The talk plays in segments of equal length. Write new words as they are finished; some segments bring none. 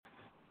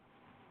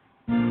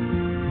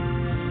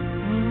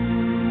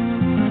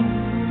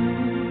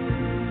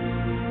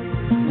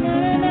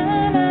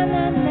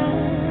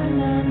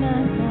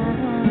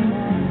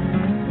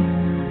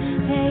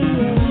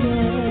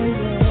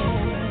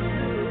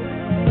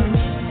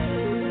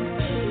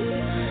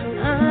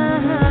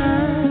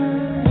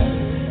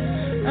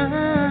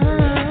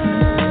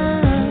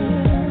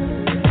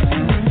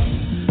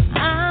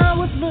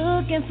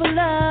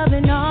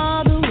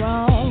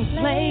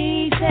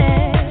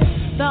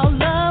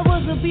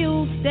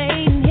rebuke,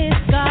 stating his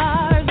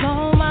scars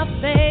on my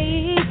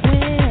face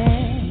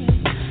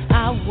when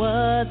I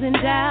was in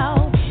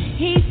doubt.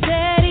 He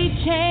said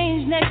he'd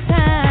change next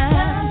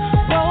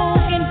time.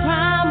 Broken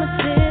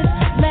promises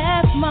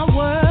left my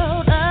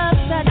world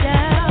upside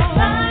down.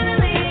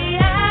 Finally,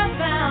 I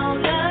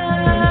found love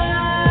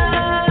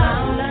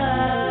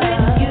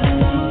with you.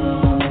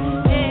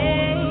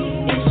 Hey,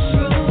 it's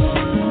true,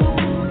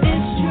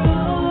 it's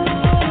true.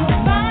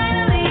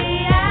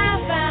 Finally,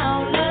 I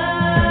found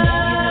love,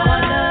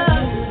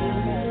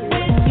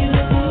 with you.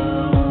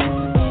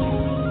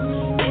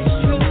 It's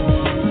true,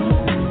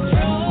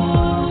 true.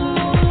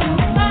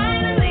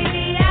 Finally,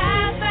 I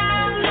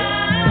found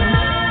love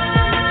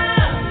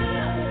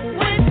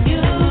with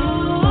you.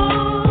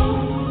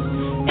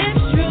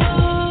 It's true.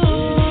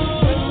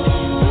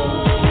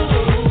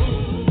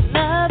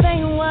 Love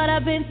ain't what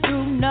I've been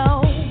through,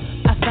 no.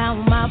 I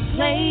found my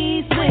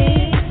place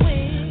with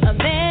a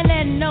man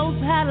that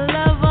knows how to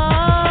love,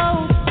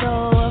 oh, so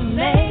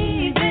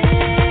amazing.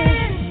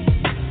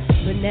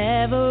 But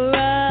never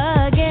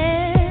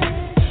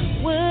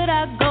again would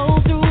I go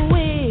through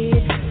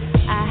it.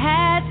 I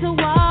had to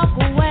walk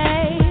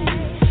away.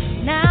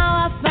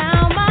 Now I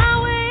found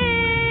my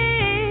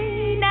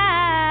way. Now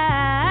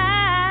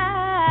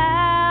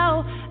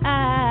I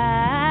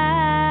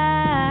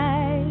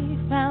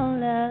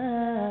found love.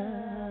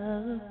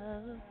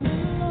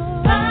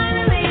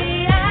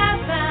 Finally, I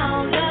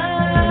found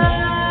love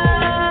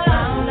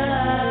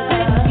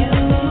with you.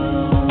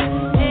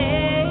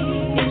 Hey,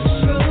 it's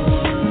true,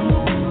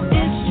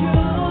 it's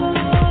true.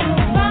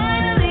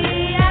 Finally,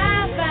 I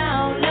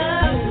found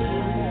love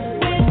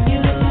with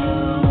you.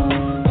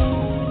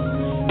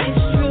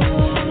 It's true,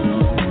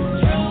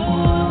 true.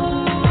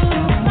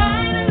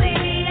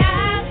 Finally, I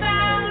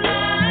found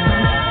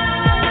love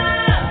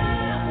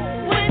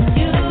with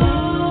you.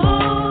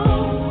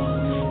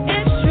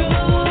 It's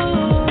true.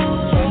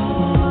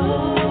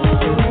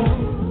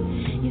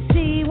 You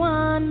see,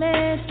 one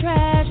man's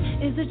trash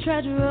is the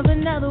treasure of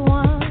another one.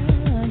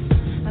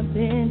 I've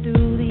been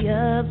through the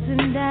ups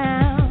and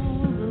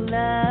downs of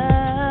love,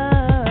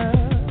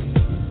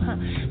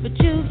 but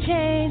you've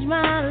changed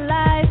my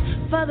life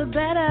for the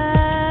better,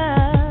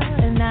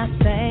 and I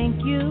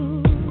thank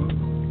you,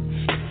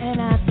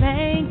 and I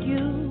thank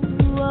you.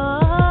 Oh,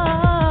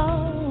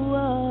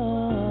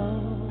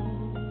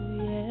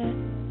 yeah.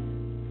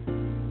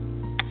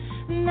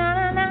 Na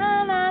na na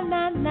na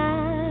na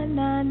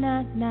na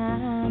na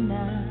na na.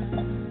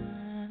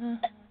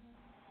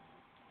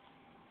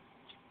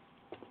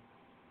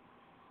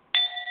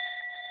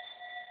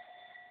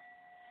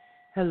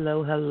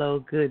 Hello, hello,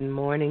 good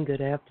morning,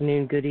 good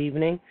afternoon, good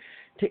evening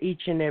to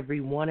each and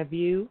every one of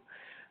you.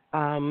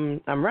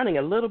 I'm running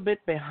a little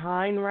bit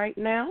behind right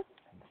now,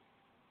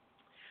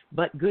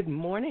 but good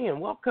morning and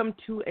welcome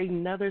to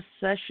another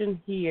session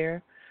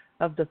here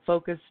of the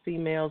Focus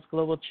Females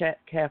Global Chat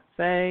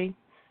Cafe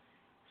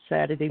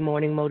Saturday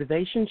morning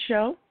motivation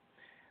show.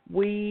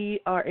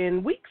 We are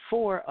in week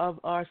 4 of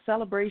our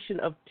celebration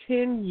of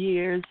 10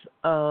 years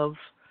of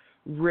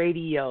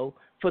radio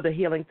for the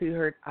Healing Through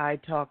Hurt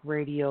iTalk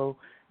Radio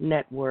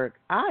Network.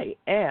 I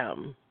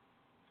am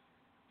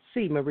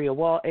C. Maria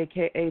Wall,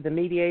 a.k.a. The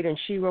Mediator and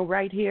Shiro,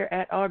 right here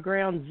at our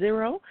Ground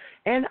Zero,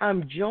 and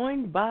I'm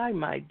joined by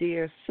my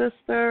dear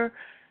sister,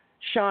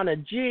 Shauna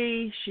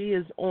G. She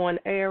is on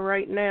air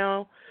right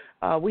now.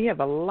 We have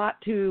a lot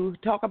to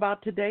talk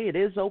about today. It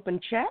is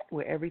open chat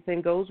where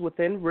everything goes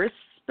within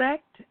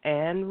respect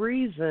and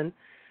reason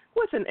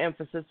with an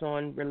emphasis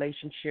on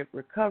relationship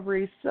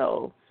recovery.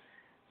 So,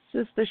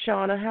 Sister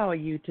Shauna, how are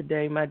you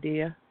today, my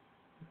dear?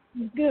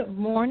 Good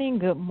morning,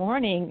 good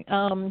morning.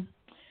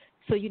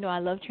 So, I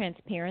love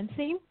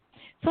transparency.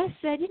 So I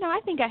said,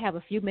 I think I have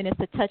a few minutes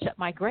to touch up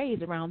my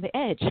grays around the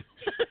edge.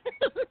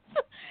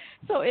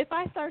 So if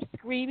I start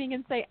screaming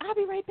and say, I'll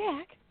be right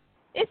back,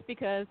 it's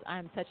because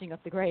I'm touching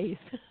up the grays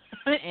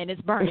and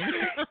it's burning.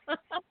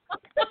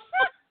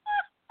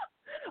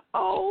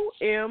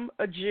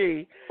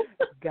 OMG.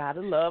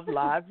 Gotta love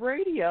live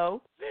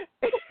radio.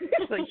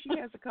 So she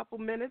has a couple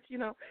minutes,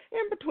 in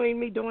between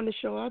me doing the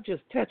show, I'll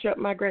just touch up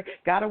my gray.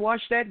 Gotta wash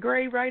that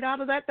gray right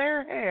out of that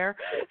there hair.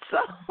 So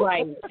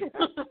right.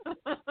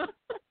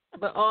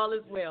 But all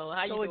is well.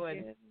 How you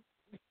doing?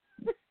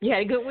 You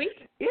had a good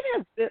week?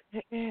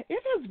 It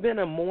has been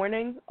a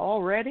morning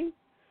already.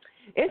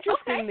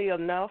 Interestingly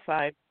enough,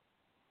 I'm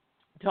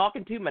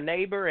talking to my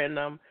neighbor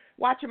and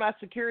watching my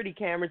security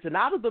cameras, and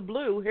out of the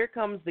blue, here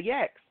comes the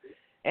ex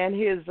and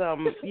his,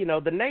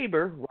 the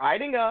neighbor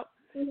riding up.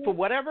 For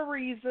whatever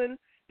reason,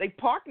 they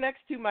park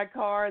next to my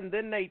car, and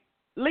then they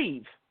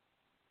leave.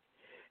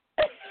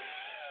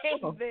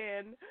 And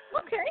then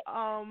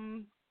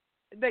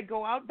they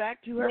go out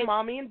back to her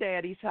mommy and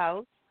daddy's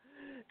house.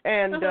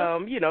 And,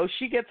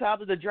 she gets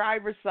out of the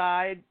driver's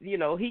side.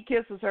 He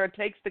kisses her,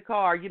 takes the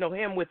car,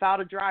 him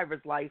without a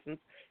driver's license,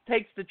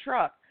 takes the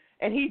truck,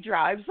 and he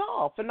drives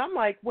off. And I'm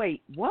like,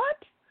 wait, what?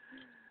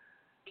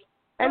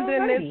 And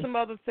then there's some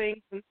other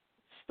things and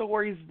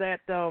stories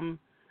that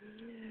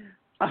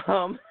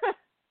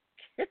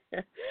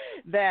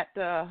that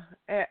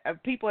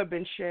people have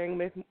been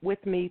sharing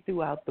with me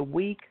throughout the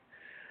week.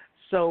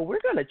 So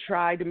we're going to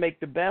try to make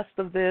the best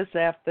of this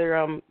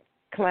after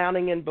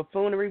clowning and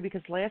buffoonery,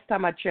 because last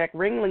time I checked,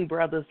 Ringling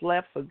Brothers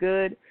left for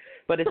good,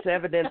 but it's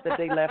evident that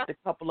they left a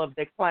couple of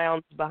their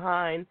clowns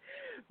behind.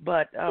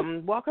 But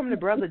welcome to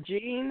Brother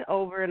Gene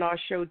over in our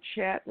show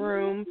chat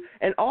room,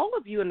 and all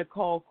of you in the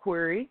call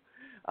query.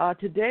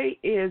 Today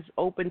is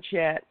open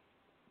chat,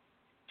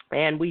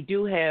 and we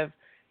do have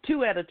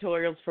two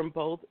editorials from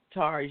both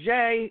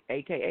Tarjay,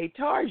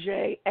 a.k.a.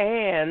 Tarjay,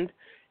 and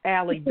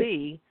Allie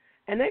B.,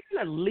 and they're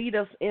going to lead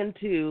us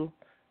into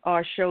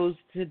our shows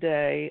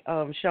today.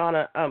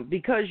 Shauna,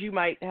 because you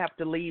might have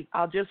to leave,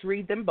 I'll just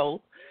read them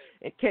both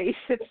in case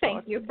it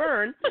starts to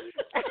burn.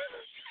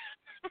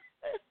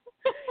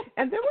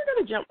 And then we're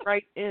going to jump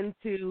right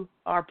into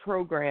our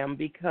program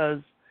because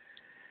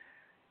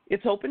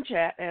it's open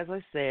chat, as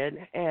I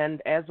said,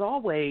 and as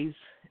always,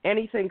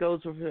 anything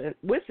goes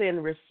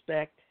within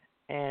respect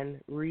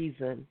and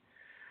reason.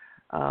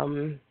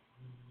 So,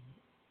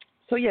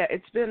 yeah,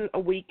 it's been a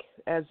week,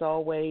 as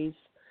always,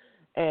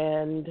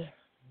 and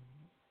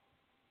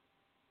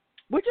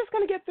we're just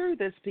going to get through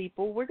this,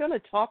 people. We're going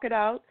to talk it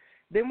out,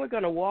 then we're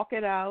going to walk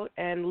it out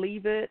and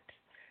leave it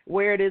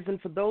where it is.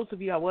 And for those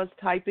of you, I was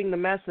typing the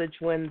message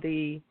when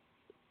the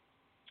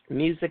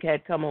music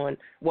had come on,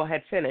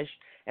 had finished,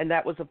 and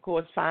that was, of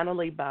course,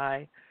 Finally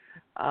by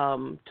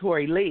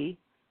Tori Lee,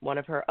 one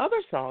of her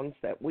other songs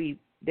that we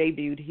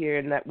debuted here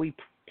and that we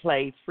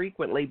play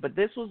frequently, but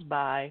this was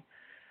by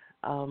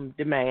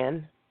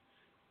Demand,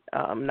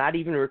 not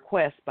even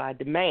request, by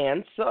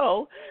Demand.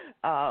 So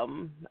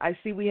I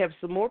see we have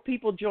some more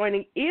people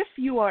joining. If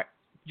you are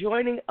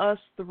joining us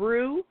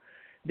through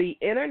the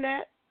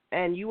internet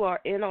and you are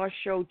in our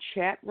show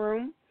chat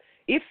room,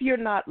 if you're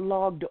not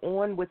logged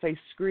on with a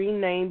screen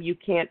name, you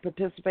can't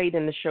participate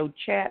in the show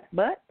chat,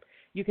 but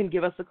you can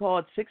give us a call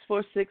at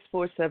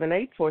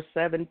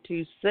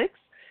 646-478-4726.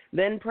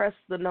 Then press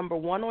the number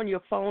 1 on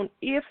your phone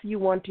if you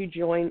want to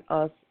join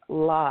us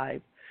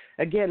live.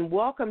 Again,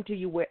 welcome to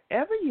you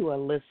wherever you are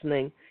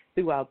listening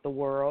throughout the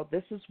world.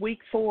 This is week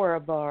 4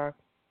 of our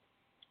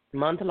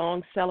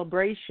month-long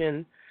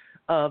celebration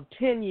of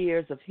 10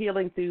 years of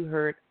Healing Through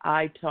Hurt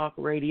iTalk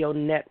Radio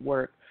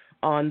Network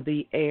on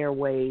the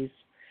airways.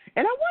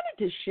 And I wanted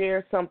to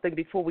share something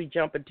before we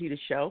jump into the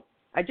show.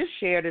 I just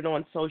shared it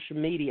on social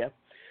media.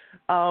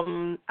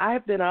 I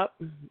have been up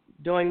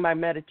doing my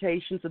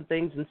meditations and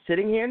things and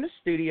sitting here in the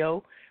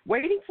studio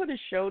waiting for the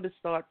show to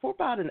start for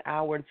about an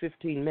hour and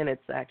 15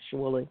 minutes,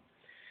 actually.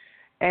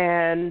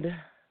 And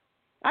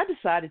I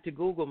decided to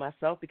Google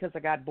myself because I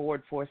got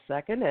bored for a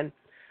second, and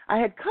I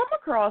had come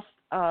across,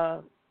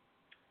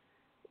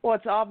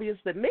 it's obvious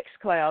that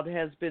Mixcloud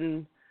has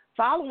been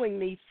following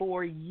me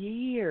for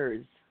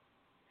years.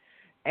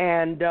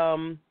 And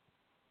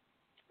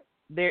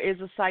there is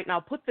a site, and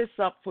I'll put this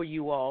up for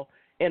you all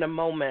in a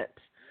moment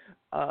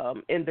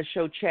in the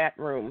show chat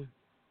room.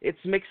 It's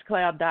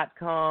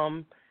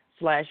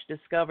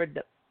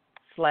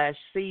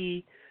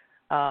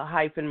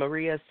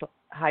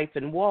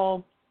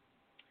mixcloud.com/discovered/C-Maria-Wall.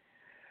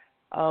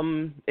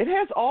 It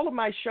has all of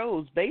my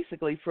shows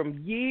basically from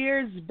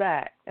years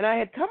back. And I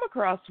had come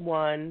across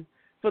one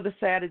for the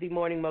Saturday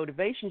Morning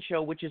Motivation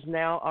Show, which is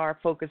now our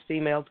Focus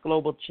Females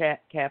Global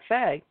Chat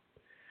Cafe.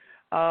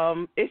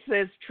 It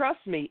says,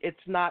 "Trust me,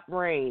 it's not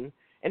rain."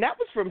 And that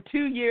was from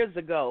 2 years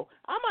ago.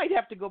 I might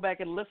have to go back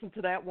and listen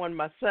to that one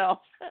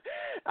myself.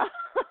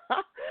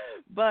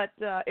 But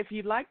if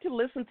you'd like to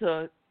listen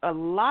to a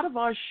lot of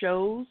our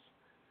shows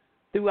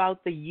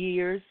throughout the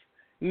years,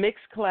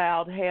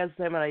 Mixcloud has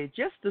them. And I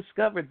just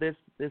discovered this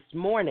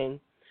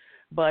morning,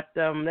 but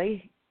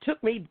they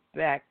took me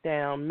back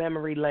down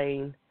memory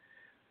lane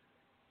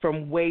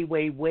from way,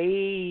 way,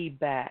 way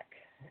back.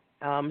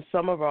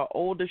 Some of our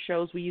older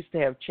shows, we used to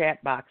have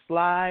Chatbox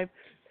Live,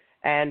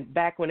 and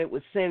back when it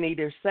was Sin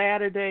Eater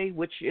Saturday,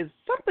 which is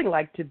something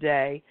like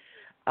today,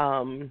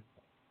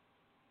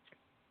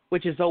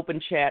 which is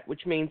open chat,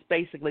 which means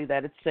basically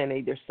that it's Sin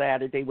Eater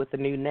Saturday with a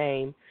new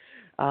name.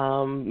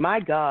 My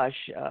gosh,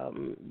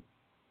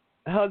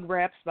 Hug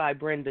Raps by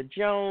Brenda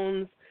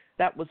Jones.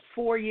 That was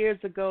 4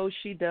 years ago.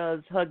 She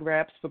does hug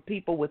raps for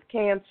people with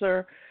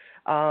cancer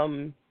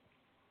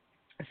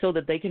so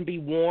that they can be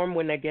warm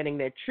when they're getting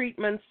their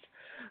treatments.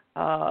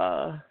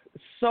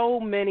 So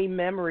many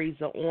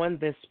memories are on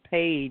this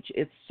page.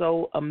 It's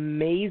so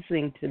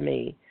amazing to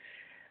me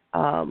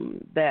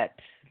that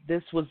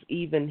this was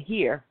even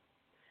here.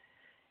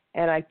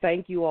 And I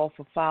thank you all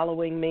for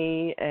following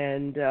me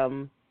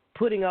and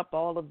putting up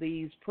all of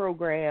these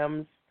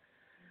programs.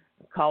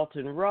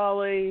 Carlton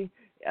Raleigh,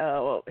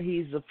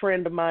 he's a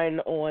friend of mine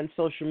on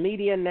social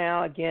media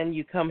now. Again,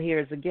 you come here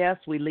as a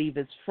guest, we leave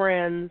as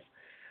friends.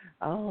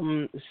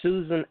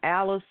 Susan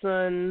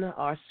Allison,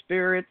 Our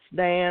Spirits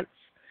Dance,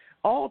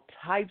 all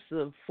types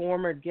of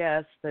former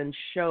guests and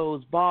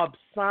shows. Bob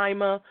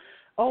Sima.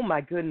 Oh,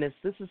 my goodness,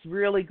 this is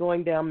really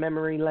going down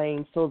memory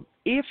lane. So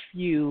if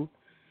you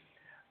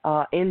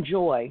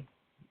enjoy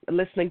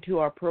listening to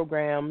our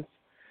programs,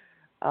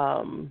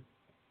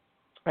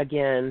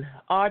 Again,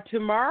 our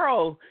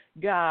tomorrow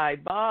guy,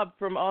 Bob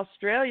from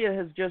Australia,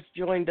 has just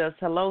joined us.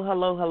 Hello,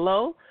 hello,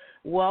 hello.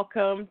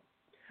 Welcome.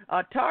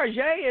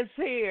 Tarjay is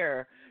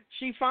here.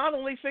 She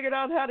finally figured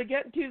out how to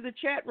get into the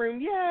chat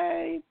room.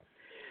 Yay.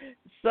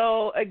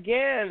 So,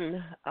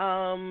 again,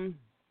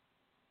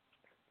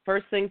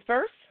 first things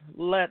first,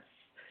 let's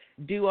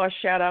do our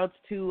shout-outs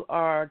to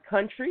our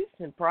countries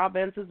and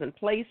provinces and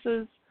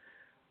places,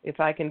 if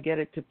I can get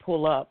it to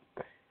pull up,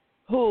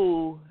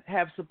 who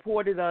have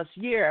supported us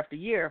year after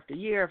year after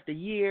year after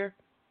year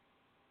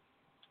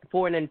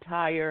for an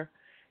entire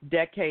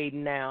decade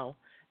now.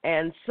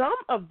 And some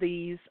of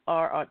these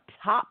are our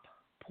top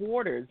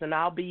porters, and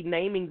I'll be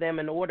naming them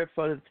in order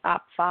for the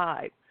top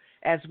 5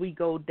 as we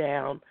go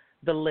down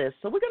the list.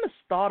 So we're going to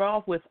start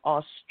off with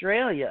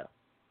Australia,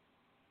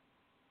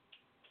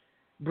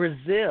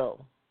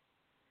 Brazil.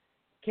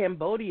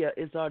 Cambodia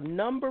is our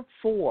number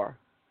 4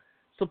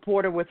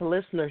 supporter with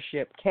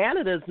listenership.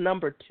 Canada is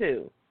number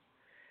 2.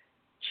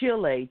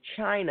 Chile,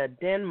 China,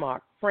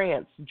 Denmark,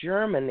 France,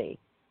 Germany,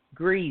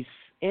 Greece,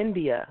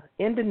 India,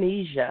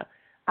 Indonesia,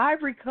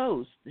 Ivory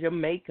Coast,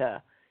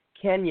 Jamaica,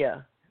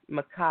 Kenya,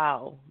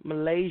 Macau,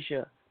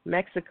 Malaysia,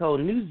 Mexico,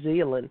 New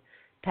Zealand,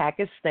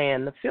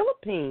 Pakistan, the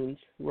Philippines,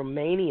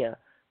 Romania,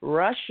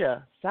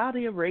 Russia,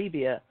 Saudi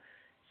Arabia,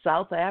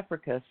 South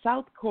Africa,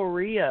 South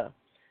Korea,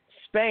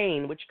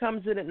 Spain, which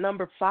comes in at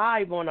number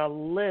 5 on our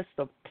list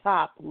of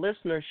top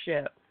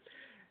listenership,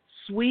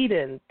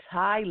 Sweden,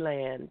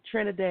 Thailand,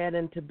 Trinidad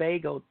and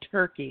Tobago,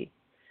 Turkey,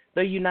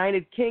 the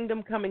United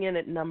Kingdom coming in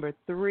at number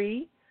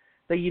 3,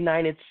 the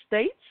United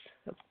States.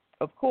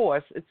 Of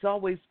course, it's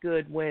always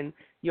good when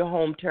your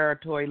home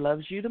territory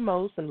loves you the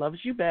most and loves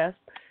you best.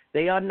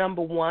 They are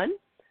number 1.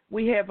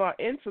 We have our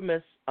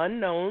infamous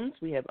unknowns.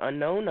 We have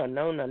unknown,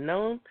 unknown,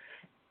 unknown.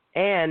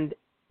 And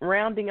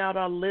rounding out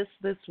our list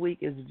this week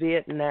is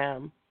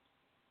Vietnam.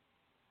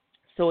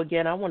 So,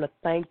 again, I want to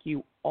thank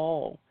you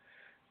all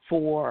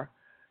for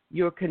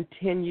your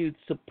continued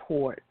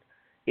support.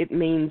 It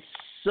means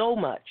so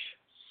much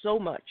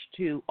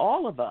to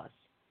all of us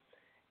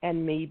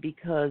and me,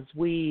 because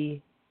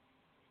we've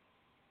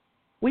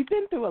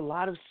been through a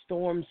lot of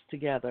storms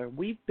together.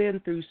 We've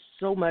been through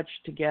so much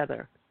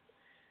together.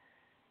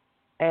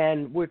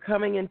 And we're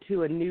coming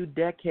into a new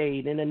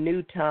decade and a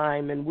new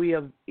time, and we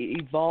are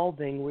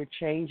evolving, we're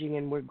changing,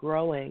 and we're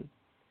growing.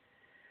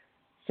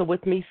 So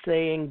with me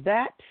saying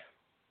that,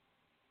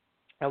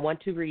 I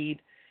want to read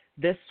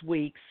this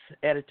week's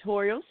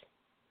editorials,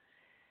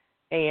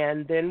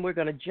 and then we're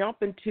going to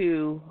jump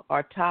into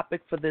our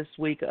topic for this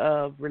week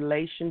of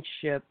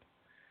relationship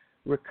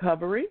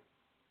recovery.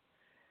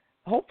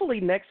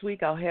 Hopefully next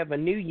week I'll have a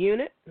new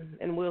unit,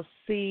 and we'll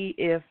see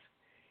if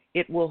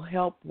it will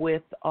help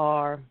with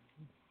our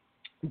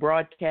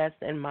broadcast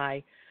and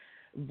my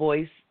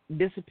voice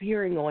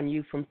disappearing on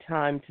you from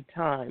time to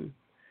time.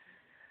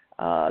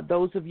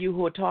 Those of you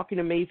who are talking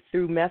to me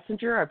through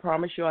Messenger, I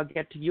promise you I'll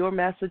get to your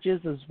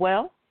messages as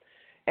well.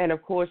 And,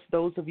 of course,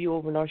 those of you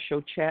over in our show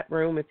chat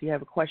room, if you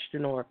have a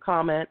question or a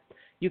comment,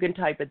 you can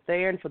type it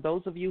there. And for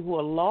those of you who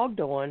are logged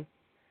on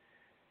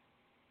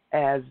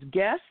as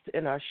guests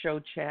in our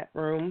show chat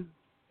room,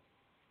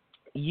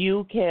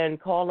 you can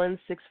call in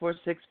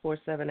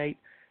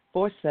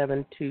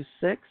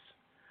 646-478-4726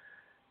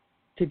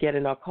 to get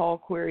in our call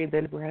query, and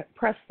then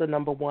press the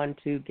number 1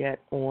 to get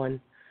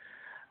on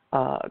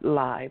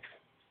live.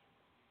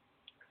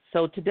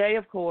 So today,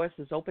 of course,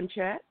 is open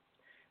chat.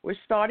 We're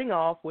starting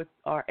off with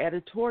our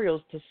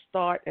editorials to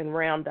start and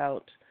round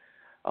out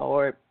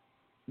or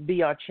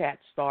be our chat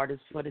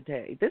starters for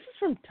today. This is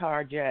from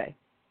Tarjay.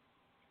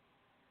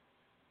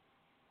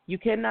 You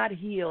cannot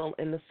heal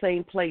in the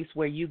same place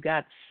where you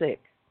got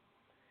sick.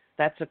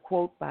 That's a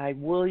quote by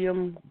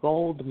William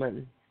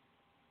Goldman.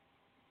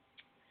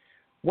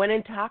 When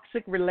in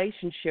toxic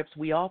relationships,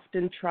 we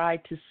often try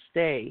to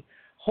stay,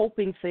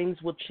 hoping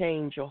things will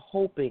change or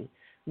hoping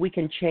we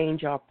can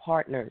change our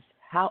partners.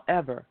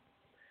 However,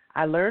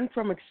 I learned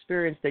from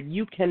experience that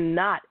you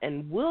cannot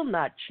and will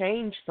not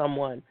change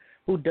someone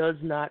who does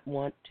not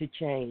want to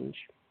change.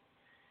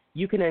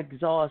 You can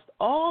exhaust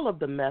all of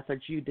the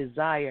methods you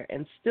desire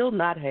and still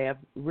not have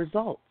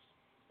results.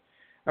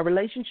 A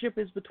relationship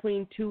is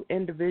between 2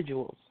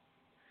 individuals.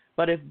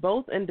 But if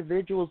both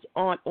individuals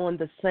aren't on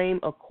the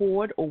same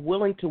accord or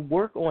willing to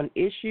work on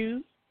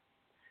issues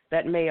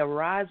that may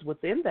arise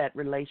within that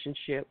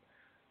relationship,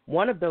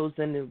 one of those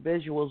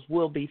individuals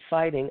will be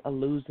fighting a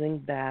losing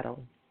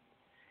battle.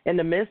 In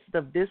the midst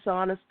of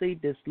dishonesty,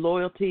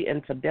 disloyalty,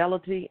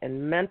 infidelity,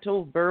 and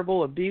mental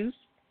verbal abuse,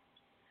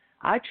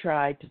 I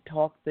tried to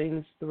talk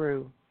things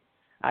through.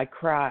 I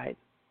cried.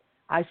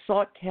 I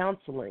sought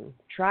counseling,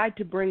 tried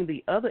to bring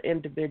the other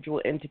individual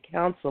into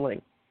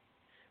counseling,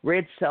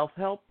 read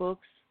self-help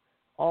books,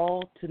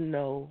 all to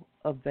no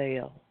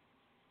avail.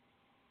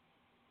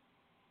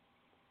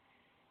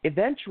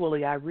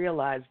 Eventually, I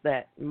realized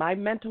that my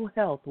mental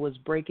health was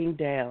breaking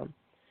down.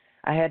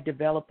 I had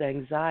developed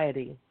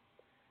anxiety.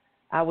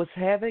 I was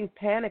having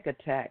panic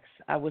attacks.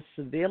 I was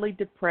severely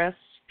depressed,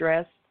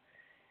 stressed,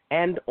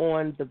 and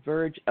on the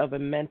verge of a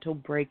mental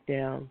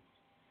breakdown.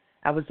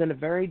 I was in a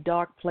very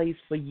dark place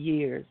for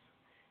years.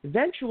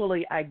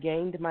 Eventually, I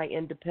gained my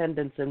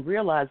independence and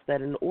realized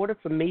that in order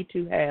for me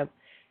to have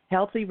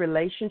healthy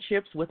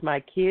relationships with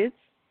my kids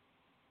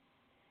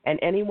and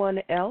anyone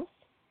else,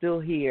 still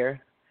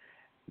here,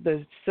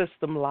 the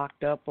system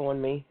locked up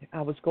on me.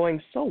 I was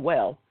going so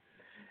well.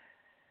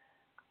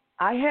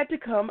 I had to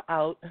come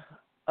out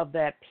of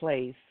that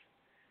place.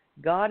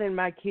 God and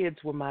my kids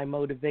were my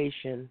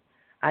motivation.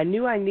 I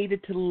knew I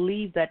needed to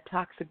leave that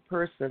toxic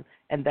person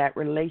and that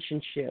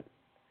relationship.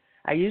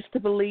 I used to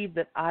believe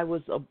that I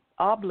was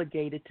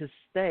obligated to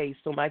stay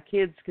so my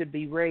kids could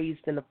be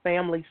raised in a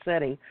family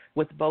setting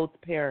with both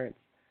parents.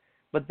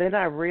 But then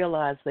I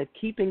realized that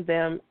keeping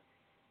them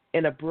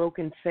in a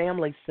broken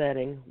family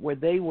setting where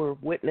they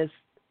would witness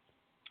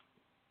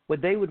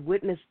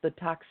the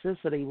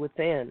toxicity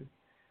within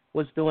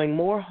was doing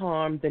more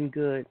harm than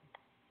good.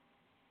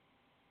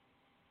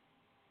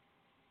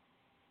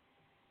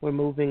 We're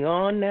moving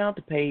on now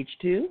to page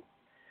 2.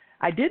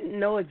 I didn't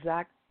know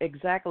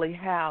exactly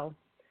how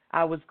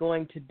I was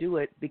going to do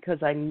it because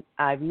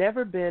I've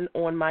never been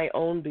on my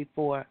own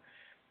before.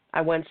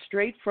 I went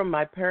straight from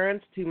my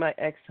parents to my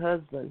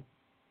ex-husband.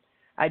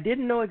 I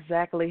didn't know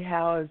exactly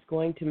how I was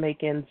going to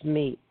make ends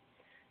meet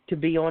to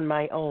be on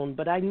my own,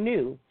 but I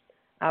knew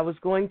I was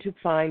going to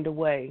find a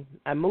way.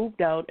 I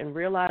moved out and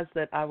realized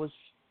that I was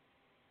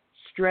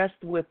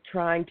stressed with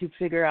trying to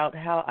figure out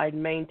how I'd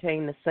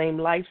maintain the same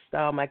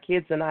lifestyle my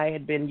kids and I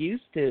had been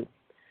used to.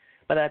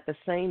 But at the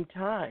same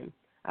time,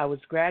 I was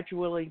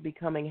gradually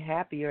becoming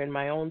happier in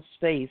my own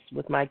space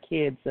with my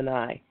kids and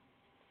I.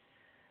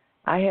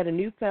 I had a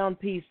newfound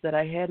peace that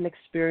I hadn't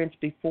experienced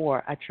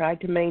before. I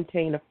tried to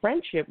maintain a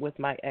friendship with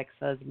my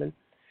ex-husband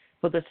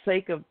for the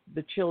sake of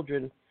the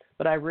children,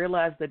 but I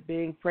realized that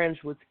being friends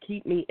would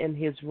keep me in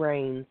his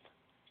reins.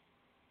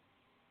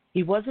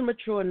 He wasn't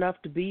mature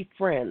enough to be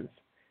friends.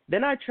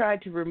 Then I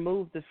tried to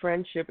remove the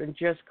friendship and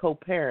just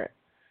co-parent,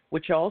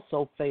 which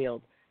also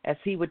failed, as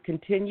he would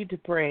continue to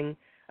bring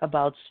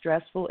about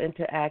stressful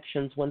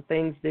interactions when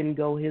things didn't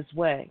go his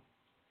way,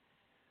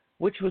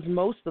 which was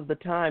most of the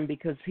time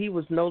because he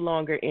was no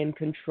longer in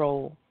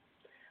control.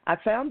 I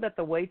found that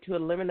the way to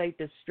eliminate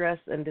the stress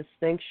and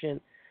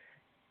distinction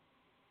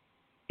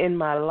in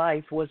my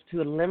life was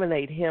to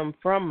eliminate him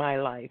from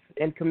my life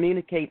and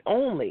communicate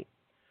only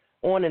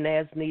on an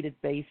as-needed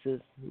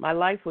basis. My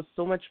life was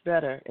so much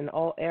better in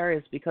all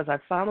areas because I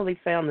finally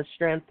found the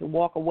strength to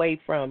walk away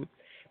from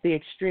the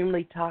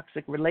extremely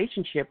toxic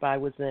relationship I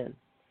was in.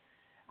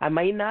 I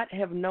may not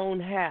have known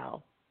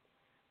how,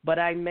 but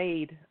I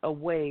made a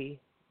way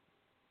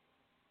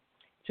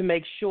to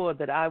make sure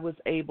that I was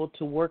able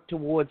to work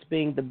towards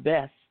being the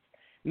best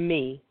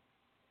me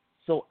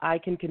so I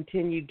can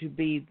continue to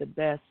be the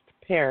best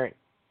parent.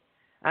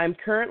 I'm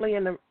currently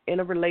in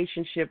a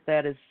relationship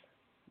that is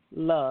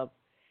love.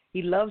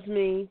 He loves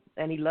me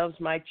and he loves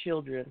my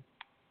children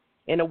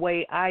in a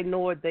way I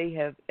nor they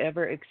have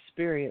ever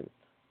experienced.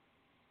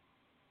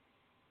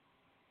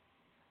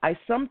 I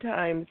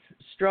sometimes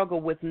struggle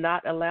with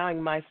not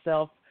allowing my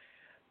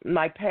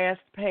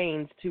past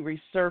pains to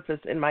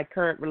resurface in my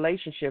current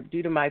relationship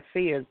due to my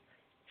fears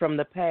from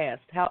the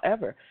past.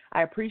 However,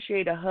 I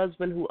appreciate a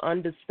husband who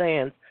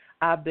understands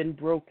I've been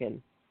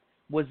broken,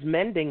 was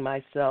mending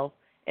myself,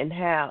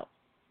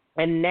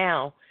 and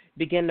now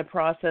begin the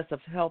process of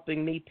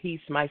helping me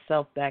piece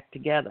myself back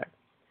together.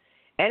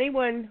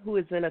 Anyone who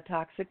is in a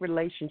toxic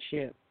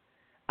relationship,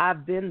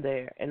 I've been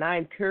there, and I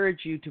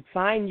encourage you to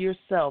find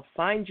yourself,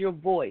 find your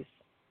voice,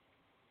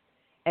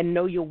 and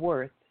know your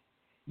worth.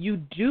 You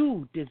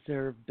do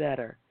deserve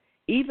better,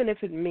 even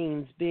if it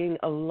means being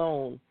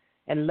alone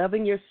and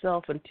loving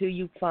yourself until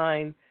you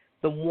find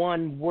the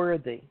one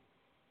worthy.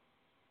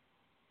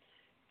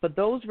 For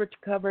those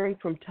recovering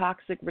from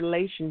toxic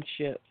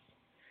relationships,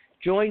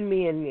 join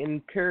me in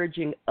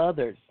encouraging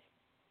others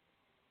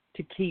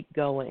to keep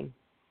going.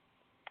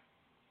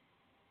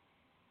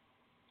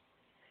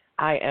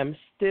 I am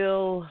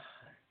still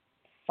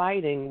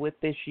fighting with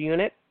this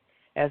unit.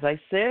 As I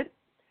said,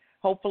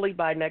 hopefully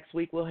by next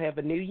week we'll have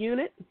a new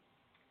unit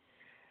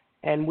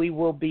and we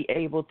will be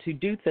able to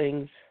do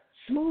things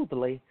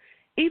smoothly,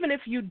 even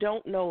if you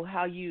don't know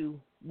how you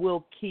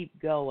will keep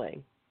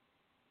going.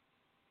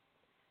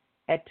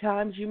 At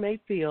times you may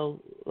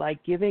feel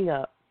like giving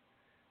up,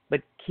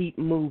 but keep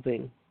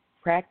moving.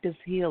 Practice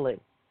healing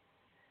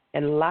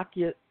and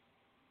you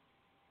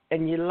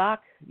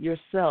lock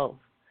yourself.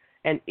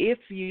 And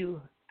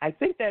I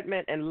think that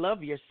meant and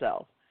love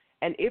yourself.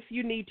 And if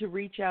you need to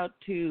reach out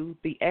to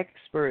the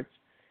experts,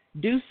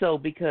 do so,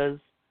 because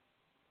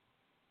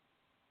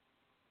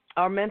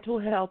our mental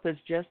health is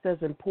just as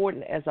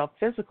important as our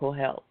physical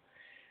health.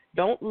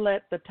 Don't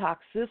let the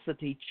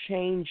toxicity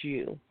change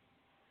you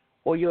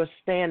or your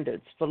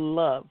standards for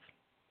love,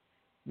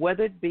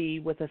 whether it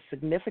be with a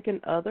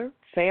significant other,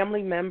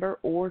 family member,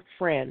 or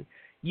friend.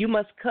 You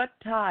must cut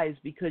ties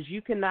because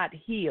you cannot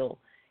heal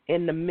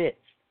in the midst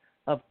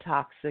of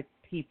toxic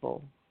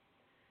people.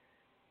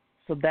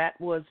 So that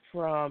was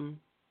from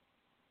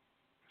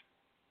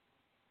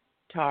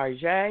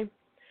Tarjay.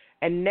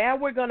 And now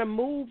we're going to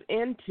move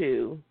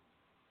into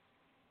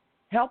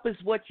Help is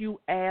what you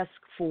ask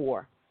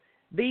for.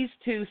 These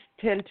two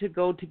tend to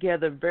go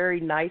together very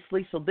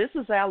nicely. So this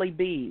is Allie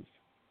B's.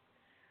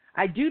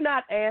 I do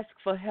not ask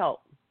for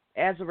help.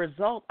 As a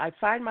result, I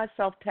find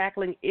myself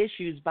tackling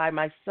issues by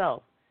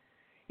myself.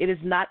 It is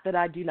not that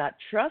I do not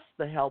trust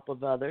the help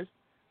of others.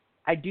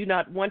 I do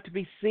not want to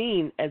be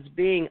seen as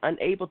being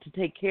unable to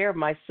take care of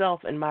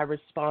myself and my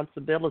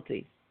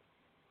responsibilities.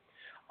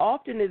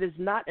 Often it is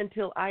not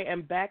until I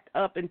am backed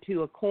up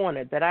into a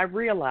corner that I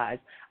realize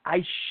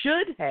I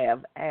should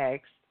have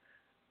asked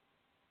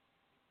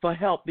for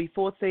help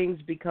before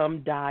things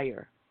become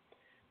dire.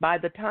 By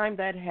the time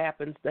that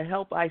happens, the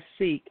help I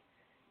seek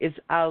is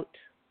out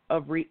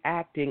of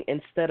reacting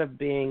instead of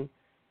being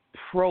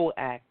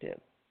proactive.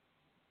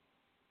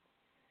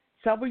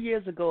 Several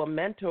years ago, a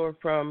mentor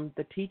from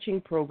the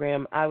teaching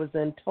program I was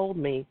in told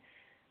me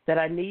that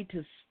I need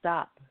to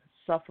stop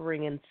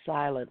suffering in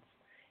silence.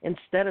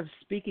 Instead of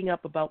speaking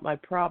up about my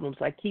problems,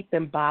 I keep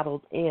them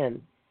bottled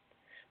in.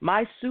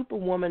 My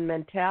superwoman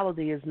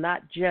mentality is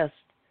not just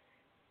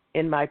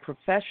in my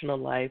professional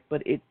life,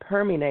 but it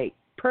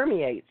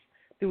permeates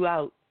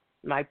throughout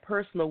my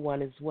personal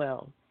one as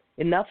well.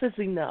 Enough is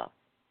enough.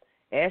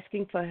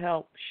 Asking for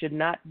help should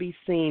not be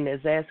seen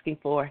as asking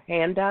for a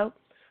handout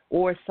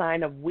or a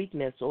sign of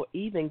weakness or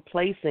even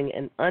placing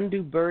an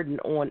undue burden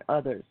on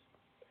others.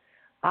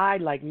 I,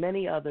 like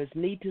many others,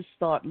 need to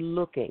start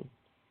looking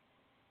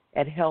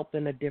at help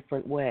in a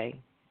different way.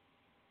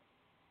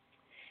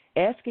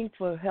 Asking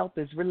for help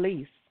is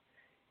release.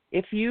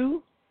 If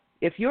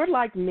you're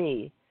like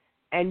me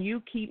and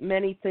you keep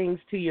many things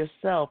to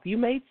yourself, you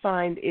may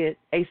find it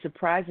a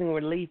surprising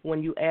relief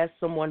when you ask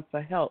someone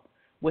for help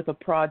with a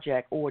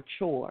project or a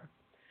chore.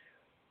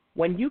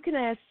 When you can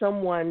ask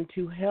someone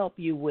to help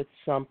you with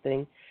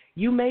something,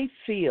 you may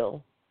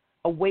feel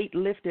a weight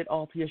lifted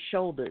off your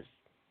shoulders.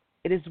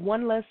 It is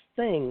one less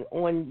thing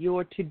on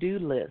your to-do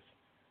list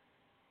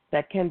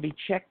that can be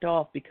checked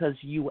off because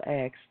you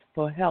asked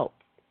for help.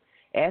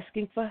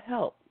 Asking for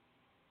help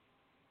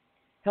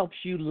helps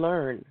you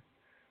learn.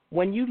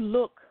 When you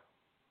look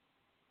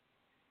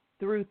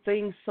through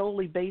things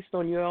solely based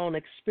on your own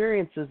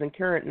experiences and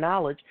current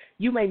knowledge,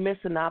 you may miss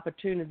an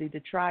opportunity to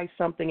try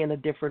something in a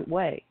different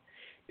way.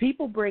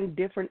 People bring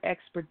different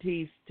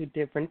expertise to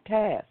different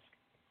tasks.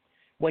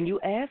 When you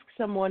ask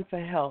someone for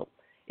help,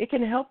 it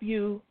can help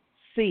you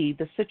see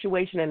the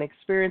situation and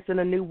experience in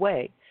a new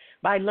way.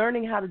 By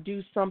learning how to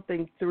do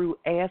something through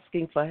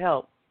asking for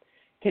help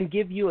can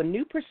give you a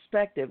new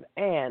perspective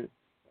and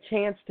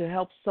chance to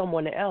help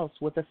someone else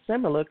with a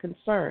similar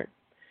concern.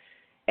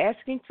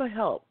 Asking for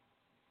help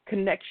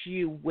connects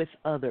you with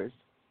others.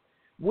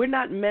 We're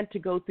not meant to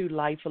go through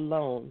life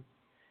alone.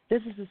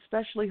 This is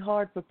especially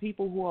hard for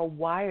people who are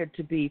wired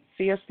to be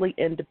fiercely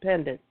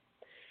independent.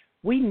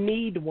 We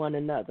need one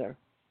another.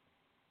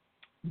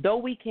 Though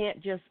we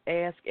can't just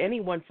ask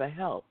anyone for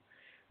help,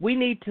 we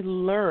need to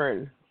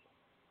learn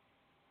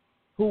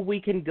who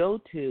we can go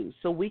to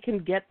so we can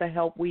get the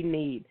help we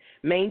need.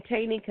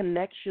 Maintaining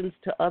connections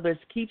to others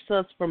keeps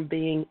us from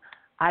being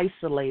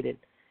isolated.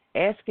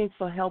 Asking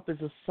for help is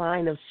a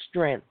sign of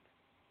strength.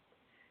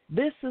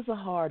 This is a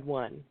hard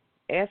one.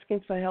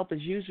 Asking for help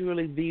is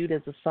usually viewed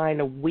as a sign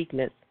of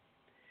weakness.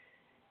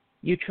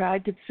 You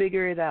tried to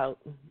figure it out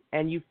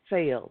and you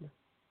failed,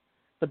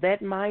 but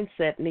that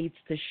mindset needs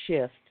to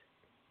shift.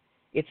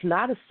 It's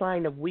not a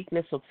sign of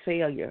weakness or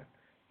failure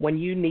when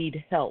you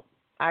need help.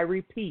 I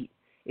repeat,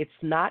 it's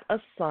not a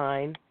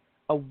sign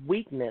of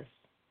weakness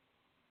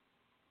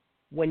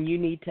when you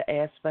need to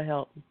ask for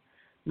help.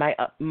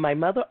 My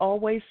mother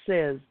always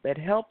says that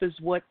help is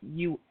what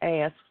you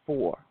ask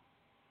for.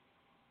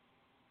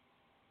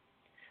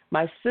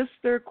 My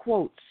sister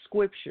quotes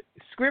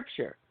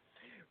scripture,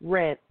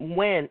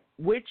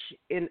 which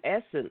in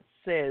essence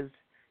says,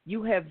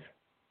 "You have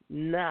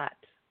not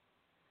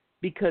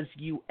because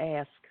you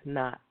ask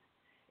not."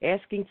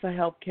 Asking for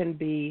help can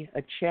be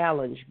a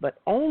challenge, but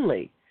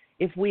only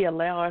if we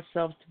allow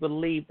ourselves to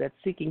believe that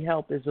seeking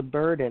help is a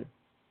burden.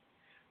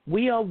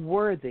 We are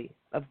worthy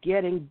of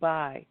getting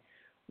by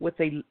with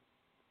a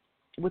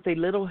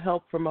little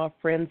help from our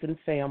friends and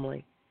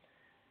family.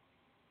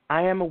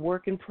 I am a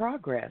work in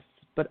progress,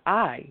 but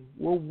I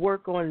will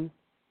work on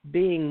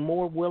being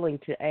more willing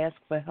to ask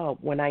for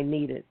help when I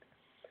need it.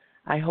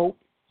 I hope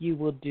you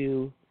will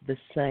do the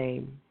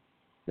same.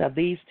 Now,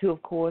 these two,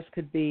 of course,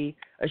 could be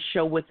a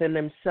show within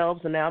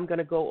themselves, and now I'm going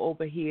to go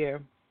over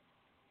here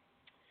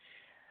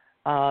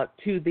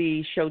to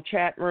the show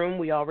chat room.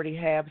 We already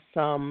have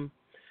some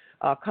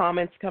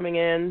comments coming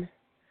in.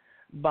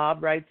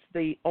 Bob writes,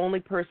 "The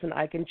only person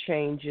I can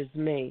change is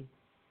me."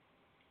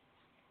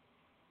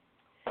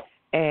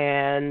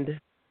 And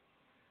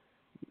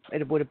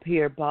it would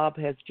appear Bob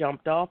has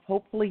jumped off.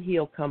 Hopefully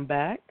he'll come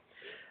back.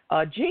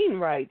 Jean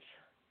writes,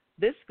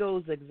 "This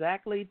goes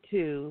exactly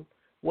to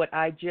what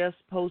I just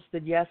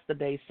posted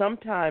yesterday.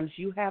 Sometimes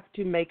you have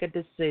to make a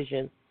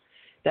decision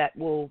that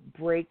will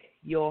break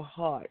your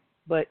heart,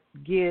 but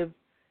give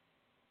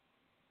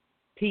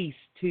peace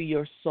to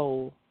your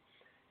soul."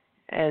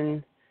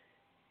 And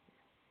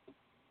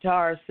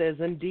Tara says,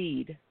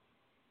 "Indeed,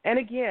 And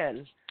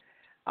again,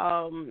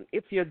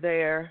 if you're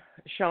there,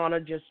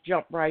 Shauna, just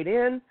jump right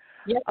in.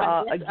 Yes,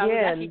 I was actually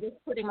Again,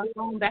 just putting my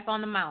phone back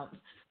on the mount.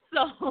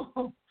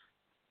 So,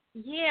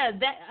 yeah,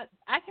 that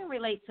I can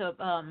relate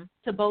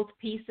to both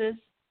pieces.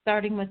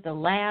 Starting with the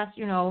last,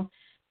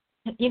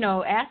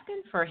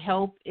 asking for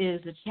help is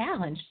a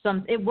challenge.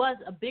 It was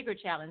a bigger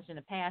challenge in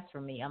the past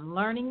for me. I'm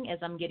learning as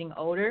I'm getting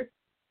older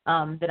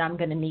that I'm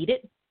going to need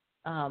it.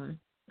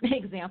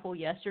 Example,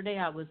 yesterday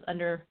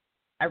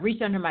I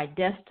reached under my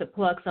desk to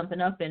plug something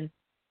up and,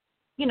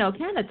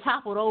 kind of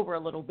toppled over a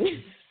little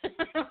bit.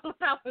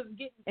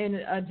 And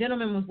a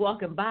gentleman was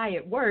walking by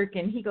at work,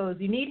 and he goes,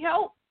 "You need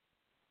help?"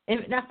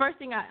 And the first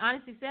thing I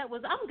honestly said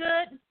was, "I'm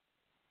good."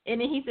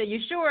 And then he said, "You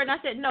sure?" And I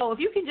said, "No, if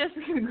you can just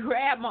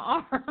grab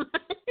my arm,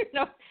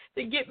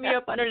 to get me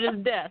up under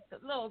this desk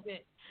a little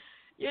bit,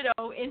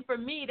 And for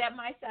me, that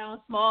might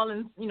sound small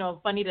and,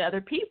 funny to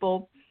other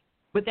people,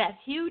 but that's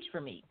huge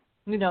for me,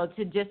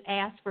 to just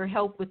ask for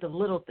help with the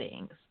little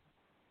things.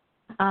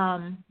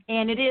 And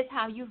it is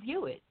how you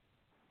view it.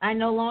 I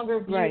no longer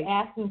view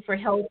asking for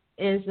help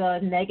as a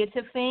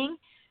negative thing.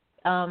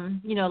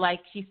 Like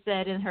she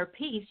said in her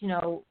piece,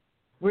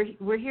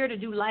 we're here to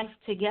do life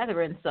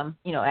together in some,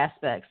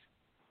 aspects.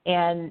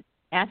 And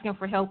asking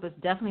for help is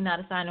definitely not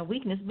a sign of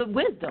weakness, but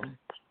wisdom.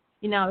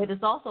 It is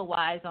also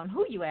wise on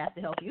who you ask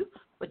to help you,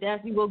 but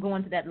we will go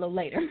into that a little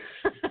later.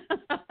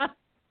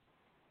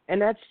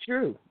 And that's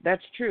true.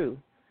 That's true.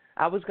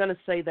 I was going to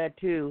say that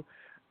too.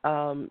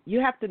 You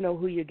have to know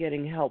who you're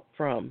getting help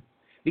from,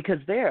 because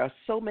there are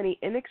so many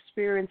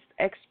inexperienced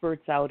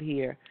experts out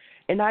here.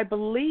 And I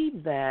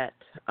believe that,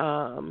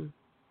 I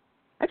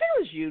think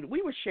it was you,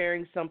 we were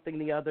sharing something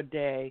the other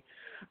day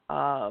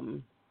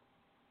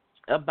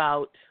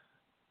about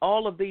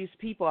all of these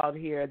people out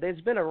here. There's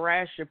been a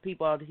rash of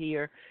people out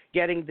here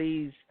getting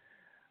these,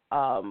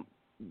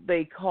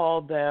 they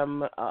call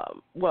them,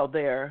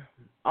 they're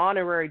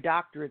honorary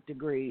doctorate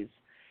degrees.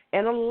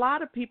 And a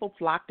lot of people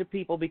flock to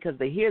people because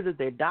they hear that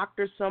they're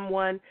Dr.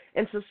 Someone.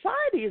 And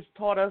society has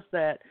taught us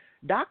that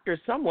Dr.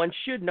 Someone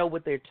should know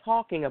what they're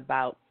talking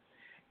about.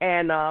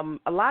 And a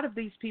lot of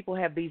these people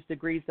have these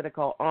degrees that are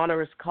called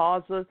honoris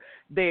causa.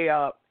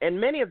 And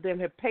many of them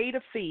have paid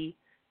a fee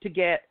to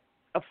get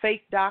a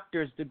fake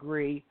doctor's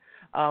degree.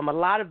 A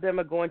lot of them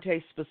are going to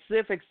a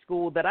specific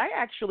school that I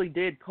actually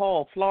did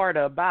call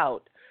Florida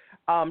about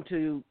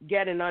to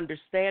get an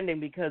understanding,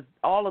 because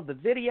all of the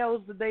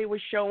videos that they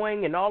were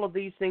showing and all of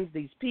these things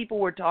these people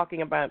were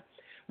talking about,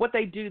 what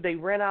they do, they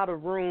rent out a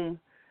room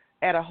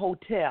at a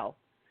hotel,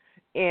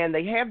 and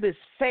they have this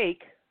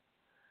fake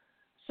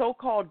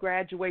so-called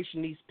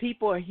graduation. These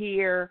people are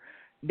here.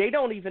 They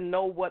don't even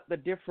know what the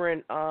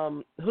different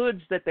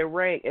hoods that they're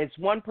wearing. As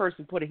one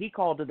person put it, he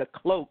called it a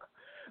cloak.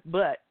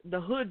 But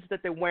the hoods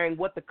that they're wearing,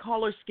 what the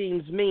color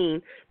schemes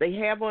mean, they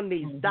have on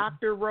these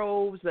doctor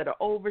robes that are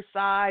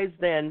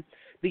oversized, and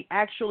the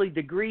actually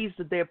degrees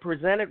that they're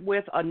presented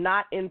with are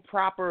not in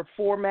proper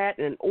format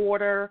and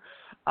order.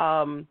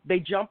 They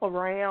jump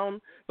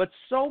around. But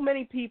so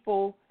many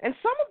people, and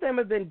some of them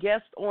have been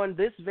guests on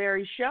this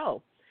very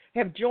show,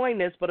 have joined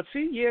this. But a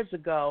few years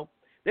ago,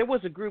 there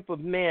was a group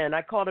of men,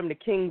 I called them the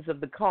Kings of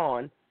the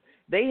Con.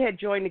 They had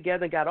joined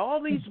together and got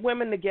all these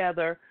women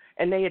together,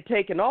 and they had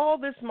taken all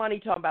this money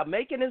talking about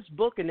making this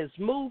book and this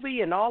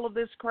movie and all of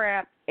this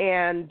crap.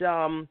 And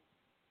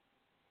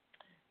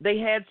they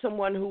had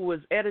someone who was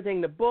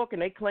editing the book,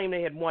 and they claimed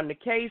they had won the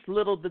case.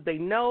 Little did they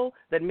know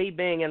that me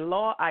being in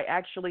law, I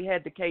actually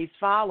had the case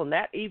filed, and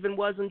that even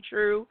wasn't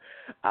true.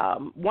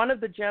 One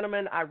of the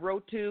gentlemen I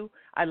wrote to,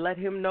 I let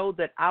him know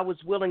that I was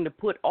willing to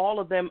put all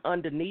of them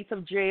underneath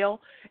of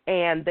jail,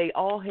 and they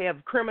all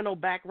have criminal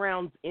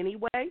backgrounds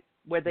anyway,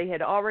 where they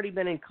had already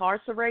been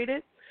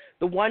incarcerated.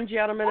 The one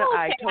gentleman,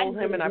 I told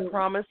him and I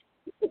promised.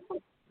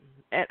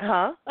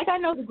 Like I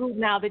know the group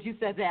now that you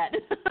said that.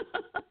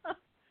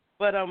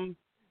 But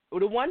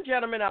the one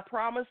gentleman, I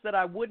promised that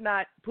I would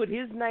not put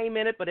his name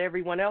in it, but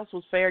everyone else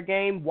was fair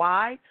game.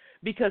 Why?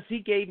 Because he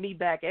gave me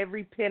back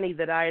every penny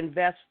that I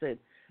invested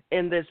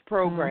in this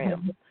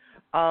program.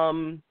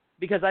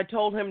 Because I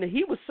told him that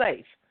he was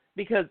safe.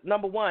 Because,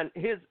 number one,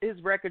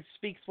 his record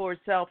speaks for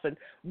itself. And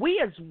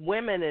we as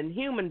women and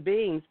human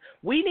beings,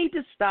 we need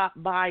to stop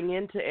buying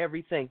into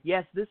everything.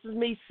 Yes, this is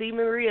me, C.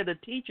 Maria, the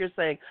teacher,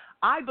 saying,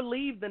 I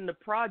believed in the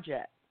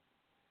project.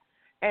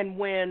 And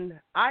when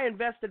I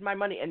invested my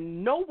money,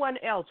 and no one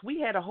else, we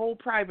had a whole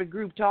private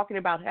group talking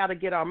about how to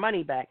get our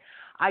money back.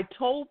 I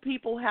told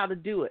people how to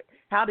do it,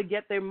 how to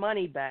get their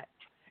money back.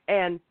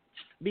 And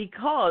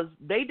because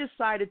they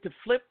decided to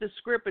flip the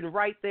script and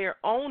write their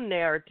own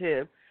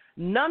narrative,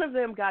 none of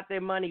them got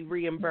their money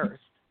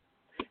reimbursed.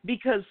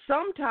 Because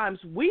sometimes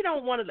we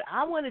don't want to,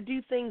 I want to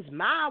do things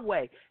my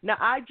way. Now,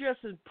 I just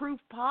is proof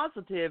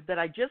positive that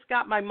I just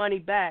got my money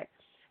back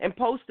and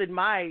posted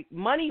my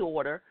money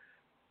order,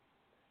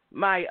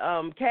 my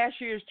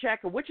cashier's check,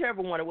 or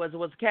whichever one it was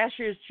a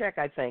cashier's check,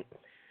 I think,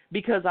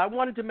 because I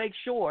wanted to make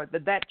sure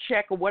that that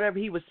check or whatever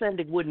he was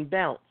sending wouldn't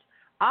bounce.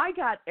 I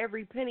got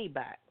every penny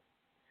back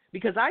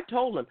because I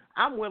told him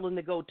I'm willing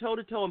to go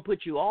toe-to-toe and put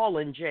you all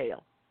in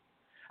jail.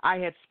 I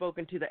had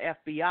spoken to the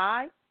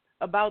FBI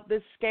about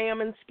this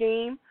scam and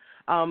scheme.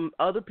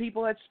 Other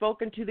people had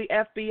spoken to the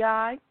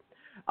FBI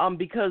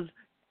because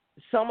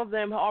some of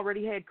them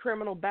already had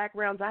criminal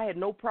backgrounds. I had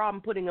no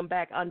problem putting them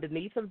back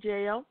underneath of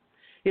jail.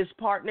 His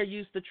partner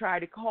used to try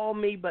to call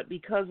me, but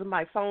because of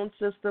my phone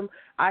system,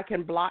 I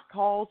can block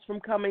calls from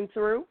coming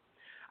through.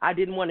 I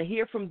didn't want to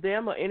hear from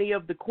them or any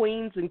of the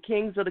queens and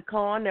kings of the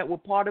con that were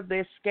part of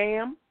their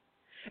scam.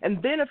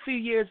 And then a few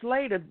years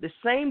later, the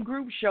same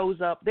group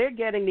shows up. They're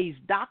getting these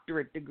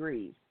doctorate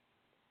degrees.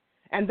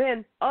 And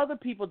then other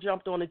people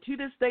jumped on it. To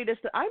this day, they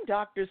said, I'm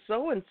Dr.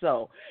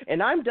 So-and-so,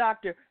 and I'm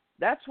Dr.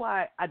 That's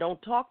why I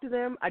don't talk to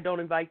them. I don't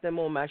invite them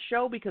on my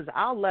show because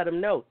I'll let them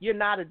know you're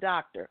not a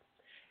doctor.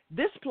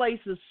 This place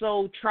is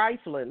so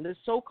trifling, this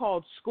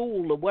so-called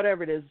school or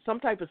whatever it is, some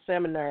type of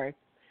seminary,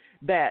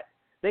 that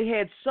they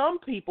had some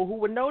people who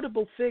were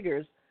notable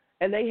figures,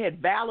 and they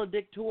had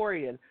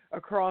valedictorian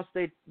across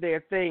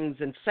their things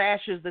and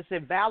sashes that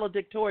said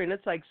valedictorian.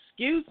 It's like,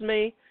 excuse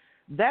me,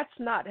 that's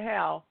not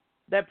how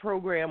that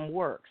program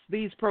works.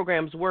 These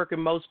programs work in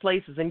most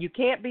places, and you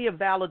can't be a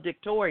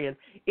valedictorian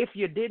if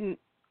you didn't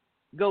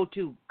go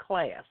to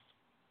class.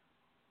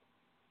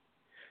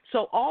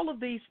 So all of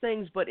these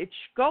things, but it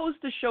goes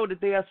to show that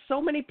there are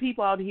so many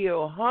people out here who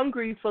are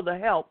hungry for the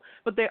help,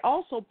 but there are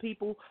also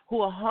people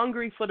who are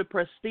hungry for the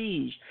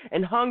prestige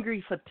and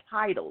hungry for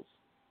titles.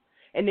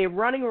 And they're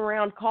running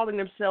around calling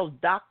themselves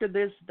doctor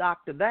this,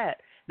 doctor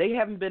that. They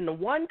haven't been to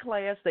one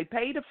class, they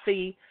paid a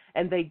fee,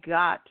 and they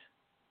got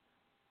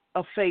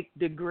a fake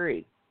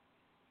degree.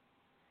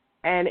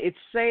 And it's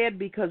sad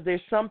because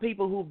there's some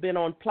people who've been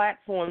on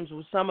platforms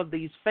with some of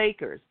these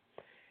fakers.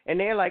 And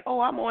they're like,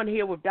 oh, I'm on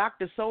here with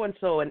Dr.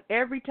 So-and-so. And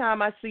every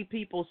time I see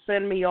people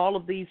send me all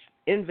of these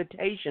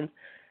invitations,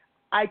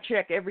 I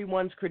check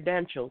everyone's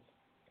credentials.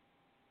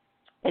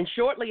 And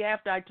shortly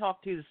after I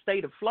talked to the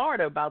state of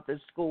Florida about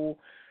this school,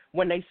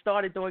 when they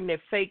started doing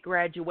their fake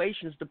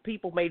graduations, the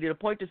people made it a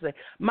point to say,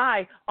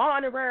 my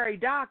honorary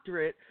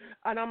doctorate.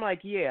 And I'm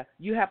like, yeah,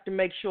 you have to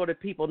make sure that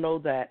people know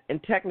that.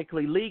 And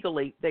technically,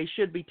 legally, they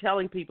should be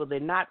telling people they're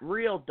not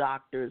real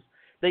doctors.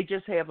 They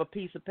just have a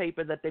piece of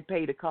paper that they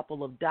paid a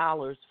couple of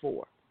dollars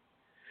for.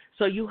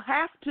 So you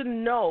have to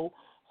know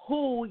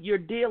who you're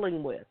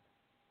dealing with.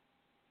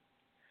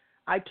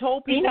 I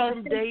told people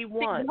from day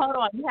one. Hold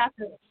on, you have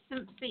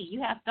to see.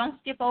 Don't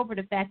skip over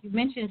the fact you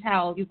mentioned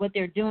what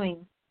they're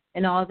doing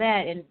and all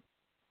that, and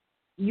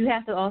you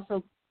have to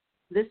also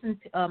listen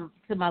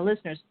to my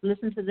listeners.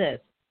 Listen to this.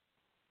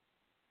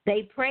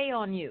 They prey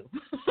on you,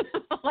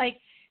 like.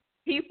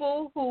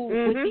 People who,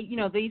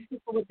 with these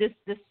people with this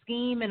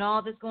scheme and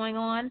all this going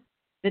on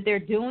that they're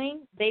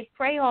doing, they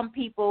prey on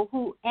people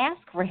who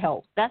ask for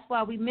help. That's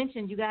why we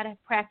mentioned you got to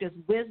practice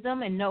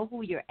wisdom and know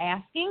who you're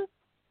asking.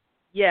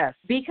 Yes.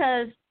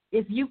 Because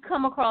if you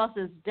come across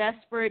as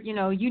desperate,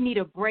 you need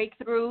a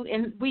breakthrough.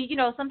 And we,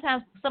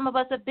 sometimes some of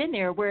us have been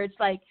there where it's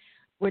like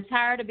we're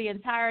tired of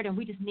being tired and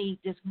we just need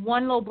just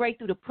one little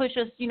breakthrough to push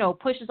us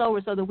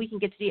over so that we can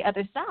get to the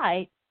other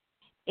side.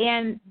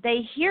 And they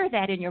hear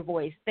that in your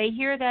voice. They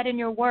hear that in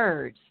your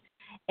words.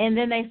 And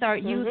then they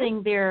start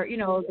using their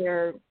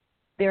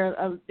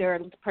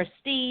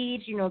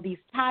prestige, these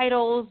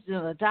titles,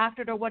 a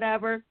doctorate or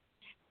whatever.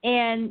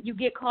 And you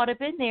get caught up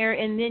in there,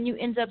 and then you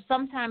end up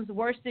sometimes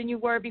worse than you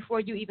were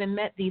before you even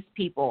met these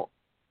people.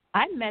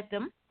 I met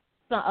them.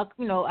 So,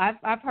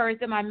 I've heard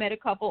them. I met a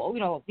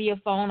couple, via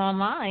phone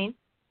online.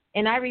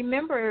 And I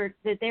remember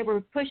that they were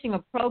pushing a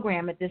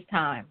program at this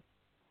time.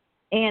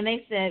 And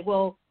they said,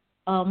 well,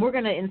 we're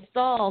going to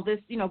install this,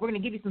 we're going to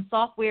give you some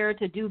software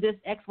to do this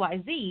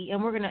XYZ,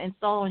 and we're going to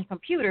install on your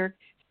computer,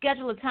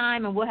 schedule a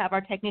time, and we'll have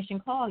our technician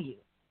call you.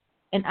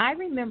 And I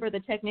remember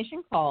the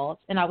technician called,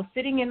 and I was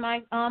sitting in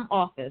my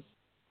office,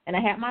 and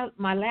I had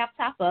my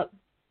laptop up,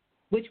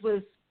 which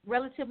was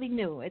relatively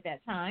new at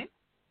that time.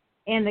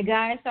 And the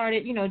guy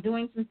started,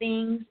 doing some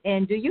things,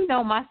 and do you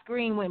know my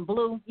screen went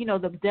blue,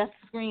 the desk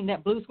screen,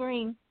 that blue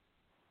screen,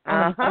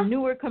 a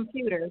newer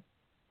computer.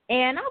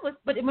 And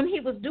but when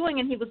he was doing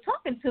it, he was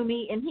talking to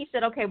me, and he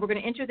said, okay, we're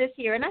going to enter this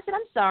here. And I said,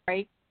 I'm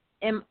sorry,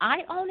 am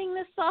I owning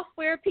this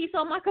software piece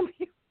on my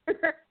computer?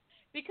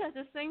 Because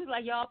it seems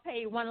like y'all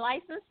pay one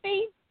license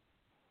fee,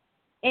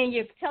 and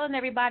you're telling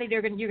everybody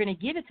you're going to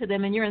give it to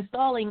them, and you're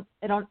installing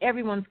it on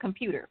everyone's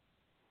computer.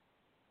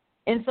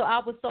 And so I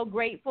was so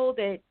grateful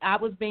that I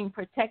was being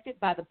protected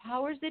by the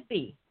powers that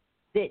be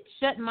that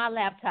shut my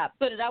laptop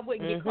so that I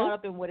wouldn't get caught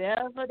up in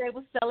whatever they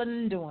were selling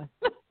and doing.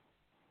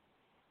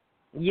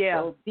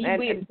 Yeah, so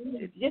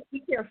just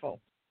be careful.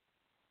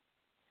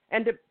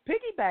 And to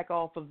piggyback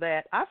off of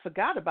that, I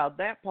forgot about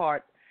that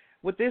part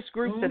with this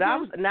group that I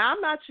was. Now I'm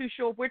not too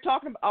sure if we're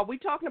talking. Are we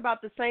talking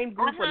about the same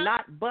group or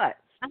not? But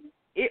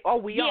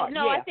we are.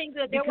 No, yeah. I think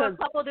that there were a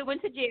couple that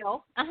went to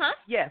jail.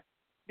 Yes,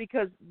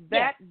 because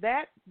that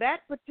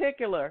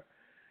particular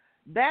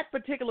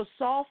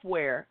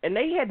software, and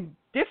they had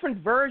different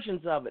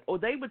versions of it, or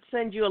they would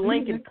send you a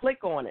link and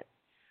click on it.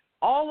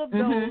 All of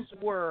those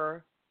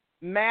were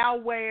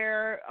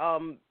malware,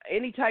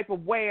 any type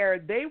of ware.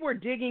 They were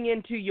digging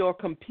into your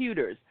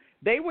computers.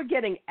 They were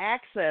getting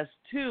access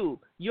to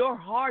your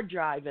hard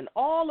drive and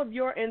all of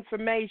your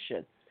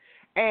information.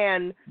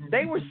 And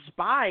they were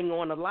spying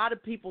on a lot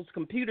of people's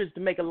computers, to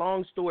make a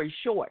long story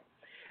short.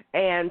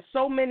 And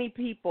so many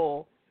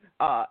people,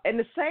 and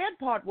the sad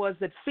part was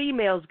that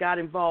females got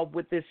involved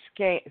with this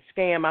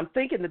scam. I'm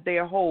thinking that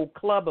they're a whole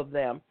club of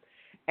them.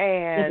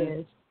 And It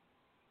is.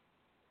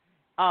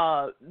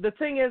 The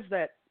thing is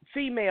that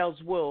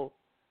females will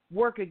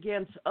work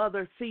against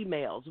other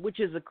females, which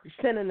is a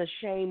sin and a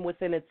shame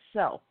within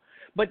itself.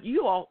 But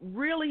you all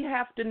really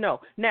have to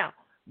know. Now,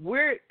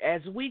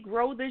 as we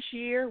grow this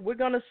year, we're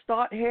going to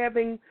start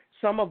having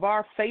some of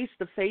our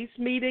face-to-face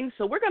meetings.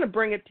 So we're going to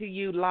bring it to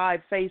you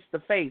live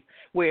face-to-face,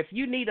 where if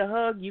you need a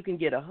hug, you can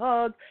get a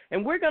hug.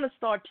 And we're going to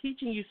start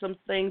teaching you some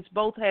things,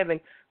 both having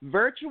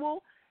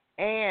virtual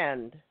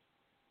and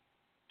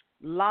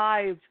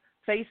live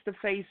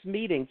face-to-face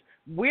meetings.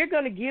 We're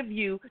going to give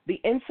you the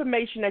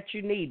information that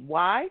you need.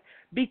 Why?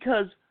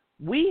 Because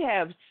we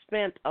have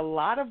spent a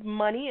lot of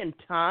money and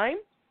time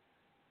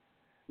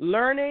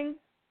learning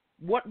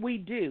what we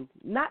do,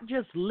 not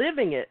just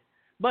living it,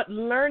 but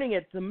learning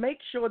it to make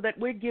sure that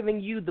we're giving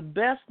you the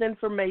best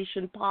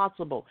information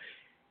possible.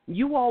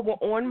 You all were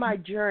on my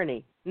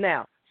journey.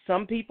 Now,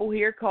 some people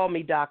here call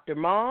me Dr.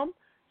 Mom.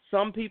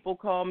 Some people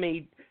call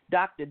me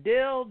Dr.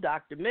 Dill,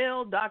 Dr.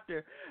 Mill,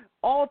 Dr.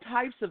 all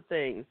types of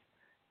things.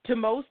 To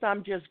most,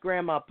 I'm just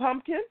Grandma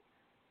Pumpkin,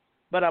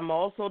 but I'm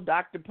also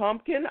Dr.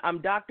 Pumpkin.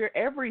 I'm Dr.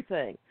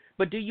 Everything.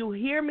 But do you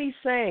hear me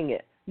saying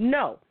it?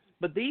 No.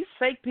 But these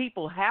fake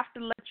people have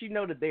to let you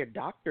know that they're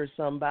Dr.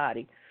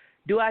 somebody.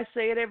 Do I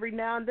say it every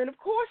now and then? Of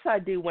course I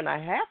do when I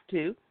have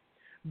to.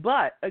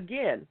 But,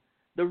 again,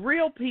 the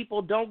real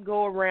people don't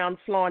go around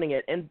flaunting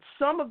it. And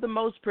some of the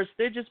most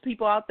prestigious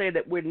people out there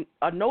that were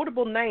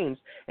notable names,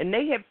 and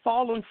they have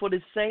fallen for the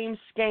same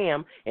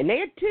scam, and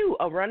they, too,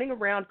 are running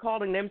around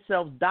calling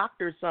themselves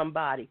Dr.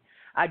 somebody.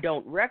 I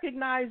don't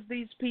recognize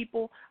these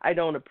people. I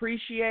don't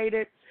appreciate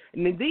it.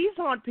 And these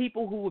aren't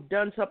people who have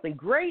done something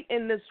great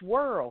in this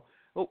world,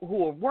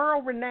 who are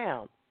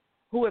world-renowned,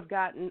 who have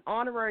gotten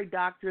honorary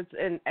doctorates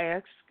and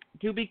asked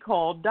to be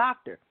called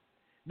doctor.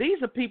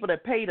 These are people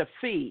that paid a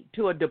fee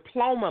to a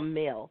diploma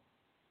mill.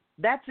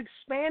 That's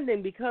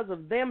expanding because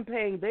of them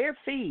paying their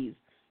fees,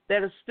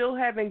 that are still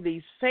having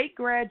these fake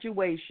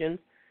graduations,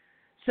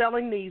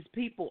 selling these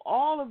people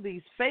all of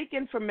these fake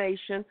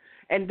information,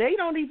 and they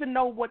don't even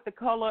know what the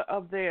color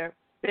of their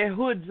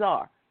hoods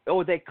are,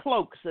 or their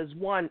cloaks, as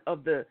one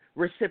of the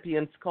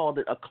recipients called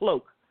it, a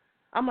cloak.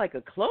 I'm like,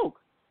 a cloak?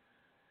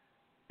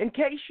 In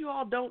case you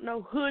all don't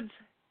know, hoods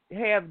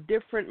have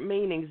different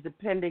meanings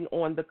depending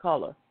on the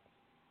color.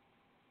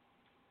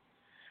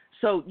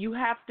 So you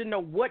have to know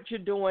what you're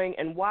doing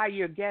and why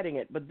you're getting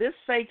it. But this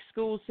fake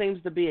school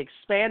seems to be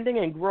expanding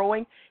and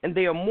growing, and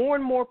there are more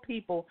and more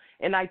people,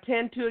 and I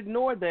tend to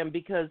ignore them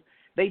because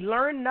they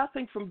learned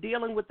nothing from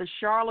dealing with the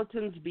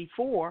charlatans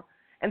before,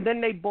 and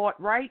then they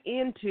bought right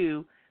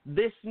into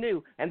this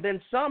new. And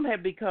then some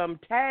have become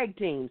tag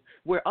teams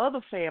where other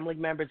family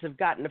members have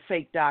gotten a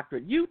fake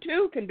doctorate. You,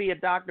 too, can be a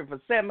doctor for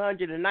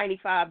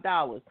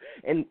 $795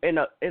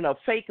 in a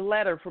fake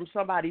letter from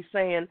somebody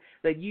saying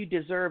that you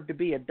deserve to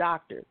be a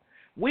doctor.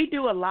 We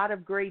do a lot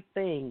of great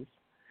things.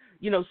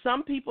 You know,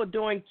 some people are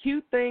doing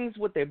cute things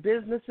with their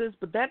businesses,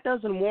 but that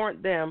doesn't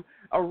warrant them.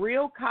 A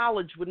real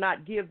college would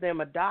not give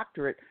them a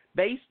doctorate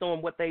based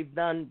on what they've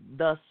done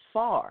thus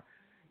far.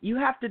 You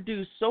have to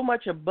do so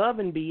much above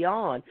and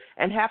beyond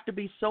and have to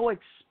be so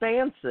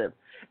expansive.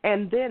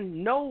 And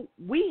then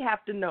we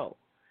have to know.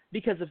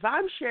 Because if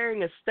I'm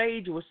sharing a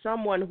stage with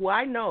someone who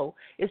I know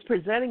is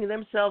presenting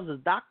themselves as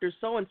Dr.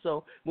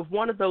 So-and-so with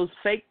one of those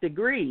fake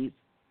degrees,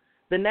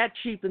 then that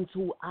cheapens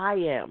who I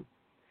am.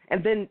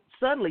 And then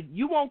suddenly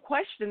you won't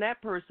question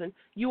that person.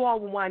 You all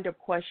will wind up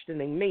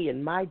questioning me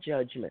and my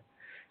judgment.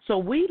 So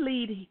we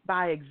lead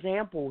by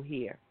example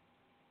here.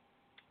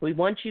 We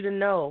want you to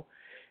know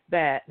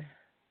that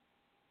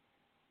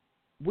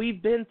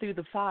we've been through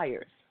the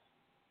fires.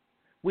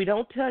 We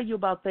don't tell you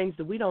about things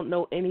that we don't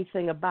know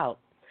anything about.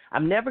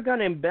 I'm never going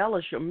to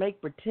embellish or make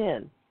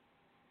pretend.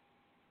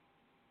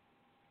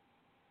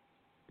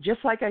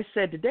 Just like I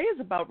said, today is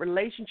about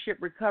relationship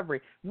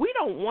recovery. We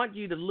don't want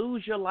you to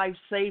lose your life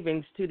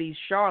savings to these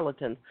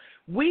charlatans.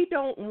 We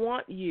don't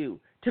want you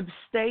to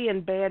stay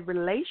in bad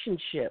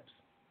relationships.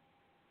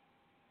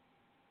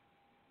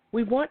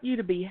 We want you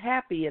to be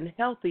happy and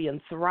healthy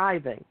and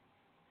thriving.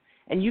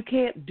 And you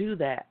can't do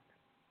that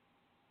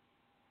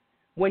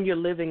when you're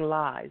living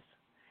lies.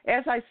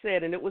 As I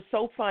said, and it was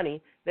so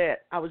funny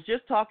that I was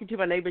just talking to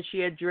my neighbor, she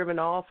had driven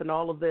off and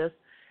all of this,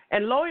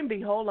 and lo and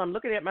behold, I'm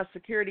looking at my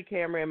security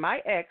camera and my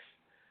ex,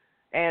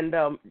 and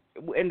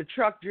in the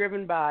truck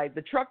driven by,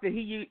 the truck that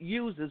he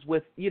uses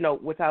with,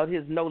 without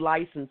his no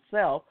license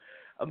self,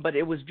 but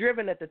it was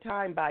driven at the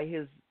time by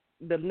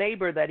the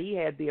neighbor that he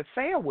had the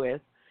affair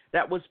with.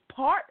 That was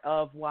part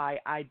of why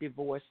I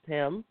divorced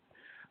him.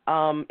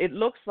 It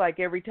looks like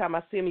every time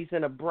I see him, he's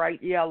in a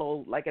bright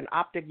yellow, like an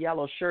optic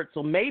yellow shirt.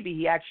 So maybe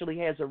he actually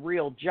has a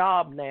real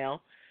job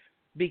now.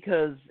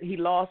 because he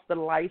lost the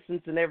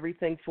license and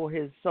everything for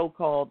his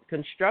so-called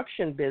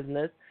construction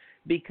business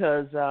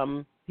because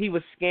he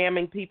was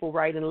scamming people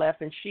right and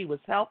left, and she was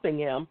helping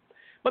him.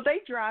 But they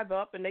drive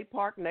up and they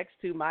park next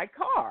to my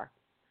car.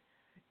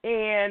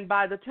 And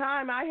by the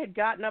time I had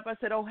gotten up, I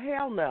said, oh,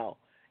 hell no,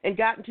 and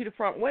gotten to the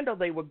front window,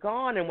 they were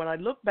gone. And when I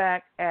looked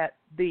back at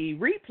the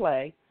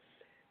replay,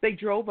 they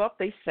drove up,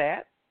 they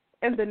sat,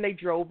 and then they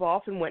drove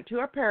off and went to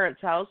our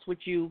parents' house,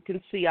 which you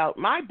can see out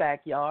my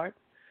backyard.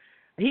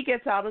 He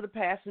gets out of the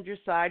passenger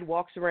side,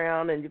 walks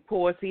around, and, of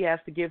course, he has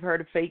to give her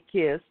the fake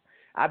kiss.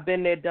 I've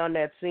been there, done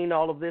that, seen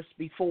all of this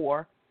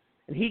before.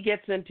 And he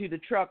gets into the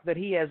truck that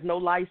he has no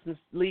license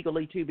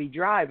legally to be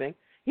driving.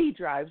 He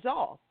drives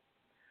off.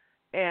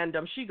 And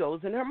she goes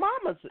in her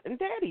mama's and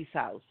daddy's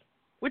house,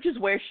 which is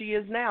where she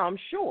is now, I'm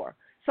sure.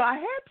 So I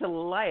had to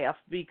laugh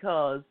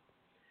because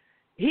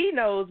he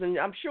knows, and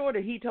I'm sure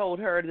that he told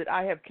her that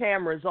I have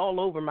cameras all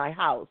over my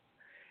house.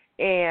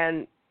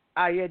 And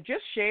I had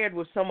just shared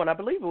with someone, I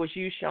believe it was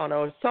you, Shauna,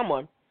 or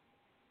someone,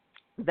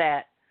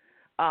 that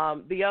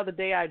the other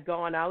day I'd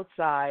gone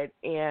outside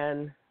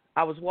and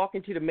I was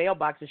walking to the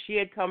mailbox, and she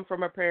had come from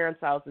her parents'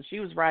 house, and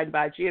she was riding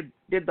by. She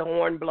did the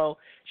horn blow.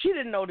 She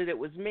didn't know that it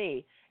was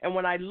me. And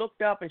when I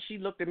looked up and she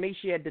looked at me,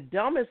 she had the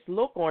dumbest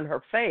look on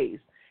her face.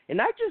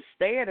 And I just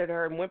stared at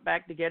her and went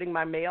back to getting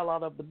my mail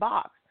out of the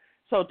box.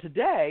 So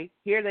today,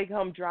 here they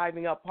come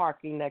driving up,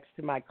 parking next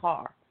to my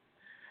car.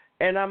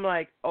 And I'm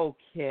like,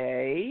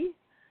 okay,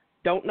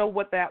 don't know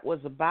what that was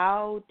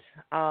about.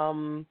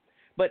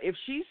 But if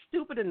she's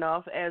stupid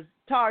enough, as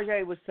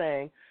Tarjay was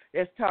saying,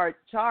 as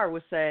Tar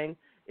was saying,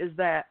 is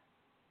that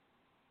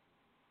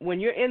when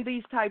you're in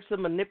these types of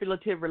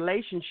manipulative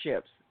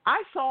relationships,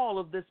 I saw all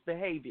of this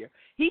behavior.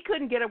 He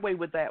couldn't get away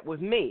with that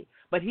with me,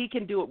 but he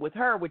can do it with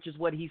her, which is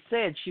what he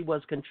said. She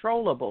was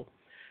controllable.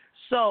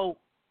 So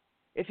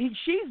if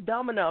she's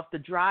dumb enough to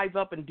drive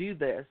up and do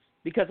this,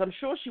 because I'm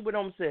sure she would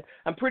almost say,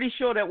 I'm pretty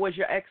sure that was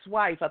your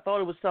ex-wife. I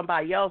thought it was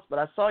somebody else, but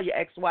I saw your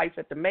ex-wife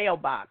at the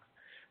mailbox.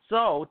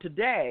 So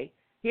today,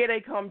 here they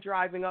come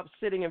driving up,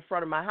 sitting in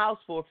front of my house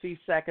for a few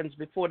seconds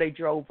before they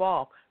drove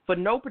off for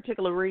no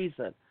particular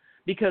reason.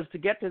 Because to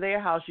get to their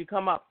house, you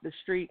come up the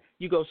street,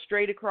 you go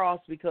straight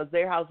across because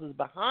their house is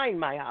behind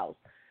my house.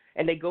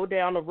 And they go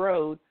down a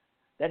road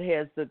that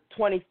has the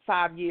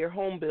 25-year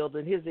home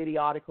builder, his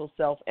idiotical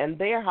self, and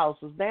their house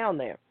is down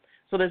there.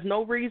 So there's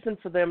no reason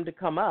for them to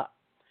come up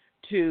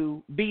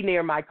to be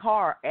near my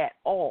car at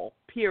all,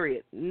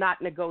 period,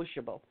 not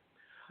negotiable.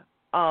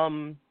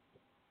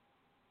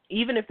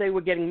 Even if they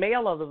were getting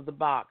mail out of the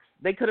box,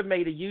 they could have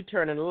made a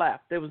U-turn and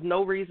left. There was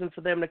no reason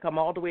for them to come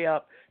all the way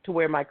up to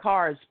where my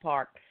car is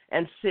parked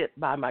and sit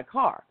by my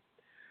car.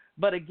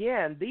 But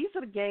again, these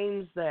are the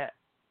games that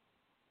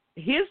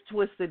his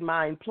twisted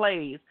mind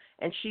plays,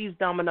 and she's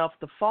dumb enough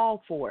to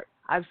fall for it.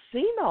 I've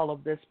seen all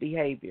of this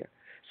behavior.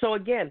 So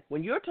again,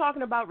 when you're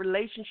talking about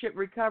relationship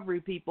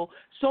recovery, people,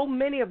 so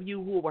many of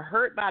you who were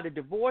hurt by the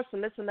divorce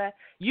and this and that,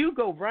 you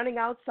go running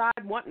outside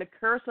wanting to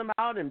curse them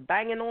out and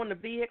banging on the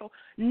vehicle.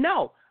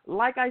 No,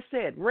 like I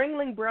said,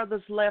 Ringling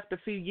Brothers left a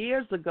few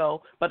years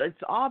ago, but it's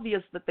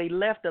obvious that they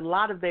left a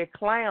lot of their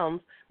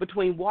clowns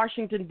between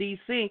Washington,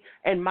 D.C.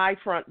 and my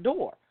front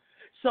door.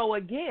 So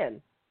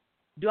again,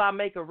 do I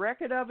make a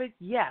record of it?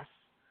 Yes,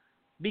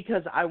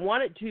 because I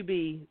want it to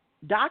be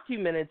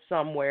documented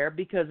somewhere,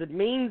 because it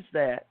means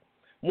that,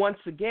 once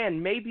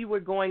again, maybe we're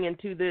going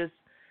into this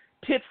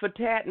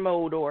tit-for-tat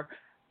mode, or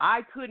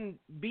I couldn't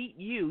beat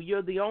you.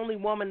 You're the only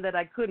woman that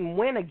I couldn't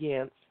win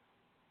against.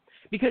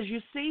 Because you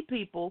see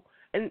people,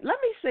 and let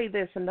me say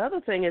this,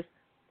 another thing is,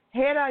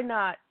 had I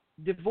not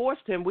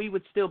divorced him, we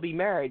would still be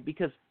married,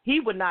 because he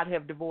would not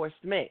have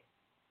divorced me.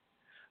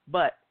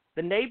 But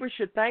the neighbor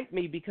should thank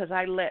me because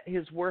I let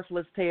his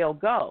worthless tail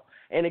go.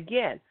 And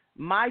again,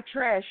 my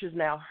trash is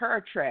now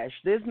her trash.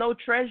 There's no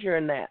treasure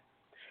in that.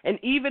 And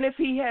even if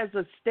he has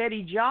a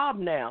steady job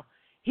now,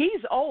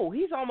 he's old.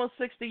 He's almost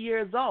 60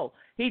 years old.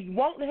 He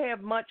won't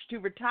have much to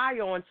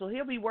retire on, so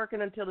he'll be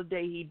working until the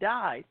day he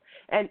dies.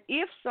 And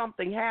if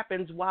something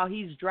happens while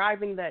he's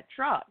driving that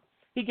truck,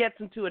 he gets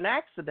into an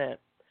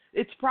accident,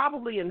 it's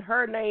probably in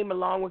her name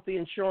along with the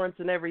insurance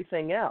and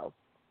everything else.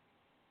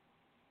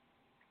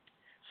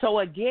 So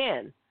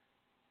again,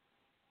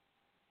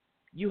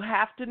 you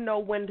have to know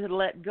when to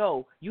let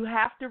go. You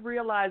have to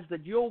realize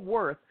that your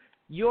worth,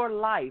 your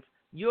life,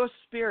 your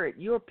spirit,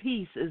 your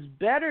peace is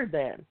better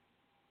than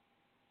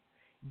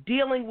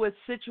dealing with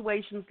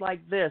situations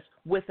like this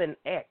with an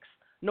ex,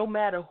 no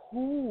matter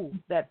who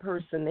that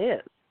person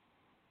is.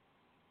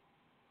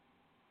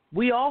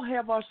 We all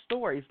have our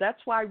stories.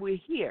 That's why we're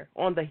here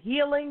on the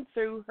Healing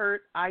Through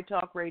Hurt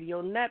iTalk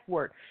Radio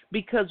Network,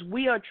 because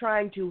we are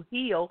trying to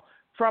heal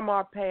from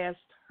our past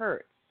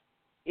hurts.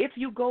 If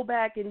you go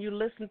back and you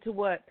listen to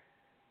what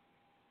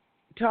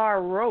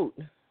Tar wrote,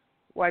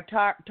 what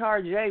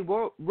Tarjay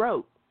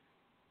wrote,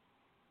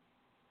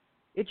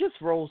 it just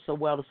rolls so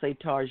well to say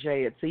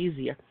Tarjay, it's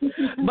easier.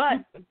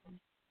 But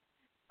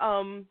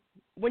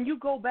when you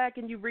go back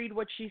and you read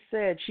what she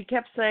said, she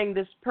kept saying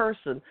this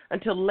person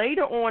until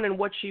later on in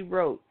what she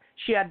wrote,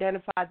 She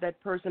identified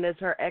that person as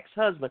her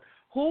ex-husband,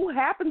 who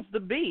happens to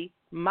be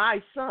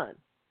my son.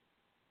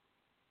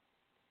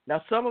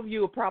 Now, some of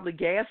you are probably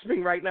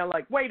gasping right now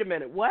like, wait a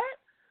minute, what?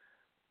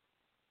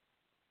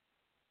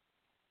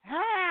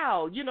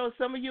 How?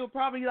 Some of you are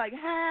probably like,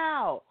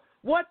 how?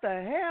 What the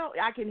hell?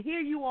 I can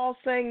hear you all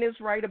saying this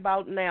right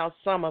about now,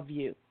 some of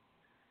you.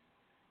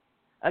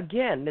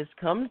 Again, this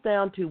comes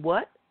down to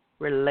what?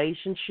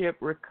 Relationship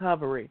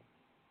recovery.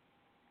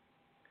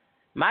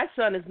 My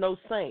son is no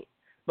saint,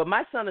 but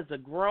my son is a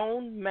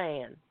grown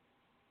man.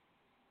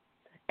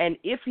 And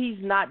if he's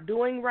not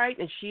doing right,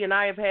 and she and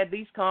I have had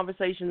these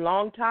conversations a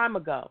long time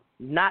ago,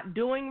 not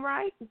doing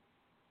right,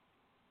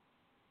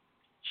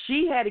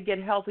 she had to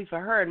get healthy for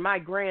her and my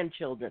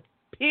grandchildren,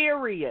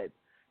 period.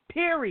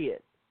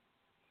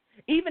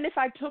 Even if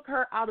I took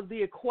her out of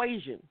the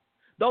equation,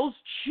 those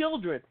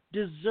children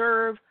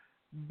deserve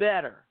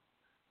better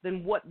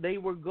than what they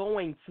were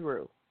going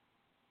through.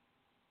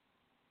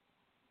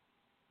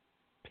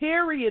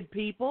 Period,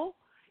 people.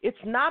 It's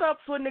not up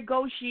for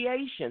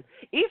negotiation.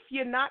 If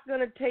you're not going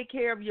to take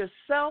care of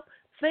yourself,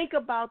 think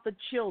about the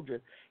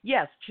children.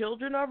 Yes,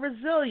 children are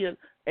resilient,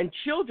 and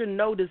children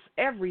notice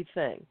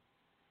everything.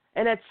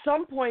 And at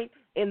some point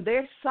in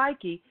their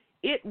psyche,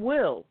 it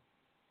will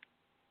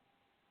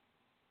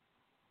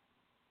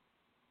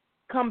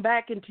come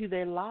back into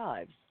their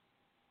lives.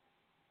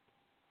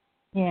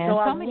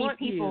 Yeah, so many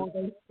people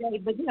they stay,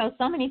 but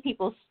so many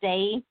people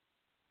stay,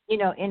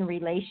 in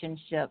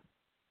relationships,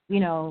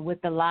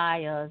 with the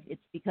lie of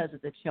it's because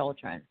of the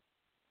children.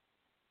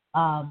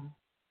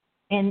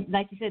 And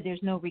like you said, there's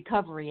no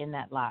recovery in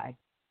that lie.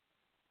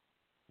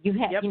 You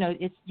have,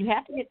 you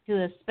have to get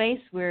to a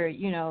space where,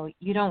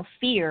 you don't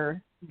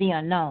fear the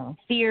unknown,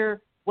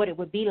 fear what it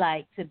would be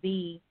like to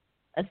be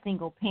a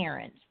single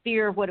parent,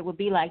 fear what it would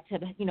be like to,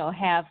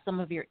 have some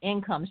of your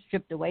income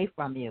stripped away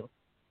from you,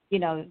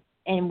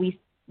 and we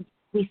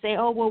say,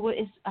 oh, well,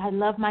 I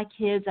love my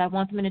kids. I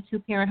want them in a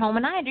 2-parent home.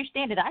 And I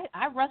understand it.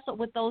 I wrestled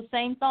with those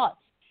same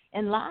thoughts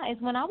and lies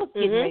when I was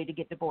getting ready to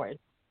get divorced,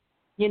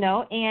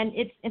 and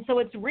so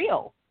it's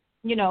real,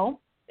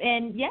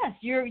 and yes,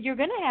 you're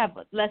going to have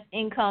less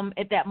income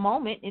at that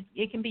moment.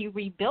 It can be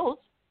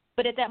rebuilt,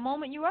 but at that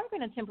moment you are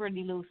going to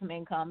temporarily lose some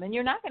income, and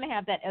you're not going to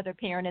have that other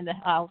parent in the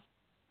house,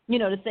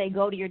 to say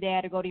go to your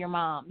dad or go to your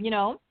mom,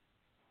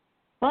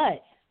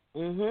 But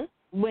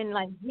when,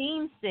 like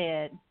Jean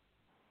said,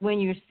 when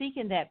you're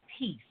seeking that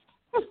peace,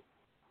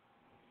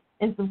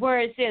 as the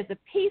word says, the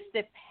peace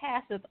that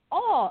passeth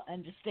all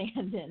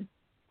understanding,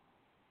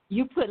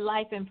 you put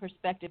life in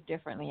perspective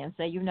differently and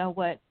say, you know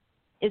what,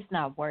 it's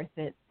not worth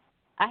it.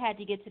 I had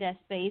to get to that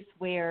space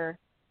where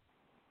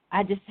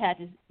I just had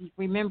to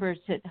remember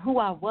who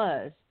I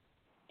was.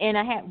 And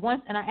I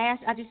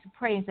just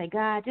pray and say,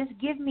 God, just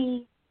give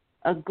me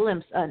a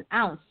glimpse, an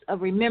ounce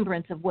of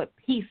remembrance of what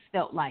peace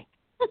felt like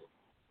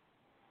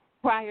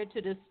prior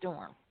to this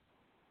storm.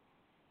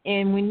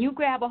 And when you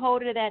grab a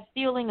hold of that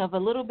feeling of a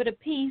little bit of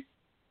peace,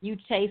 you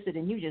chase it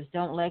and you just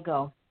don't let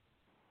go.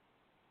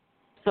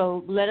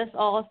 So let us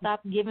all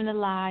stop giving a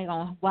lie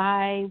on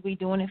why we're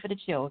doing it for the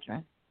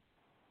children.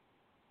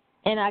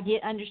 And I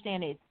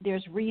understand it.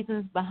 There's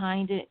reasons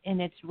behind it, and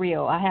it's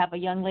real. I have a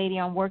young lady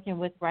I'm working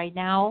with right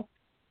now.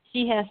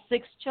 She has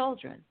 6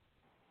 children.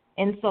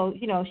 And so,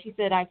 she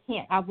said, I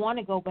want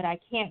to go, but I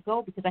can't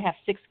go because I have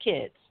 6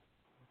 kids.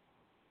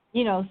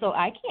 So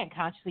I can't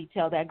consciously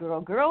tell that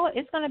girl,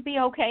 it's going to be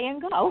okay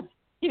and go.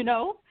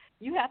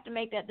 You have to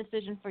make that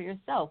decision for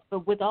yourself.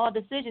 But with all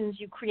decisions,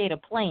 you create a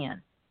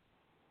plan.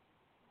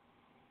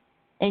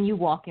 And you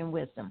walk in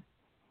wisdom.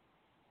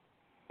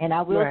 And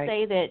I will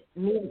say that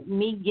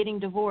me getting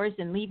divorced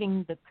and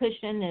leaving the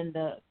cushion and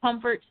the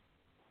comfort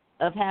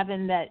of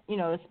having that,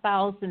 a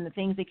spouse and the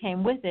things that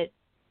came with it,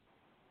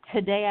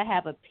 today I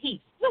have a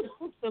peace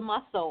to my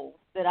soul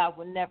that I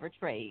would never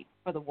trade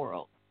for the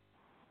world.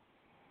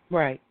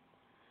 Right.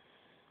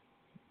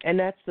 And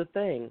that's the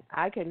thing.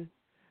 I can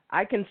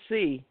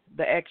see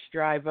the ex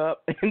drive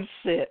up and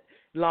sit,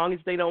 as long as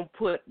they don't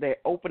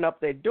open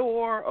up their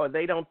door or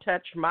they don't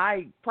touch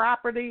my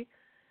property.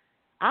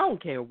 I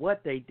don't care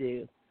what they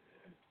do.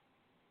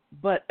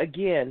 But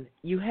again,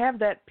 you have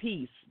that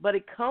peace, but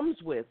it comes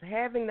with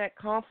having that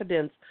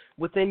confidence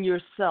within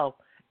yourself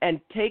and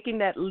taking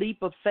that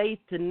leap of faith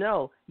to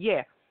know,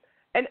 yeah.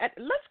 And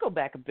let's go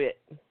back a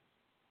bit.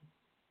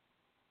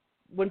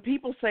 When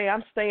people say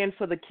I'm staying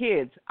for the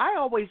kids, I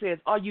always ask,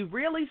 are you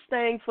really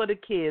staying for the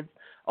kids,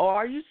 or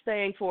are you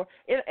staying for,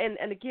 and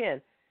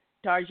again,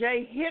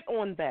 Tarjay hit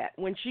on that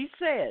when she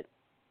said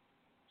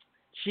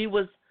she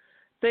was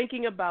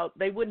thinking about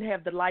they wouldn't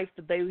have the life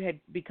that they had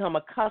become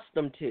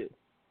accustomed to.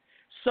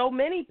 So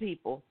many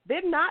people,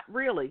 they're not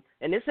really,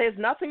 and this has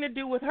nothing to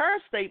do with her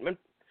statement.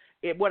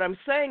 What I'm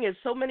saying is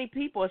so many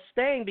people are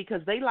staying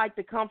because they like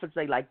the comforts.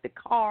 They like the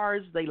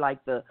cars. They like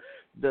the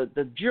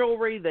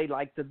jewelry. They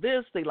like the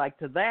this. They like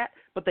the that.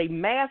 But they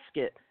mask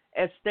it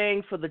as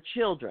staying for the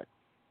children.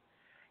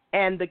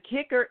 And the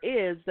kicker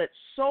is that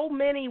so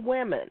many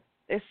women,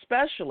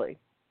 especially,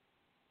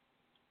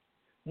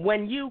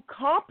 when you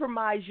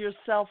compromise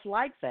yourself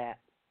like that,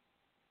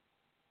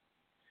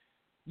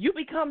 You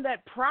become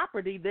that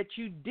property that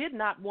you did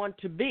not want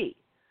to be.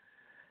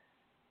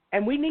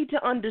 And we need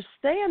to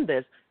understand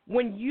this.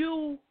 When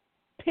you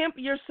pimp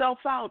yourself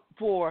out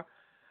for,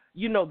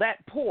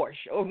 that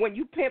Porsche, or when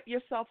you pimp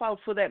yourself out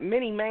for that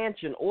mini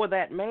mansion or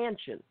that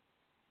mansion.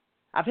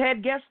 I've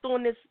had guests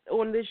on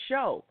this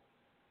show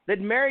that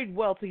married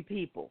wealthy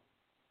people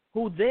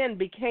who then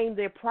became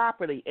their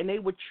property, and they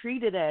were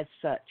treated as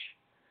such.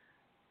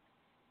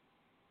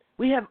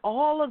 We have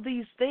all of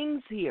these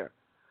things here.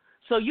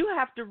 So you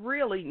have to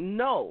really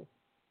know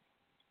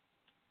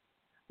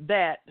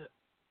that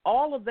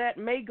all of that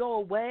may go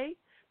away,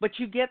 but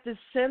you get this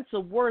sense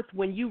of worth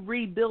when you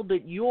rebuild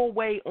it your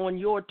way on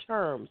your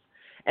terms.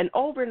 And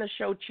over in the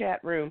show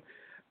chat room,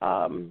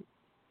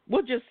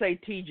 we'll just say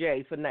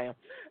TJ for now.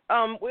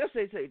 We'll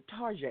say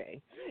Tarjay.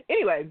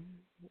 Anyway,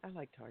 I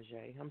like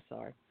Tarjay. I'm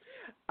sorry.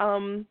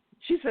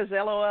 She says,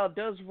 LOL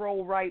does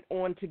roll right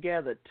on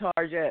together.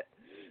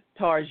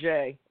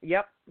 Tarjay.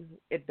 Yep,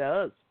 it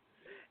does.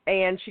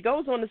 And she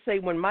goes on to say,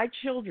 when my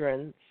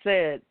children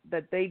said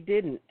that they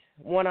didn't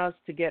want us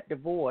to get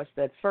divorced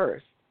at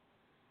first.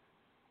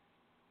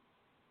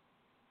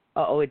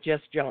 It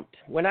just jumped.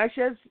 When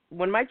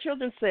my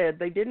children said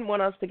they didn't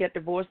want us to get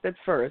divorced at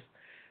first,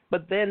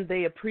 but then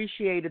they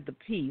appreciated the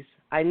peace,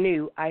 I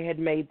knew I had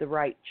made the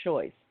right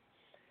choice.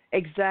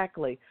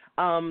 Exactly.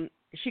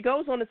 She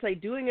goes on to say,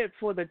 doing it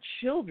for the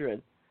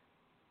children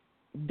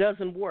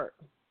doesn't work.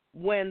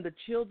 When the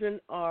children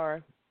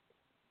are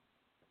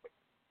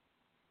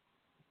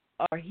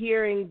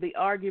hearing the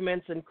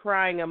arguments and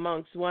crying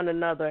amongst one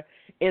another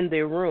in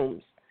their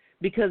rooms,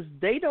 because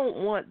they don't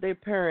want their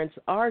parents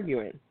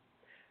arguing.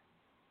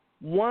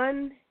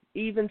 One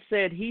even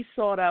said he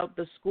sought out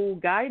the school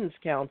guidance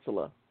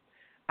counselor.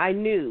 I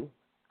knew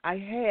I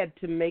had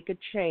to make a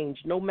change,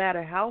 no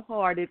matter how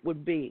hard it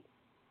would be.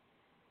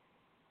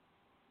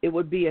 It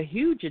would be a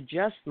huge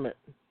adjustment.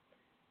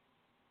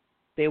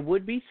 There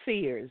would be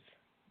fears,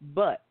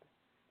 but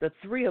the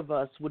three of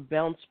us would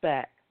bounce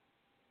back.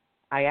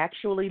 I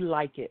actually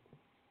like it.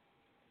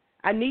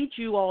 I need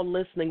you all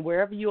listening,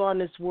 wherever you are in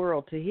this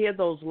world, to hear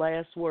those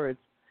last words.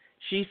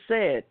 She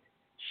said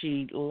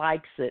she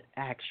likes it,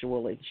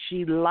 actually.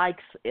 She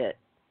likes it.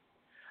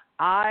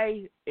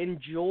 I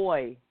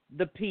enjoy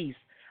the peace.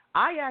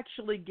 I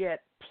actually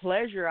get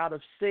pleasure out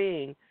of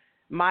seeing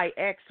my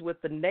ex with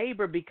the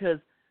neighbor, because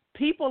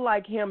people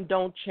like him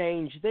don't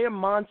change. They're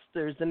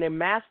monsters and they're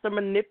master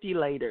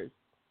manipulators.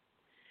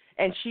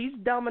 And she's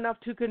dumb enough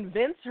to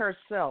convince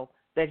herself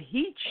that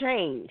he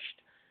changed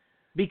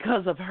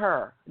because of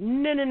her.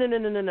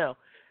 No.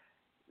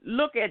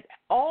 Look at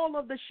all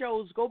of the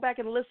shows. Go back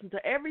and listen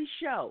to every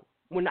show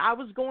when I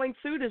was going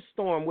through this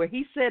storm, where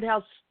he said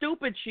how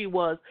stupid she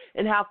was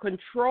and how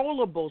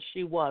controllable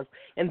she was.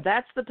 And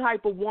that's the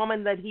type of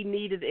woman that he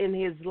needed in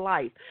his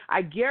life.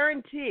 I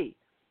guarantee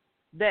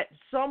that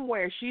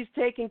somewhere she's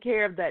taking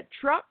care of that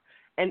truck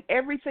and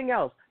everything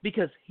else,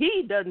 because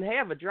he doesn't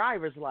have a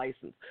driver's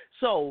license.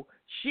 So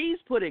she's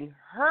putting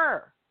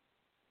her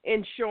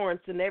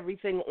insurance and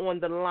everything on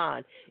the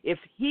line. If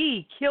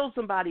he kills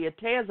somebody or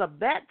tears up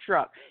that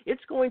truck,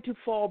 it's going to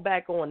fall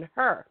back on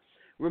her.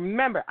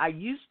 Remember, I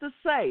used to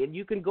say, and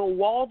you can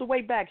go all the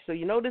way back, so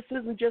you know this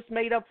isn't just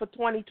made up for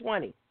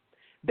 2020.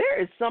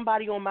 There is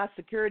somebody on my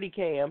security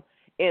cam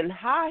in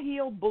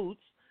high-heel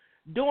boots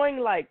doing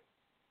like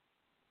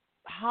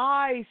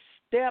high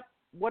step,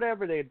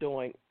 whatever they're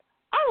doing.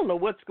 I don't know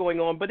what's going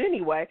on, but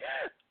anyway,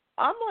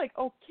 I'm like,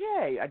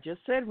 okay, I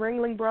just said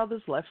Ringling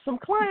Brothers left some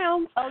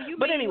clowns. Oh, you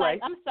but mean anyway,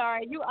 like, I'm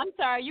sorry,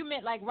 you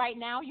meant like right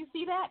now you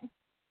see that?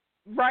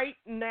 Right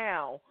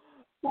now.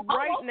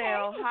 Right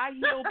now, high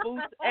heel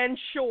boots and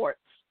shorts.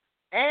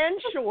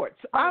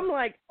 I'm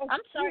like, okay. I'm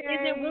sorry,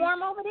 is it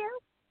warm over there?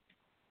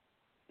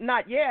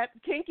 Not yet.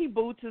 Kinky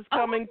Boots is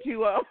coming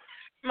to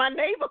my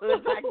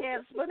neighborhood, I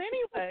guess. But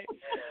anyway,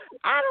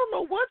 I don't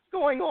know what's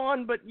going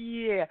on, but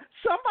yeah,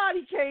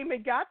 somebody came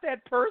and got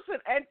that person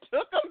and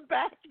took them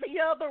back the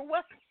other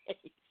way.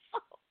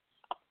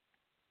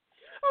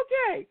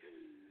 Okay.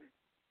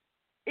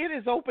 It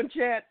is open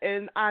chat,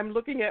 and I'm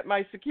looking at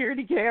my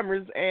security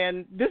cameras,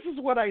 and this is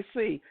what I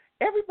see.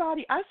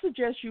 Everybody, I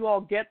suggest you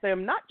all get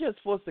them, not just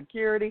for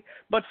security,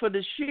 but for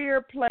the sheer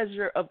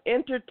pleasure of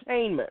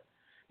entertainment,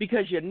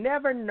 because you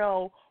never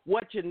know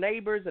what your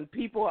neighbors and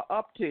people are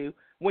up to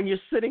when you're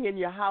sitting in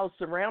your house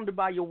surrounded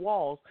by your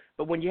walls.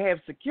 But when you have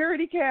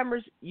security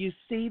cameras, you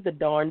see the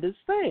darndest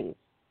things.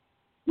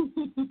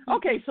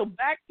 Okay, so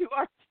back to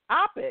our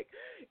topic.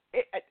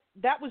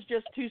 That was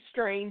just too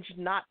strange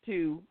not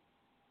to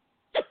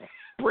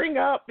bring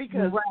up,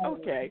 because, right.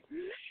 Okay.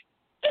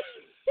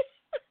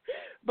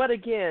 But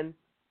again,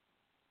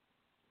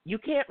 you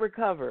can't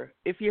recover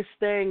if you're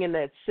staying in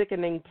that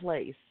sickening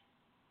place.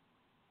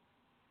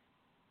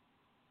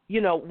 You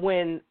know,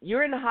 when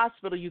you're in the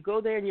hospital, you go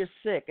there and you're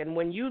sick, and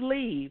when you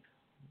leave,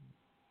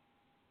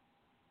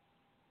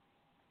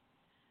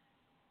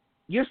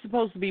 you're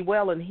supposed to be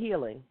well and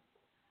healing.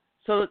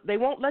 So they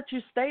won't let you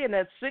stay in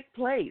that sick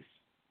place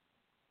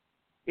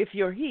if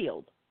you're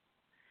healed.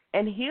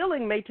 And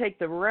healing may take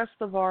the rest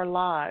of our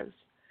lives.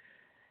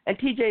 And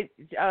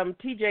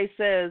TJ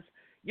says,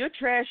 your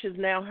trash is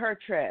now her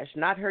trash,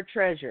 not her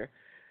treasure.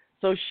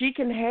 So she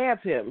can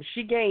have him.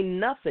 She gained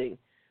nothing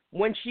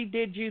when she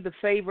did you the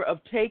favor of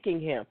taking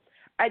him.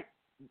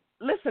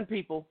 Listen,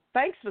 people,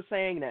 thanks for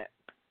saying that,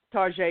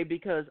 Tarjay,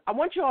 because I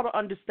want you all to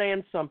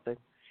understand something.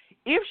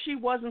 If she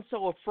wasn't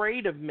so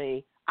afraid of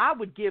me, I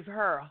would give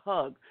her a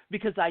hug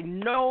because I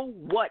know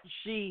what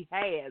she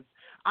has.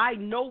 I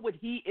know what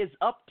he is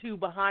up to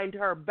behind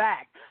her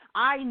back.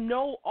 I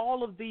know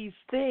all of these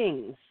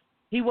things.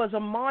 He was a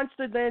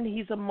monster then,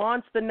 he's a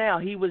monster now.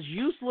 He was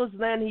useless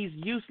then, he's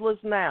useless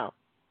now.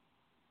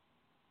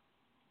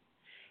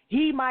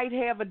 He might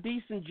have a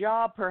decent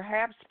job,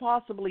 perhaps,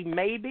 possibly,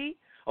 maybe,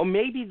 or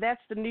maybe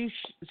that's the new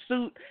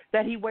suit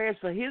that he wears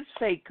for his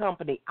fake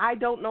company. I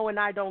don't know and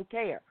I don't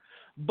care.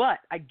 But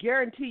I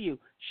guarantee you,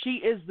 she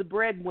is the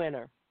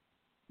breadwinner.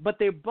 But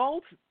they're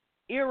both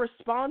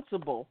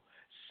irresponsible.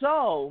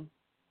 So,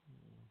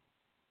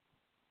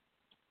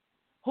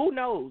 who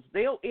knows?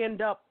 They'll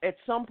end up at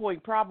some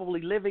point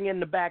probably living in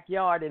the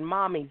backyard in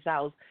Mommy's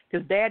house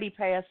because Daddy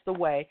passed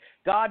away.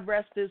 God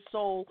rest his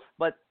soul.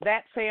 But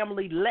that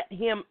family let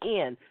him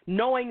in,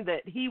 knowing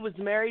that he was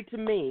married to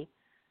me.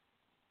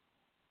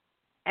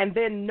 And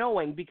then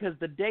knowing, because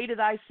the day that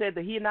I said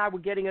that he and I were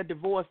getting a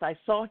divorce, I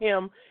saw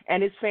him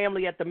and his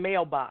family at the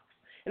mailbox.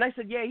 And I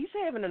said, yeah, he's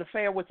having an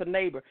affair with a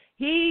neighbor.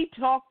 He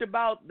talked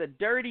about the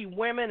dirty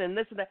women and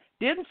this and that.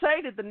 Didn't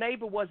say that the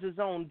neighbor was his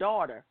own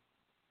daughter.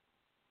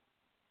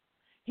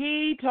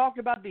 He talked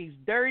about these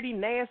dirty,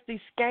 nasty,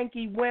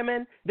 skanky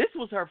women. This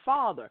was her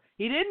father.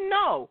 He didn't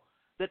know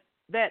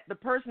that the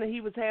person that he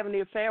was having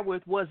the affair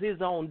with was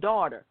his own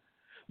daughter.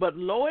 But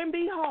lo and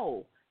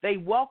behold, they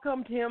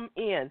welcomed him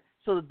in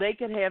so that they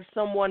could have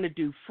someone to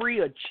do free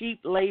or cheap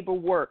labor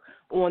work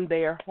on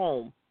their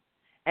home.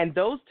 And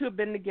those two have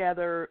been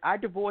together. I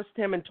divorced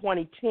him in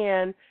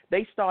 2010.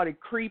 They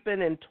started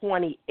creeping in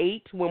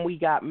 2008 when we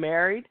got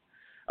married.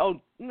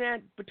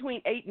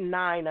 Between 8 and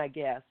 9, I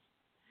guess.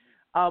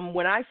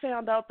 When I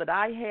found out that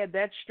I had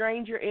that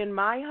stranger in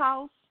my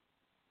house,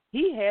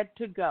 he had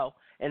to go.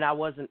 And I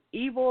wasn't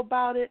evil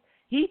about it.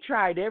 He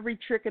tried every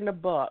trick in the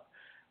book.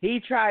 He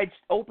tried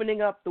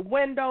opening up the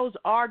windows,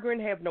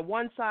 arguing, having a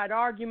one-side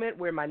argument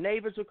where my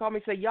neighbors would call me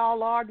and say,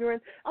 y'all arguing?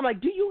 I'm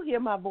like, do you hear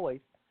my voice?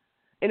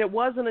 And it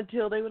wasn't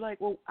until they were like,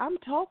 well, I'm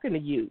talking to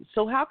you.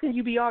 So how can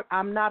you be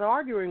I'm not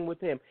arguing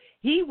with him.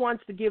 He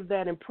wants to give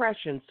that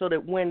impression so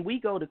that when we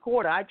go to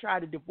court, I try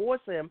to divorce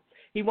him,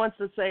 he wants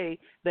to say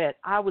that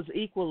I was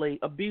equally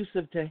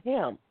abusive to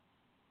him.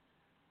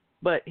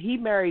 But he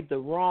married the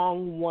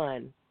wrong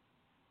one.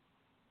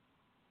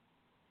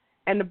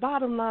 And the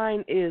bottom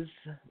line is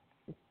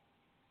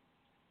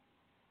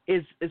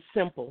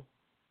simple.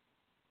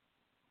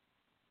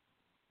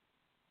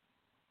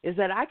 Is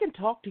that I can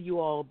talk to you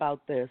all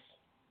about this.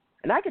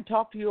 And I can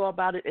talk to you all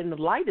about it in the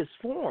lightest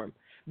form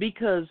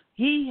because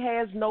he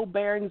has no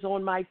bearings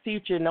on my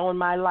future and on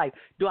my life.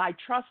 Do I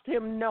trust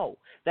him? No.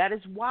 That is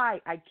why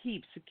I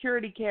keep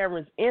security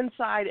cameras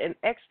inside and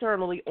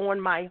externally on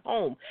my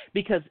home,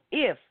 because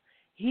if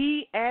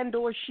he and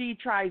or she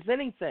tries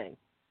anything,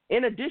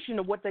 in addition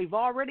to what they've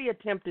already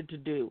attempted to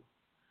do,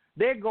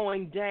 they're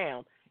going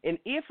down. And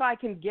if I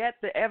can get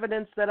the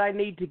evidence that I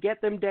need to get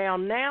them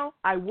down now,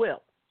 I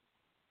will.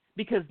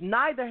 Because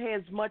neither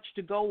has much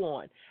to go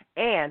on.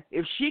 And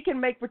if she can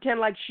make pretend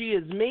like she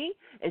is me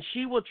and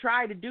she will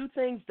try to do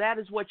things, that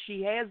is what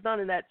she has done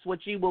and that's what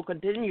she will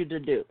continue to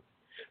do.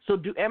 So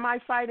am I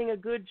fighting a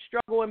good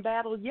struggle and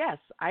battle? Yes,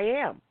 I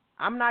am.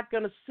 I'm not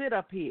going to sit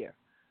up here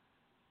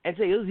and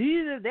say, it was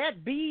either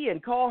that B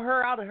and call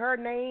her out of her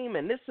name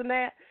and this and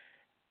that.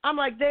 I'm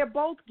like, they're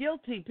both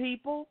guilty,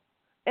 people.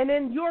 And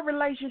in your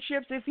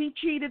relationships, if he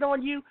cheated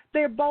on you,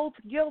 they're both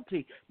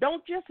guilty.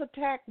 Don't just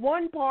attack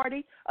one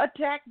party,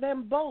 attack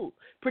them both.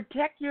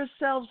 Protect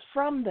yourselves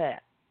from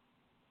that.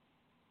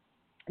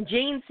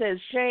 Gene says,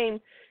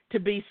 shame to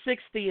be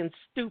 60 and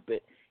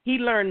stupid. He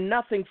learned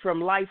nothing from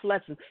life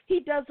lessons. He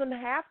doesn't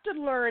have to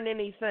learn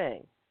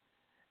anything.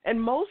 And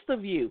most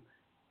of you,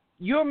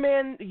 your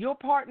men, your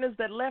partners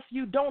that left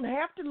you don't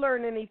have to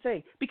learn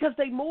anything because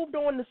they moved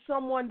on to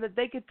someone that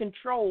they could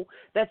control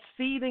that's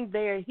feeding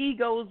their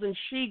he-goes and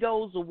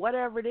she-goes or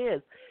whatever it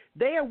is.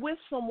 They are with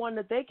someone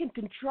that they can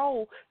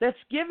control that's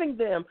giving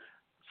them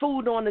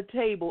food on the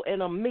table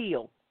and a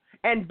meal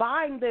and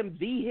buying them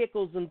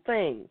vehicles and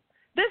things.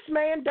 This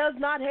man does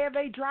not have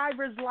a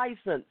driver's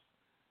license.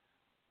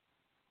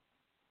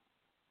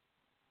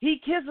 He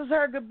kisses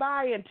her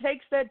goodbye and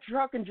takes that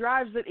truck and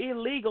drives it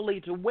illegally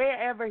to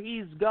wherever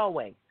he's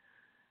going.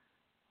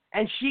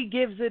 And she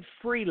gives it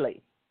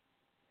freely.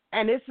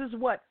 And this is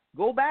what,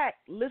 go back,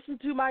 listen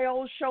to my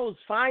old shows,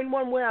 find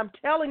one where I'm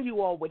telling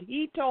you all what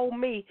he told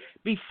me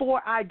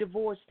before I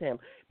divorced him.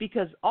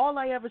 Because all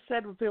I ever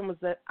said with him was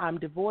that I'm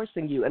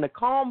divorcing you in a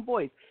calm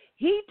voice.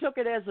 He took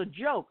it as a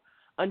joke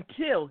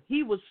until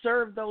he was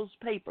served those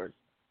papers.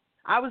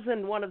 I was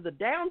in one of the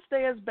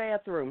downstairs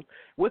bathrooms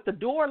with the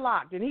door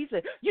locked, and he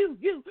said, you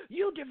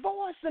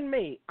divorcing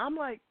me. I'm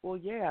like, well,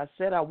 yeah, I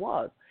said I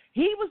was.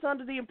 He was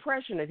under the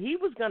impression that he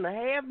was going to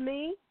have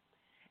me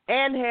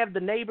and have the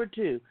neighbor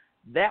too.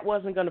 That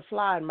wasn't going to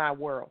fly in my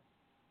world.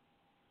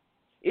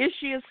 Is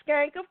she a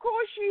skank? Of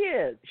course she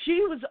is.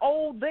 She was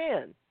old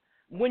then.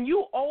 When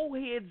you old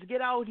heads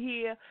get out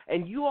here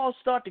and you all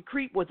start to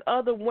creep with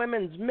other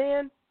women's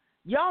men,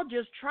 y'all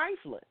just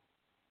trifling.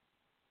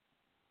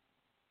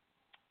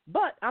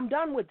 But I'm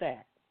done with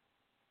that.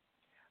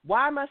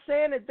 Why am I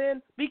saying it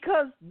then?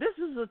 Because this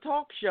is a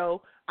talk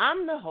show.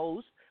 I'm the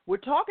host. We're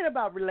talking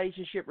about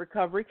relationship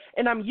recovery,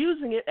 and I'm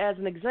using it as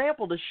an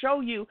example to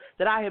show you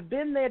that I have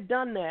been there,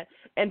 done that,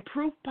 and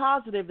proof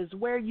positive is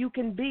where you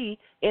can be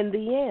in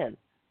the end.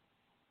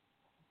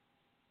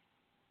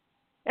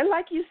 And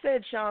like you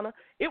said, Shauna,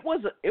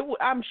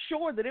 I'm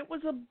sure that it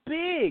was a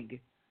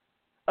big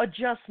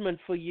adjustment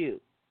for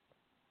you.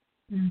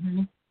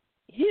 Mm-hmm.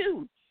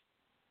 Huge.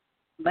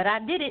 But I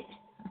did it,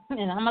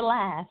 and I'm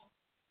alive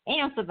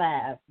and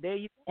survived. There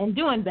you go. And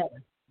doing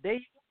better. There you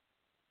go.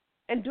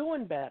 And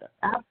doing better.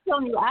 I'm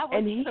telling you, I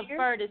would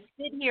prefer to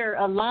sit here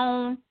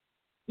alone,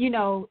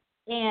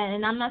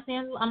 and I'm not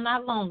saying I'm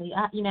not lonely.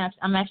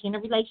 I'm actually in a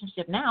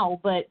relationship now,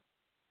 but,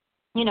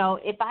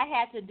 if I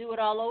had to do it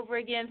all over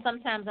again,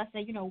 sometimes I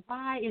say,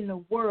 why in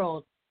the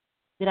world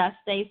did I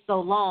stay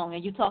so long?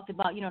 And you talked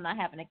about, not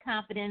having the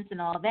confidence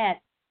and all that.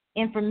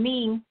 And for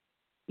me,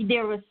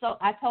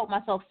 I told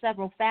myself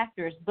several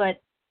factors,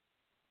 but,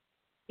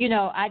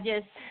 I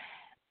just,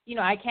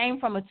 I came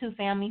from a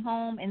 2-family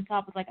home, and so I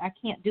was like, I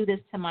can't do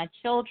this to my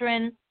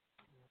children.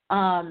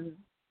 And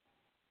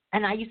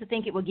I used to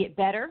think it would get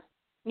better,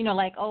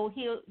 like, oh,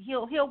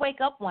 he'll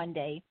wake up one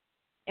day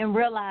and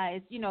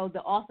realize,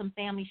 the awesome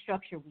family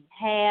structure we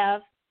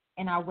have,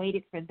 and I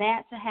waited for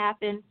that to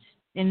happen,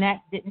 and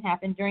that didn't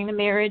happen during the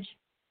marriage.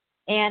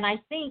 And I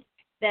think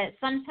that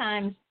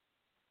sometimes,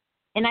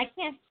 and I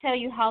can't tell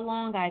you how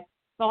long I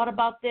thought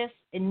about this,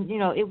 and,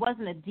 it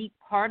wasn't a deep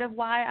part of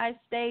why I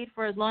stayed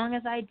for as long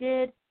as I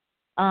did.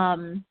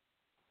 But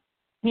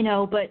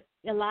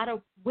a lot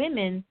of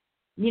women,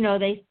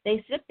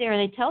 they sit there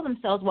and they tell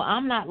themselves, well,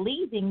 I'm not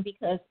leaving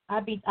because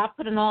I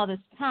put in all this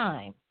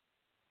time.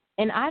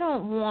 And I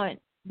don't want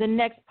the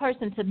next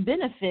person to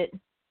benefit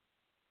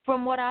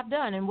from what I've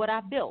done and what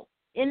I've built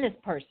in this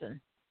person.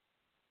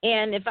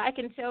 And if I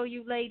can tell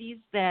you, ladies,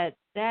 that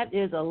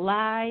is a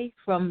lie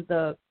from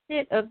the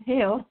pit of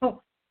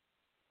hell.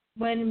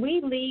 When we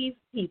leave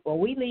people,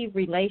 we leave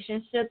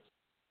relationships,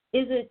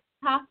 is it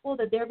possible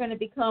that they're going to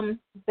become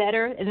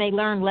better and they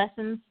learn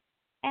lessons?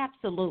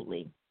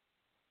 Absolutely.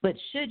 But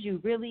should you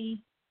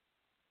really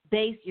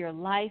base your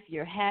life,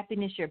 your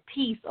happiness, your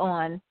peace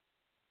on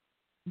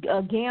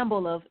a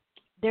gamble of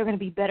they're going to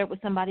be better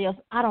with somebody else?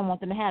 I don't want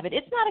them to have it.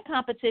 It's not a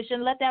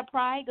competition. Let that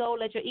pride go.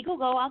 Let your ego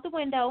go out the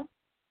window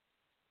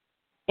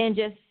and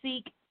just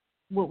seek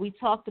what we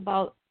talked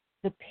about,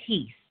 the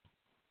peace.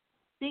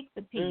 Seek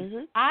the peace.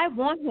 Mm-hmm. I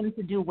want him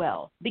to do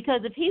well,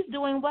 because if he's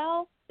doing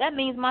well, that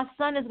means my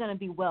son is going to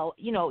be well,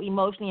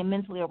 emotionally and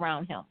mentally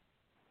around him.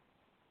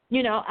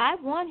 I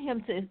want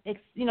him to,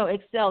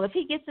 excel. If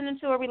he gets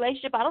into a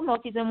relationship, I don't know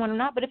if he's in one or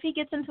not, but if he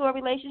gets into a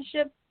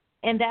relationship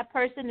and that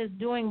person is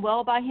doing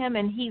well by him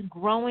and he's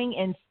growing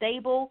and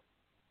stable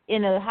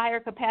in a higher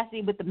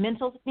capacity with the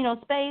mental,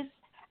 space,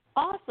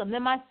 awesome.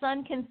 Then my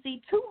son can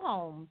see 2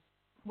 homes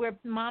where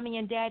mommy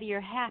and daddy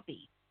are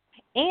happy,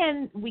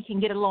 and we can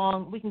get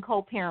along, we can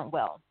co-parent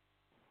well.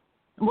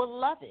 We'll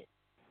love it.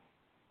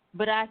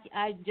 But I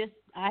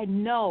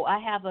know I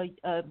have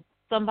a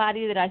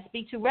somebody that I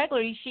speak to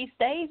regularly. She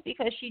stays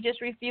because she just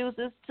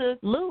refuses to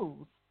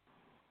lose,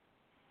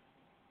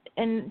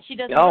 and she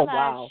doesn't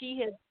realize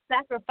she has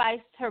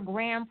sacrificed her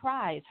grand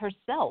prize,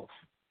 herself.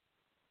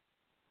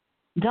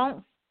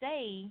 Don't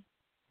stay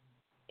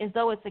as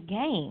though it's a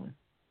game.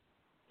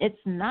 It's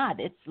not.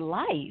 It's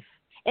life,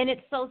 and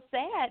it's so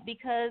sad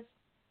because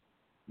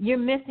you're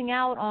missing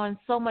out on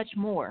so much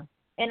more.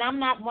 And I'm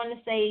not one to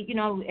say,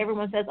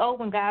 everyone says, oh,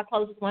 when God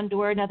closes one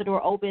door, another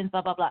door opens,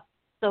 blah, blah, blah.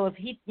 So if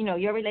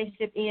your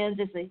relationship ends,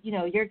 it's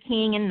you're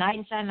king and knight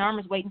in shining armor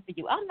is waiting for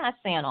you. I'm not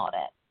saying all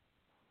that,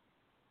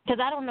 because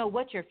I don't know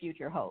what your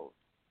future holds.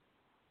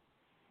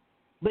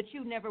 But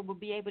you never will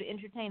be able to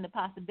entertain the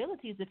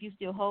possibilities if you're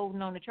still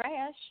holding on to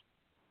trash.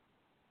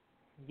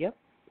 Yep.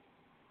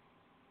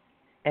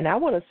 And I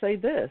want to say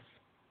this,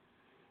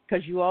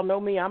 because you all know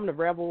me, I'm the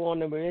rebel on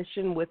the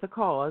mission with a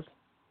cause.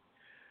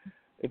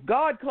 If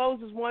God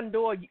closes one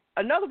door,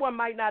 another one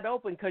might not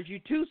open because you're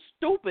too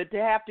stupid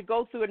to have to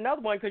go through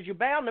another one, because you're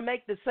bound to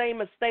make the same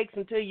mistakes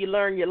until you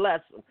learn your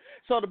lesson.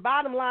 So the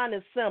bottom line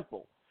is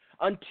simple.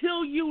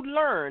 Until you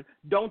learn,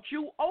 don't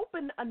you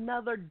open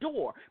another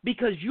door,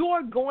 because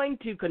you're going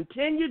to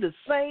continue the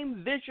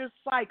same vicious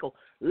cycle.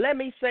 Let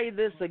me say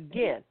this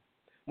again.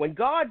 When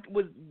God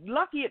was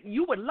lucky,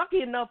 you were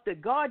lucky enough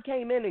that God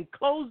came in and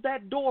closed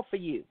that door for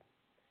you.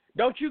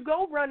 Don't you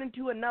go run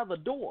into another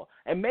door,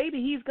 and maybe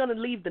he's going to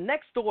leave the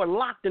next door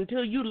locked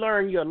until you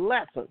learn your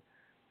lesson,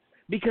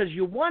 because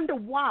you wonder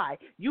why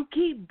you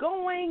keep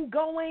going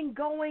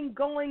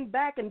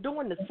back and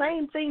doing the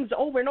same things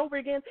over and over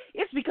again.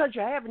 It's because you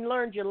haven't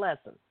learned your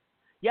lesson.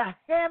 You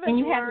haven't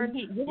learned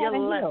your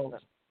lesson.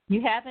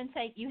 You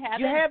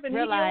haven't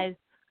realized.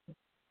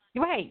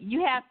 Right.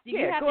 You have go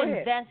to ahead.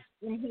 invest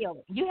in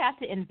healing. You have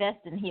to invest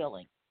in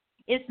healing.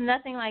 It's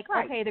nothing like,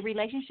 Right. okay, the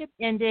relationship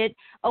ended.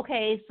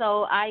 Okay,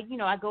 so I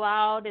go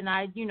out and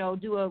I,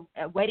 do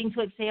a waiting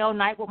to exhale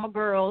night with my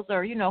girls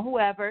or,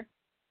 whoever.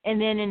 And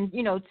then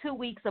in, 2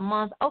 weeks, a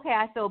month, okay,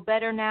 I feel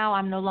better now.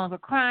 I'm no longer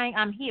crying.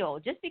 I'm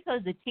healed. Just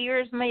because the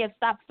tears may have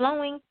stopped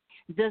flowing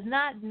does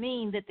not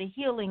mean that the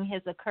healing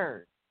has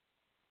occurred.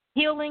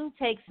 Healing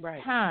takes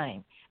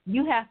time.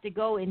 You have to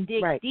go and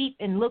dig deep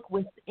and look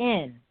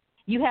within.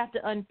 You have to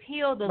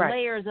unpeel the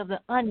layers of the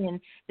onion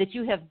that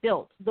you have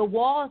built, the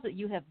walls that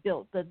you have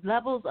built, the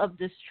levels of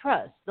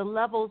distrust, the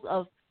levels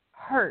of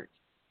hurt.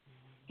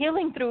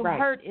 Healing through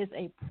hurt is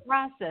a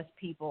process,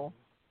 people,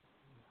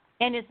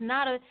 and it's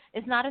not a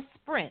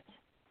sprint.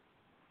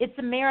 It's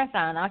a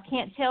marathon. I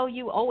can't tell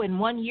you, in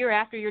 1 year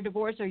after your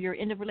divorce or you're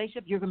in the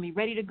relationship, you're going to be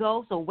ready to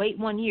go, so wait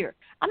 1 year.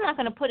 I'm not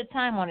going to put a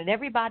time on it.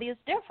 Everybody is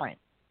different.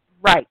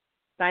 Right.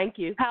 Thank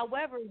you.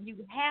 However, you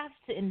have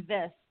to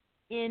invest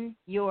in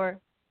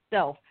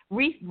yourself.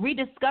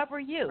 Rediscover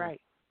you.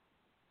 Right.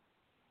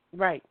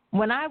 Right.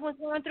 When I was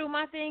going through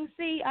my thing,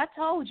 I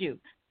told you.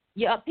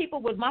 Yeah,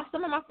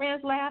 some of my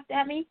friends laughed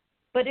at me,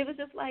 but it was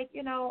just like,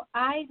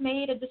 I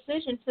made a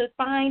decision to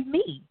find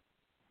me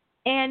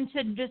and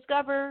to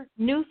discover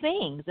new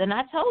things. And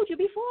I told you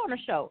before on the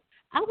show,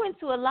 I went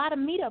to a lot of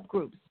meetup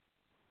groups.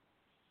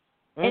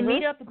 And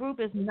meetup group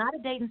is not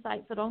a dating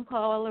site, so don't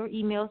call or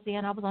email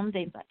saying I was on a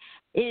dating site.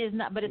 It is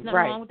not, but it's not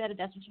wrong with that if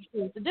that's what you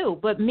choose to do.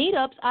 But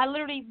meetups, I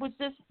literally was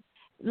just,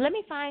 let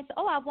me find,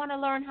 I want to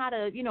learn how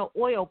to,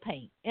 oil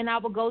paint. And I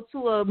would go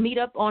to a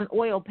meetup on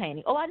oil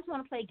painting. I just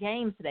want to play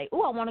games today. I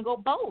want to go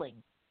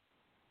bowling.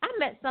 I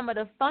met some of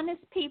the funnest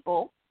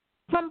people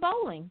from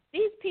bowling.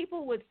 These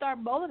people would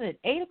start bowling at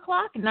 8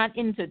 o'clock and not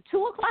into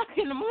 2 o'clock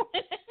in the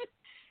morning.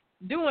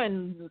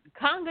 Doing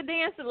conga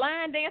dances,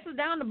 line dances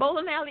down the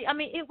bowling alley. I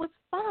mean, it was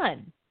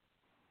fun.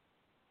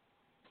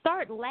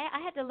 I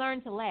had to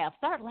learn to laugh.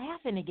 Start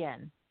laughing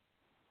again.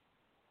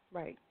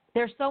 Right.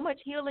 There's so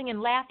much healing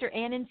in laughter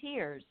and in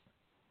tears.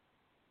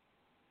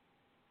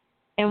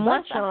 And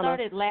once I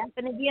started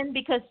laughing again,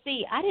 because,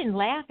 I didn't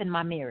laugh in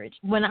my marriage.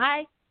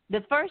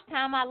 The first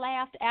time I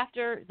laughed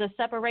after the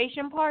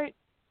separation part,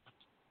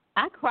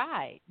 I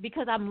cried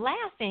because I'm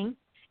laughing.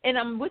 And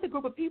I'm with a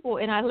group of people,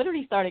 and I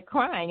literally started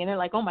crying. And they're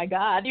like, oh, my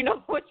God,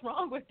 what's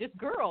wrong with this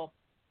girl?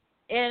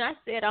 And I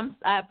said,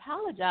 I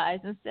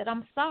apologized and said,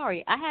 I'm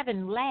sorry. I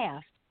haven't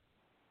laughed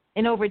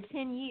in over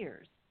 10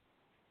 years.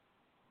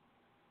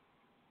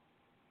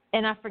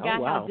 And I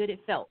forgot how good it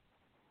felt.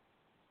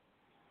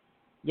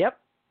 Yep.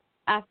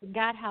 I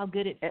forgot how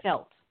good it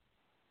felt.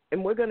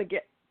 And we're going to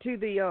get to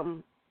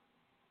the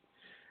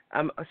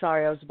I'm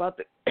sorry, I was about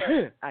to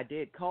I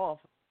did cough.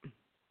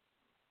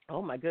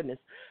 Oh, my goodness.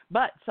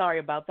 But sorry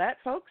about that,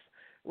 folks.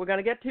 We're going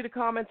to get to the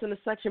comments in a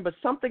section, but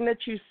something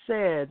that you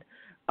said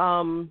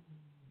that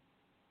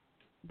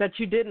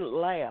you didn't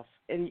laugh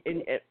in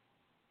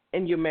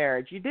your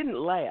marriage. You didn't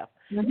laugh.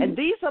 Mm-hmm. And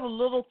these are the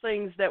little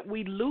things that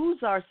we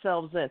lose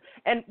ourselves in.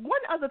 And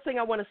one other thing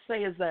I want to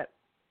say is that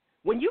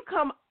when you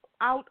come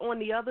out on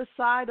the other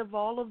side of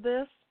all of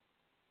this,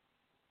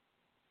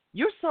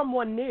 you're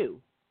someone new.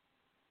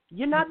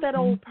 You're not that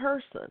old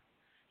person.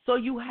 So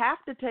you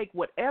have to take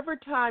whatever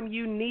time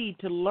you need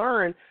to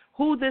learn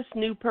who this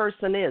new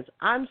person is.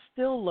 I'm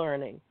still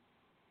learning.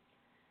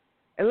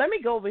 And let me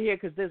go over here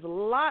because there's a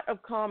lot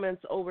of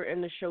comments over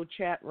in the show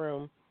chat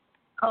room.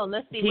 Oh,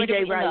 let's see. Where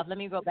did we end up? Let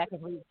me go back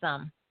and read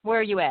some. Where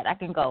are you at? I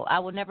can go. I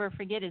will never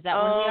forget. Is that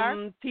where we are?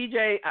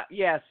 TJ,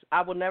 yes,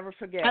 I will never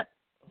forget.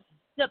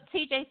 So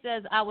TJ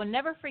says, I will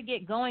never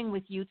forget going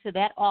with you to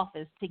that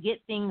office to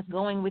get things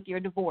going with your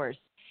divorce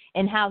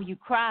and how you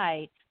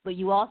cried, but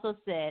you also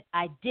said,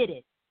 I did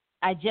it.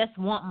 I just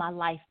want my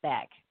life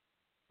back.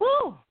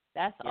 Woo,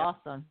 that's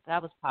awesome.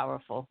 That was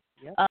powerful.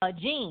 Yep.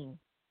 Jean,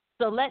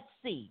 so let's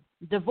see.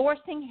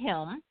 Divorcing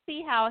him,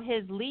 see how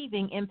his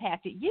leaving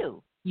impacted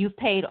you. You've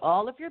paid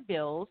all of your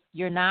bills,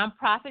 your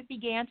nonprofit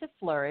began to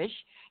flourish,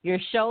 your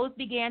shows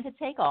began to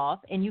take off,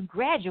 and you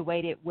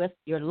graduated with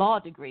your law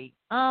degree.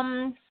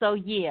 So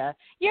yeah,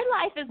 your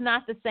life is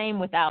not the same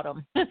without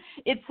him.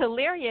 It's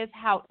hilarious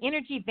how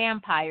energy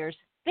vampires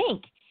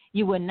think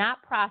you will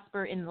not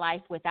prosper in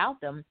life without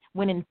them,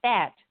 when in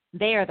fact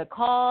they are the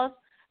cause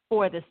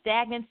for the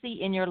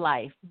stagnancy in your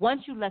life.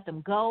 Once you let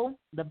them go,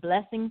 the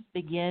blessings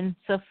begin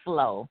to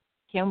flow.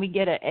 Can we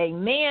get an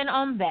amen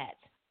on that?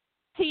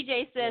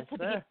 TJ says,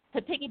 yes,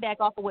 to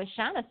piggyback off of what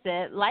Shauna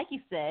said, like you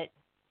said,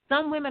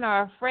 some women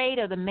are afraid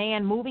of the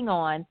man moving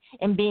on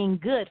and being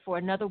good for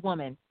another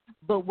woman.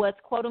 But what's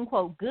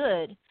quote-unquote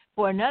good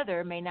for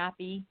another may not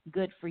be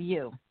good for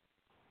you.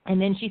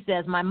 And then she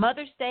says, my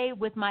mother stayed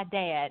with my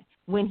dad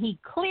when he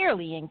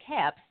clearly, in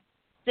caps,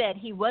 said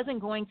he wasn't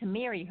going to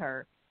marry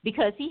her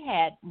because he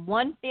had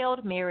one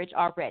failed marriage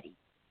already.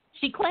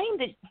 She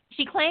claimed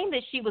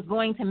that she was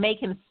going to make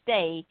him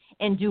stay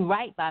and do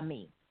right by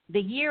me. The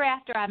year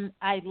after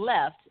I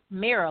left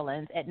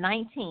Maryland at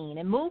 19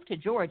 and moved to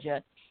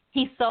Georgia,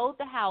 he sold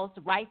the house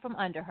right from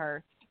under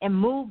her and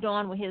moved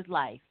on with his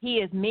life. He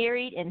is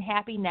married and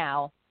happy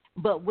now,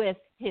 but with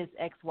his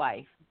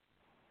ex-wife.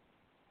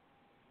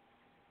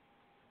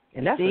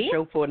 And that's a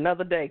show for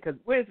another day, because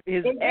with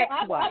his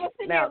ex-wife. I was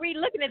sitting there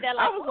looking at that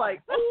like, I was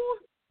like, ooh,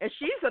 and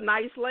she's a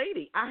nice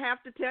lady. I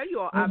have to tell you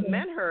all, I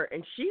met her,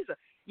 and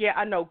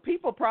I know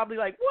people probably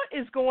like, what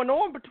is going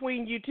on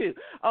between you two?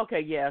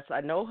 Okay, yes,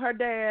 I know her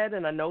dad,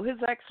 and I know his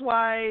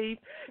ex-wife,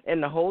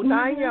 and the whole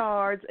 9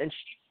 yards, and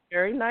she's a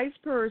very nice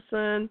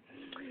person,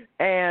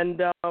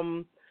 and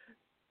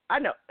I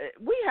know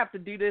we have to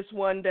do this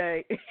one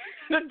day.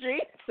 Jean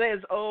says,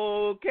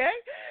 okay.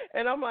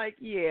 And I'm like,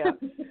 yeah.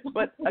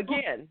 But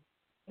again,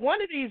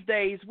 one of these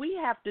days we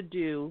have to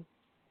do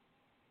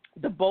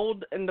the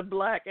bold and the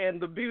black and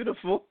the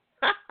beautiful.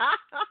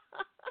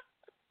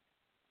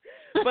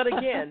 But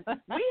again,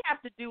 we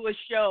have to do a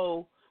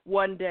show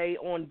one day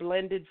on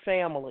blended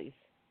families.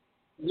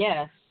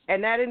 Yes.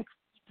 And that includes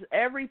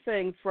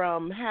everything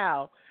from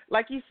how,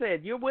 like you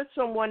said, you're with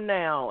someone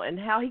now and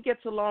how he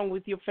gets along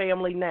with your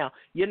family now.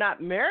 You're not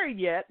married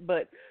yet,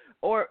 but,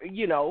 or,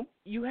 you know,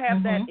 you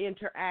have that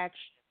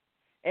interaction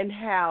and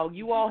how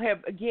you all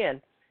have,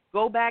 again,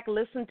 go back,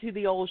 listen to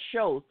the old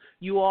shows.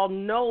 You all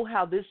know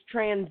how this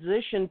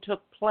transition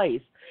took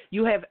place.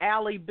 You have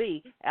Allie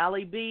B.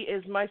 Allie B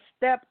is my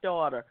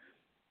stepdaughter.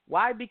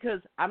 Why?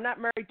 Because I'm not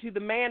married to the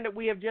man that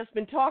we have just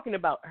been talking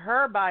about,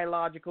 her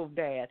biological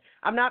dad.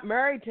 I'm not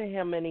married to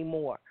him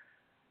anymore.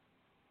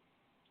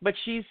 But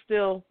she's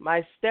still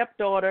my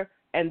stepdaughter,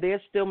 and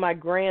they're still my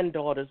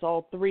granddaughters,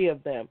 all three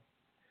of them.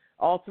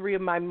 All three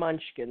of my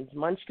munchkins.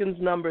 Munchkins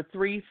number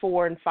 3,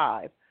 4, and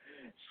 5.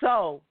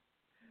 So,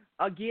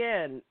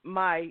 again,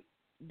 my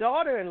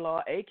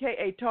daughter-in-law,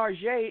 a.k.a.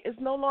 Tarjay, is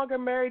no longer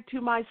married to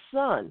my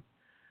son.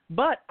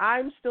 But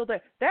I'm still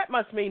there. That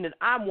must mean that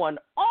I'm one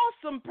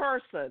awesome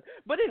person.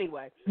 But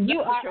anyway,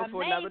 you are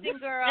amazing,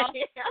 girl.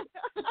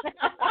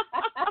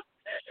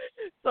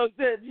 So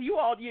you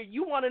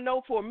want to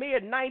know, for me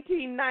in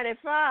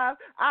 1995,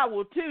 I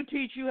will too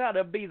teach you how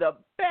to be the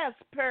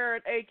best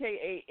parent,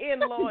 a.k.a.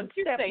 in-law and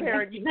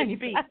step-parent you can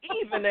be,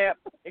 even at.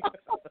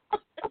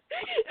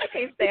 I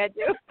can't stand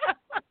you.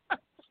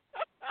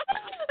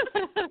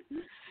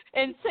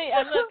 And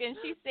look, and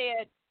she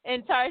said,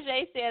 and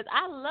Tarjay says,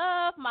 I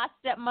love my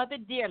stepmother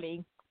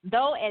dearly,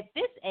 though at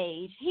this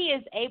age he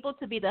is able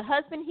to be the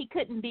husband he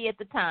couldn't be at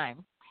the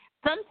time.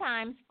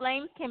 Sometimes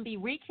flames can be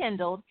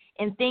rekindled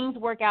and things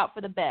work out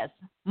for the best.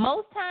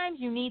 Most times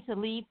you need to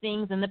leave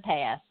things in the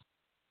past.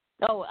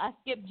 Oh, I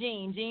skipped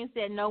Jean. Jean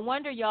said, no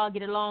wonder y'all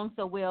get along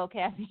so well,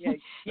 Kathy. Yeah,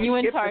 you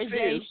and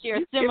Tarjay share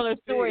similar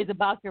stories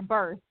about your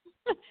birth.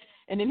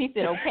 And then he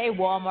said, okay,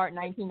 Walmart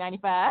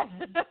 1995.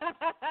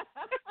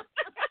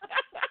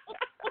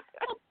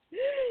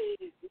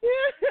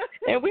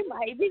 And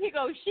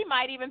she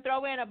might even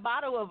throw in a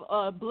bottle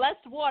of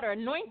blessed water,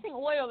 anointing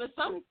oil or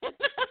something.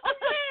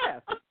 Yeah.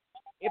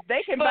 If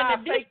they can buy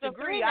a fake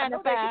degree, I know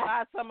they can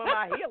buy some of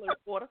my healing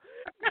water.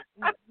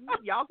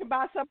 Y'all can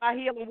buy some of my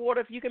healing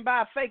water. If you can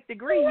buy a fake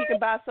degree, you can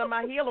buy some of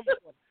my healing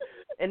water.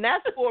 And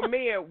that's for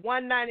me at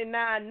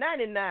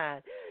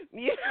 $199.99.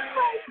 Yeah.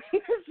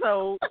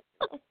 So,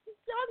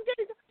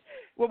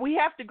 well, we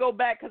have to go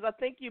back because I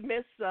think you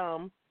missed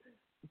some.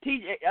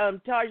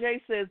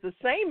 Tarjay says the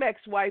same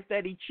ex-wife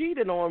that he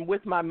cheated on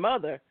with my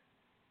mother,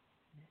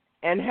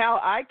 and how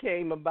I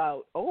came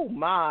about. Oh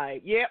my,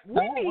 yeah,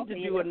 we need to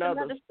do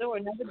another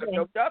story,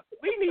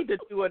 we need to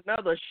do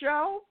another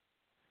show.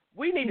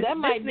 We need that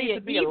might be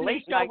a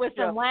late show with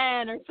some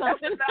wine or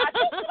something.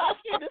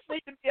 This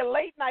needs to be a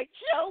late night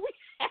show.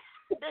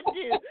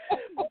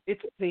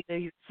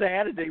 It's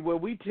Saturday where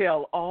we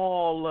tell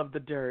all of the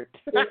dirt.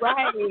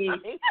 Right.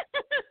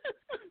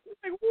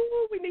 Like,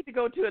 woo, we need to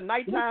go to a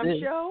nighttime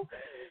show.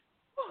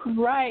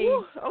 Right.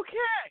 Woo,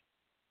 okay.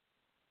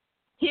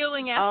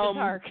 Healing after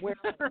dark.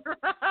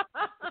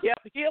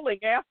 Yep,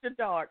 healing after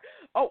dark.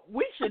 Oh,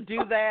 we should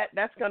do that.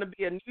 That's going to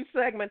be a new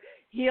segment,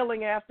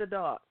 Healing After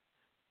Dark.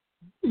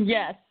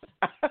 Yes.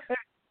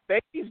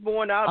 Baby's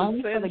born out of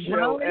sin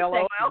show,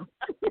 LOL.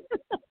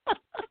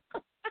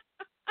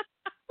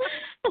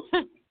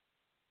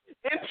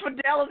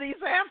 Infidelities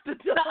after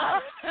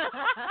dark.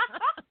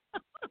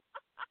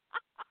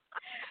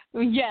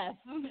 Yes.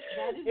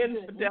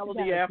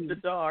 Infidelity after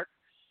dark.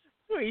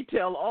 We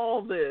tell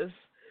all this.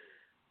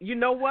 You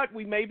know what?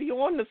 We may be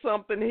on to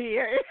something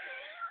here.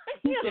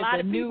 A lot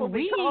of people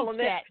be calling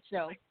that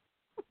show.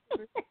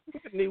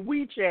 The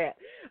WeChat.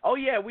 Oh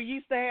yeah, we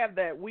used to have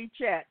that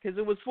WeChat because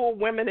it was for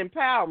women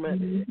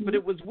empowerment, but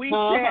it was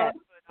WeChat.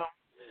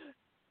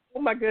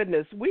 Oh my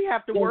goodness, we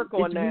have to work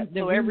on that.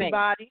 So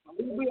everybody,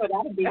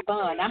 that'd be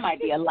fun. I might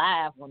be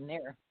alive on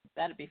there.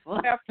 That'd be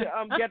fun. We have to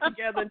get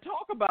together and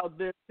talk about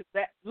this.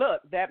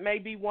 That may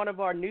be one of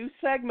our new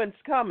segments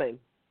coming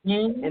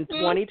in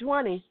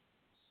 2020.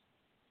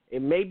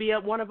 It may be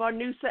one of our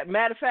new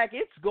Matter of fact,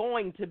 it's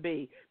going to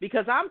be,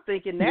 because I'm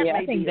thinking that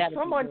maybe if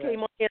someone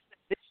came on and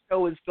said this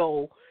show is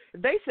gold.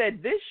 If they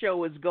said this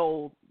show is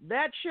gold,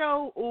 that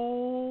show,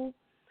 ooh,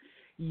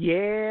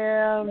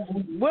 yeah,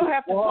 we'll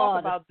have to talk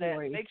about that.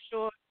 Make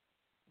sure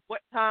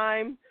what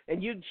time,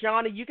 and you,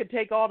 Shawnee, you could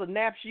take all the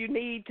naps you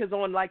need because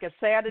on like a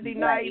Saturday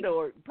night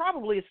or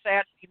probably a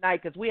Saturday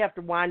night because we have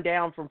to wind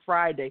down from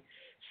Friday.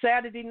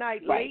 Saturday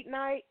night, late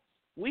night,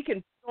 we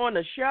can put on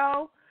a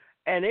show,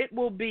 and it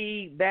will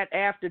be that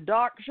after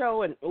dark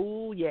show, and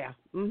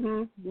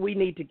we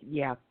need to,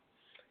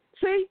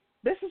 See,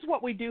 this is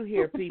what we do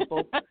here,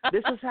 people.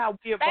 This is how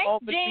we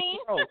evolve and we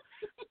grow.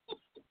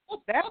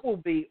 That will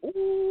be,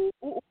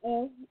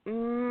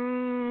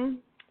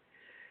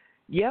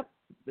 yep,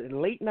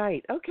 late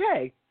night.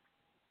 Okay.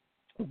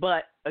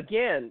 But,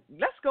 again,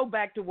 let's go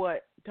back to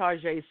what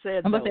Tarjay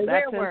said, though.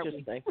 That's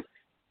interesting.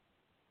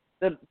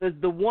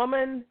 The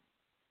woman,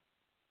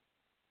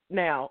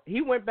 now,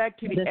 he went back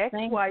to the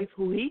ex-wife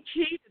who he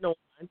cheated on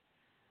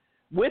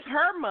with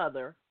her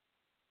mother,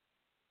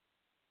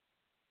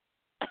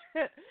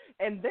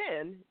 and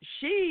then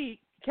she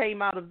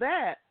came out of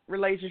that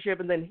relationship,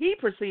 and then he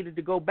proceeded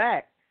to go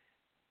back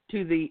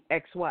to the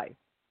ex-wife.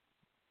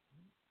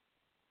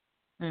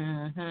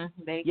 Mm-hmm.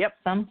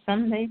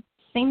 Some they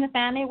seem to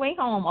find their way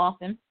home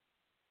often,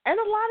 and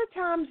a lot of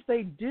times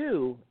they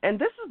do. And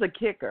this is the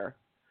kicker.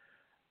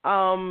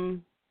 I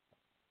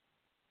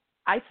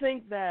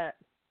think that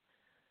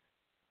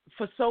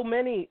for so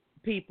many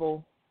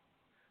people,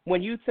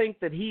 when you think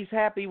that he's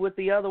happy with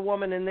the other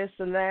woman and this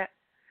and that,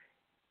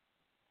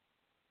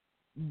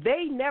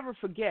 they never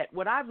forget.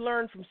 What I've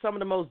learned from some of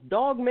the most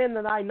dog men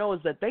that I know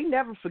is that they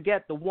never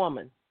forget the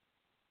woman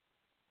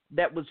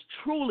that was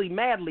truly,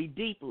 madly,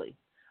 deeply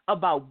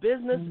about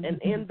business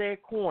and in their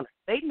corner.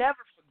 They never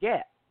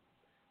forget.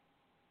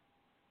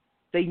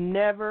 They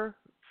never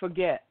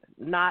forget.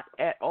 Not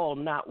at all,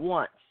 not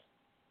once.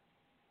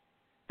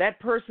 That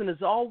person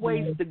is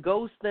always the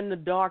ghost in the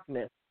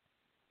darkness.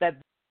 That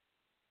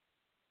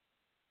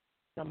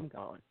I'm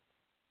gone.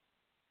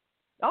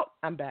 Oh,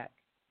 I'm back.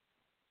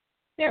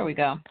 There we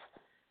go.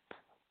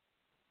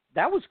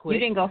 That was quick. You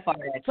didn't go far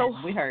that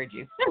time. We heard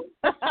you.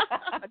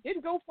 I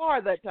didn't go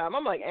far that time.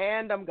 I'm like,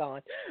 and I'm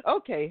gone.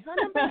 Okay,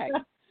 I'm back.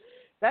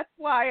 That's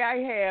why I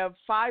have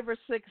 5 or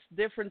 6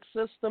 different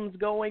systems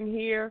going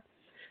here,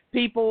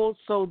 people,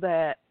 so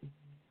that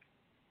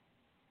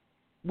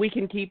we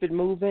can keep it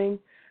moving.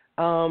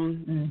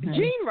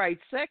 Jean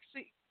writes,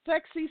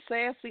 sexy,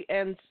 sassy,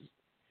 and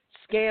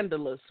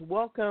scandalous.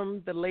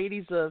 Welcome, the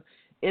ladies of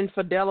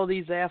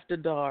Infidelities After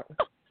Dark.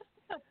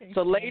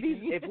 So, ladies,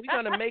 if we're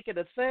going to make it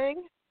a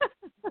thing,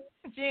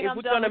 Jean, if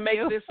we're going to make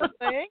this a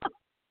thing,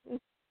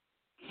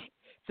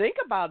 think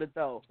about it,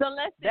 though. So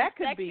let's see, that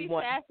could sexy, be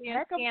one. sassy,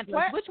 and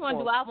scandalous. Which one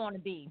do I want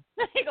to be?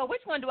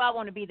 Which one do I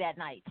want to be that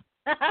night?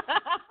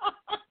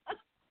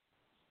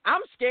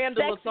 I'm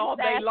scandalous sexy, all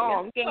day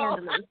long.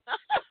 Scandalous.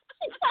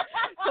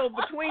 So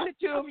between the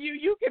two of you,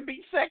 you can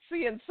be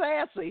sexy and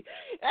sassy.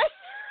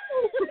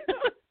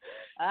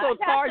 So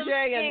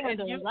Tarjay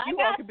and you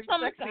all can be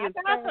sexy and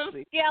sassy. I got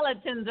some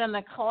skeletons in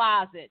the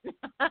closet.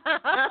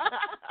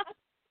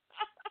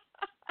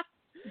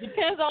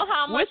 Depends on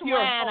how much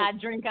wine I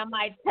drink, I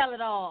might tell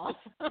it all.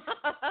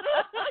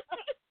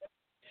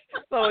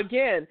 So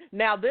again,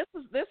 now this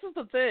is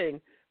the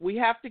thing. We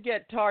have to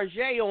get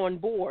Tarjay on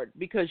board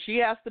because she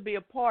has to be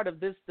a part of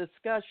this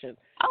discussion.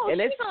 Oh,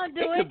 and she's going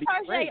to do it.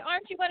 Tarjay,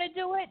 aren't you going to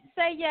do it?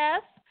 Say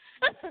yes.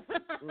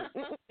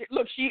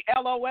 Look, she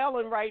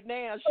LOLing right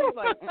now. She's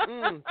like,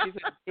 She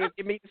said,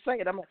 give me to say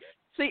it. I'm like,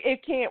 see,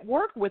 it can't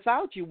work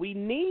without you. We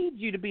need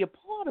you to be a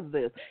part of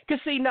this.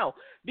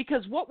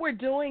 Because what we're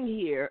doing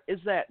here is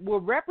that we're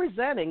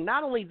representing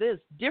not only this,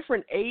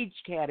 different age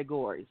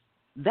categories.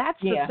 That's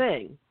the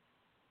thing.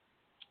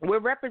 We're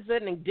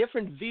representing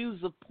different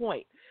views of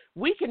point.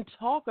 We can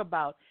talk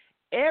about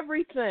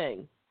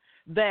everything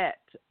that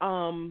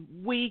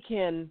we'll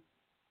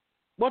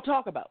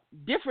talk about,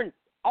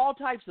 all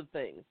types of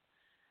things.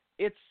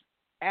 It's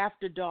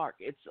after dark.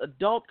 It's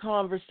adult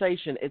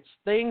conversation. It's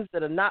things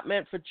that are not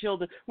meant for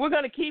children. We're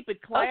going to keep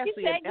it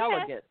classy and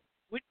elegant.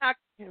 We're not.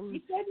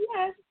 You said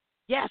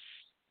yes.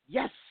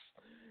 Yes.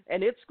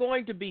 And it's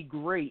going to be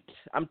great.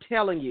 I'm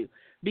telling you,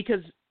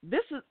 because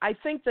I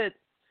think that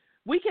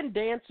we can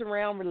dance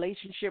around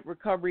relationship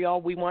recovery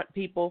all we want,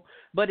 people,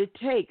 but it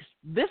takes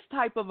this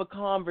type of a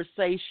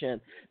conversation,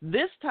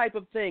 this type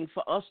of thing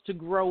for us to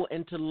grow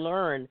and to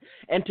learn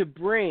and to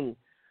bring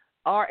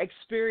our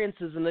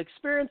experiences and the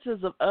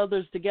experiences of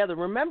others together.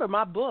 Remember,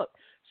 my book,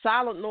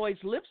 Silent Noise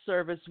Lip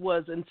Service,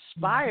 was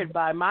inspired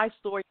by my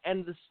story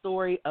and the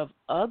story of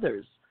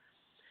others.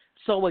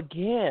 So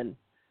again,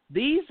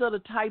 these are the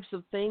types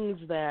of things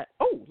that,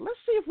 let's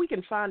see if we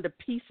can find a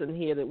piece in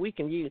here that we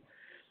can use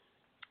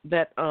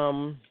that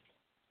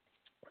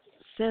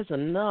says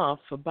enough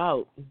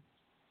about,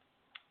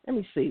 let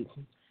me see.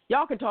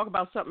 Y'all can talk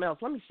about something else.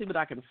 Let me see what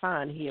I can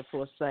find here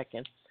for a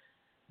second.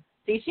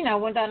 See, she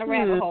went down the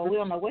rabbit hole. We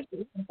don't know what she's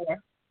looking for.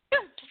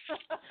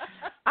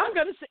 I'm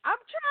trying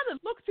to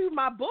look through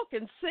my book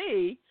and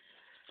see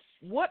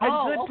what a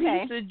good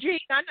piece of Jean.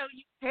 I know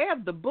you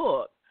have the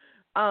book.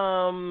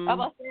 I'm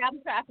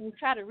can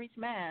try to reach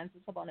mine.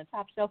 It's up on the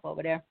top shelf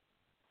over there.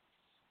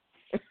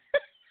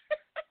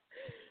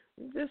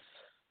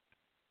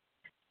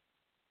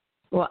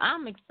 Well,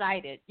 I'm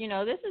excited.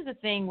 This is the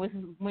thing with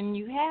when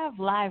you have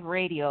live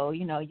radio,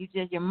 you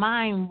just your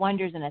mind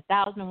wanders in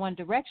 1,001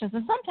 directions,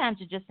 and sometimes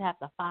you just have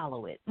to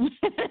follow it.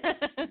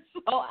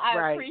 So I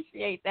Right.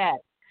 appreciate that.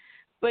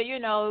 But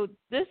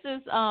this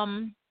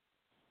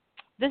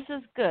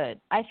is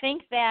good. I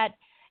think that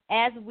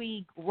as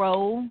we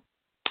grow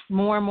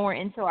more and more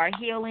into our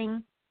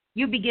healing,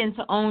 you begin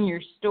to own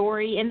your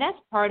story, and that's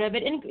part of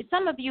it. And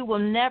some of you will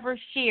never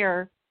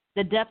share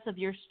the depths of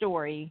your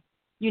story,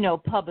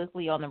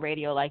 publicly on the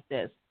radio like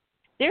this.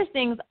 There's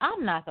things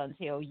I'm not going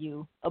to tell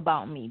you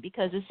about me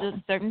because there's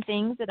certain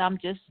things that I'm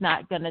just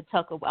not going to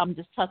I'm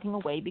just tucking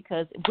away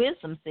because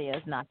wisdom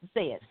says not to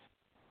say it.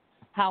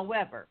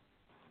 However,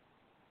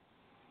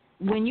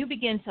 when you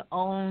begin to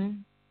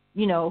own,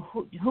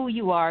 who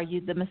you are,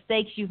 the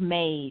mistakes you've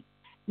made,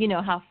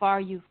 how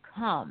far you've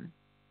come,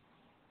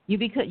 you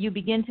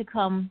begin to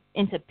come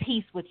into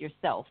peace with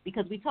yourself,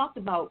 because we talked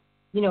about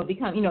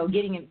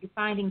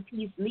finding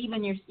peace,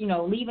 leaving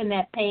leaving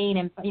that pain,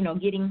 and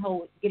getting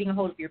a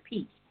hold of your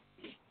peace.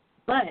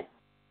 But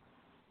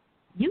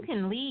you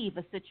can leave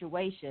a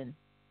situation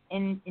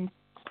and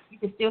you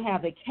can still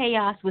have the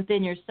chaos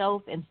within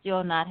yourself and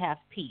still not have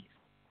peace.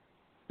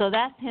 So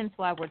that's hence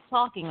why we're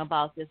talking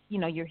about this.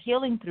 You're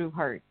healing through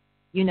hurt.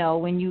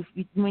 When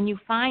you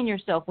find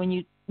yourself, when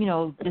you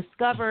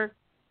discover,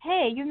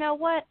 hey, you know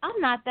what? I'm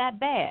not that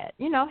bad.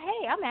 Hey,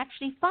 I'm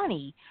actually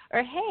funny,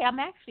 or hey, I'm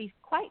actually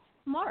quite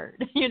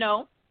smart.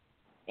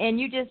 And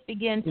you just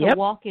begin to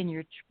walk in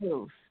your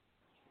truth.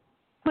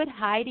 Quit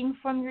hiding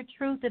from your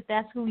truth if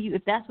that's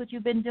what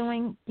you've been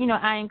doing.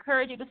 I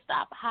encourage you to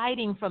stop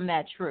hiding from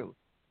that truth.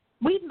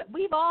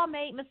 We've all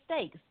made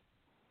mistakes.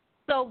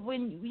 So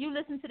when you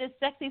listen to this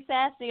sexy,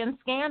 sassy, and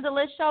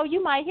scandalous show,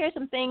 you might hear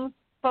some things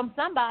from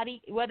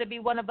somebody, whether it be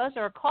one of us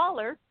or a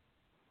caller,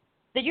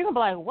 that you're going to be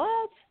like,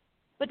 what?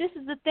 But this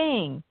is the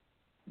thing.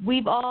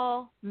 We've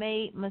all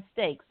made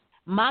mistakes.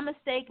 My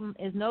mistake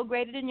is no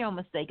greater than your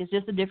mistake. It's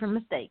just a different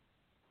mistake.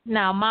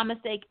 Now, my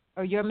mistake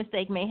or your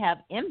mistake may have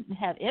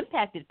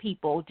impacted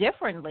people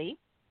differently,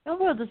 and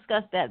we'll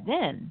discuss that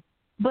then.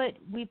 But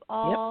we've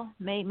all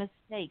made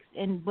mistakes,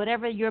 and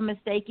whatever your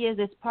mistake is,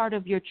 it's part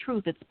of your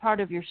truth. It's part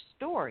of your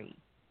story.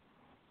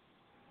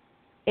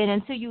 And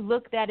until you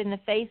look that in the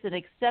face and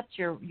accept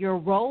your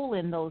role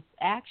in those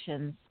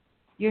actions,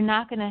 you're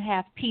not going to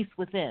have peace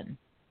within.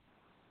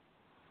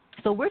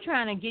 So we're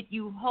trying to get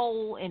you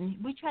whole, and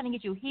we're trying to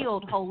get you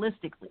healed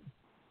holistically.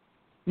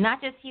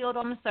 Not just healed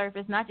on the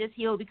surface, not just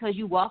healed because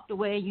you walked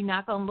away and you're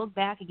not going to look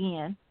back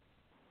again,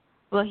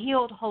 but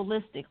healed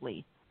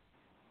holistically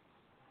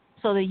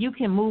so that you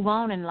can move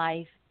on in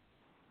life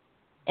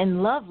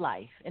and love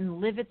life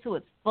and live it to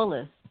its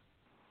fullest.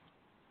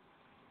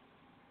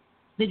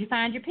 Did you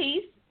find your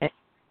peace?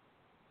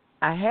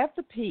 I have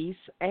the peace,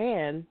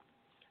 and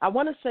I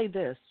want to say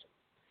this.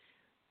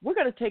 We're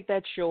going to take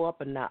that show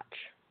up a notch.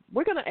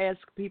 We're going to ask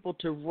people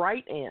to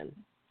write in,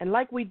 and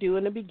like we do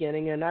in the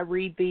beginning, and I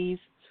read these,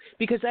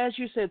 because as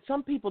you said,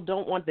 some people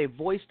don't want their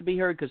voice to be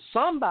heard because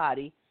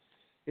somebody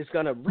is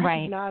going to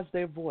recognize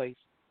their voice.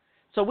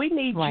 So we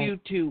need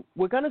you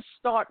we're going to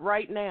start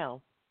right now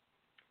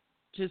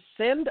to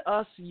send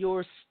us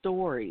your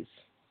stories.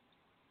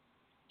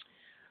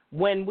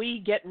 When we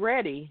get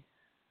ready,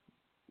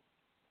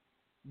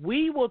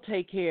 we will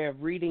take care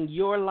of reading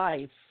your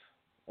life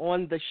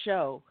on the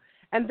show,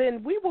 and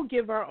then we will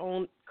give our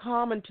own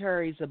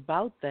commentaries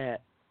about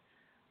that.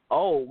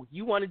 Oh,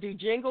 you want to do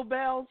Jingle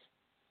Bells?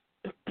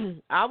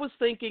 I was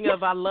thinking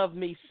of I Love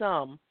Me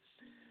Some.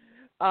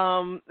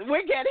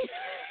 We're getting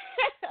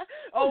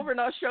over in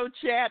our show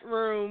chat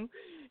room.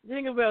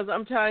 Jingle Bells,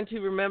 I'm trying to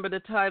remember the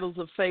titles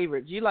of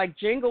favorites. You like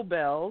Jingle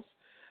Bells.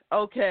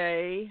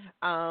 Okay.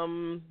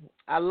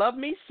 I Love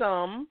Me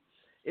Some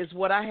is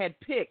what I had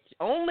picked,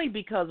 only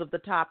because of the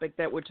topic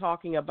that we're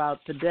talking about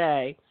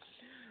today.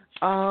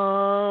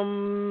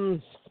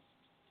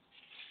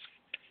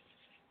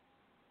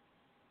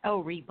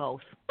 Read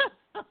both.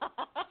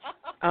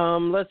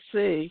 Let's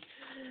see.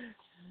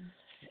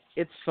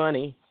 It's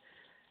funny.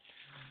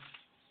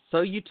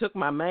 So you took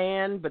my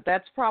man, but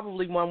that's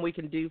probably one we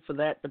can do for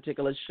that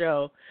particular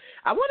show.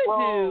 I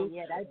want to do.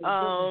 Yeah, that'd be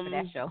good for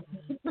that show.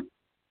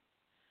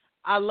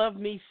 I Love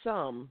Me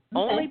Some,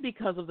 only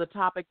because of the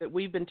topic that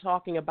we've been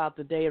talking about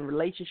today in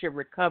relationship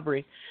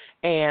recovery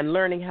and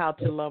learning how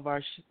to love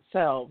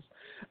ourselves.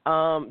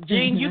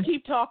 Jean, you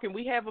keep talking.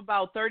 We have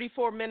about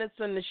 34 minutes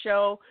in the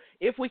show.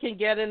 If we can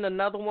get in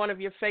another one of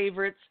your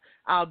favorites,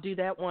 I'll do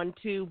that one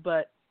too.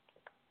 But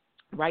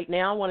right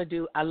now I want to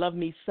do I Love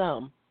Me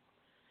Some.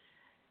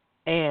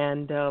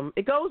 And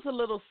it goes a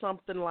little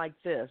something like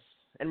this.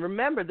 And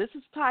remember, this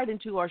is tied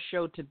into our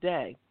show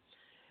today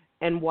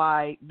and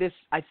why this,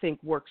 I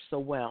think, works so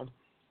well.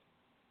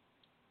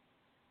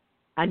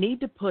 I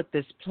need to put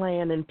this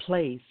plan in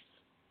place.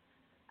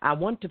 I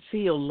want to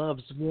feel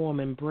love's warm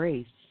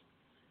embrace.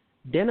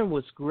 Dinner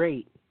was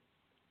great.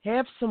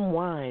 Have some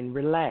wine,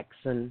 relax,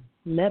 and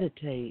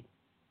meditate.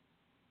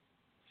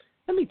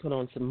 Let me put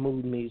on some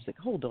mood music.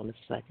 Hold on a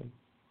second.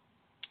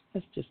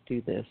 Let's just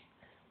do this.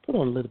 Put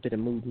on a little bit of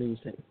mood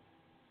music.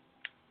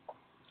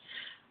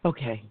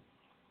 Okay.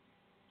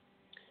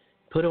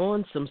 Put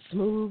on some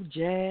smooth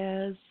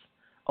jazz.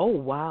 Oh,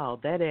 wow,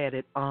 that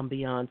added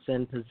ambiance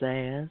and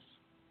pizzazz.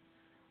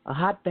 A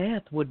hot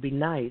bath would be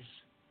nice.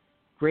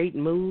 Great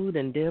mood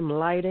and dim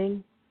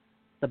lighting.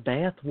 The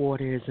bath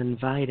water is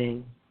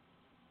inviting.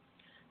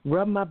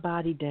 Rub my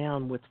body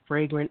down with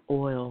fragrant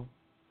oil.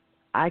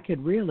 I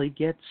could really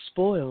get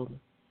spoiled.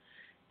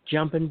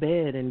 Jump in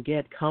bed and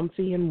get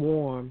comfy and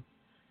warm.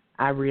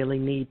 I really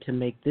need to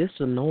make this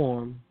a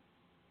norm.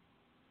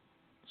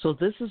 So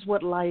this is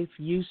what life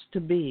used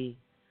to be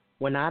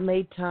when I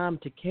made time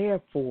to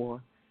care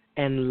for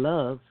and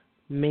love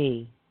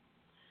me.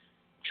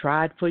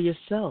 Try it for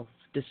yourself.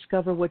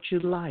 Discover what you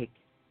like.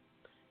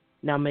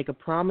 Now make a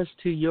promise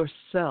to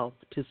yourself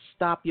to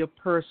stop your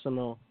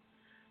personal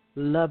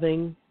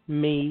loving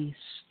me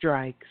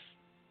strikes.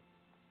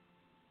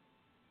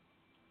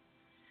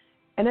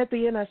 And at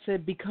the end I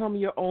said, become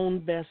your own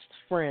best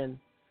friend,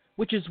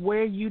 which is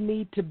where you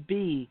need to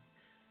be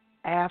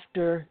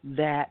after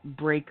that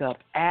breakup,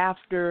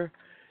 after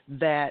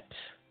that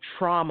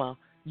trauma.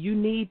 You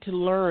need to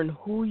learn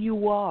who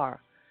you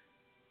are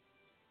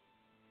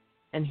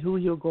and who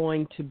you're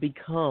going to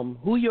become,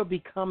 who you're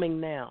becoming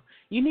now.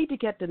 You need to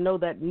get to know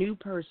that new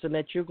person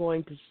that you're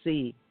going to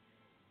see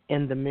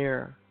in the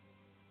mirror.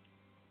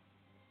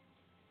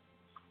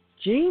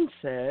 Gene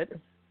said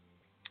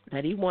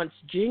that he wants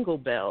jingle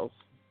bells.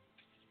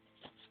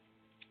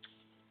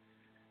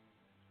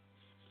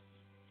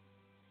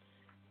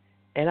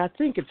 And I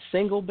think it's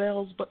single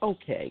bells, but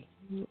okay.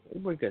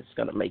 We're just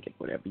going to make it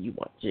whatever you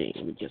want, Gene.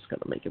 We're just going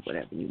to make it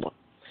whatever you want.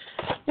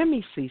 Let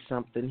me see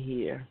something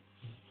here.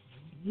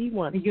 He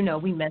wants... You know,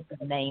 we mess with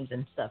the names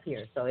and stuff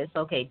here, so it's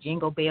okay.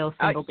 Jingle bells,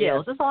 single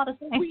bells. It's all the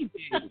same. We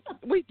do.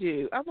 We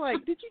do. I'm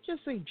like, did you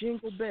just say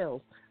jingle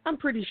bells? I'm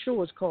pretty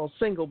sure it's called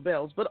single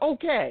bells, but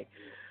okay.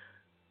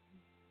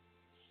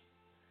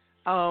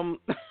 As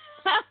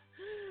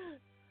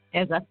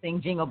I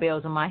sing jingle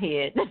bells in my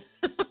head.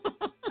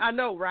 I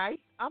know, right?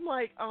 I'm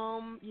like,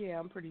 yeah,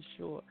 I'm pretty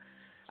sure.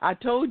 I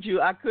told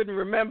you I couldn't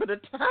remember the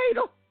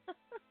title.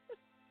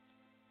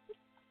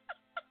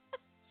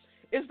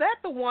 Is that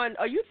the one?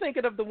 Are you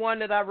thinking of the one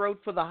that I wrote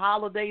for the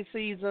holiday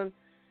season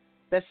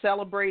that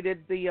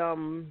celebrated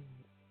the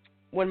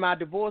when my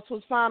divorce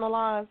was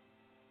finalized?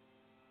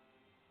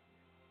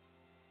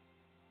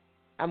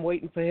 I'm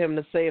waiting for him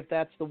to say if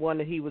that's the one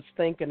that he was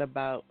thinking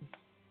about.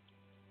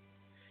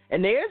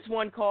 And there's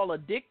one called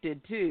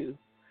Addicted too.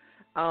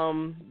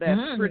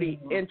 That's pretty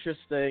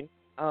interesting.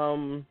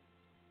 From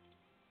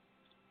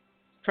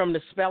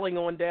the spelling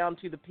on down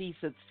to the piece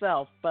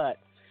itself. But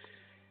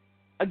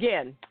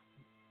again,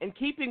 in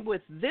keeping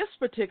with this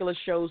particular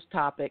show's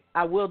topic,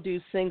 I will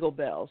do single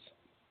bells.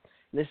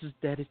 This is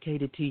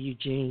dedicated to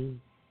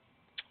Eugene.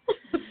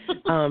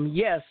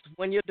 Yes,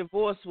 when your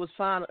divorce was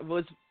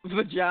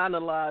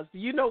vaginalized.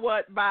 You know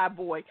what? Bye,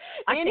 boy.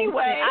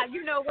 Anyway.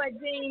 You know what,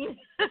 Gene?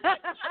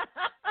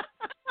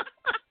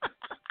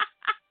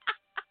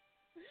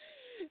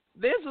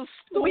 There's a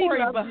story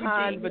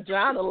behind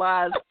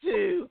vaginalized,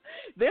 too.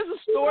 There's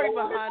a story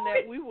behind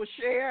that we will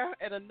share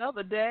at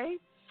another day.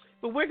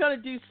 But we're going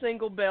to do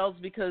single bells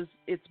because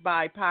it's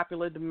by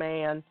popular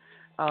demand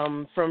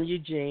from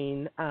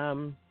Eugene.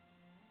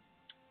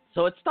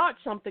 So it starts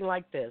something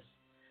like this.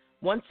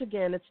 Once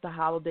again, it's the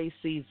holiday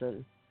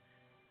season,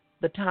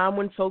 the time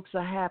when folks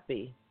are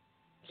happy.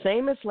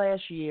 Same as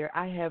last year,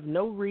 I have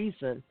no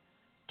reason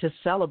to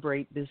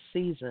celebrate this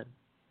season.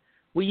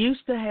 We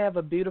used to have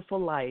a beautiful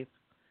life,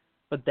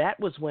 but that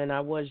was when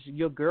I was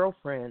your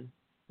girlfriend,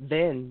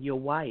 then your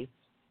wife.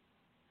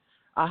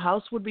 Our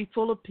house would be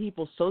full of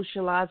people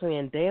socializing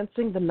and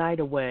dancing the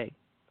night away.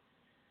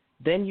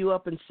 Then you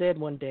up and said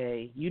one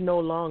day, you're no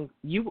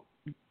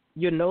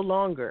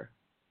longer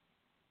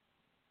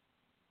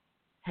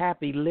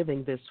happy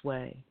living this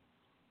way.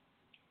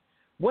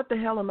 What the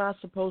hell am I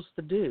supposed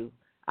to do?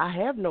 I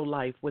have no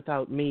life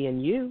without me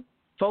and you.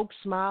 Folks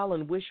smile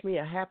and wish me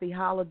a happy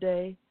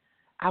holiday.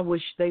 I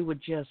wish they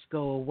would just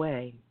go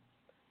away.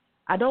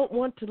 I don't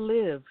want to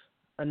live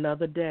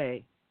another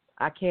day.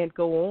 I can't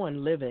go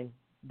on living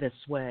this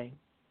way.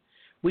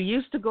 We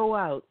used to go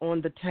out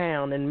on the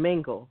town and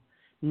mingle.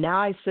 Now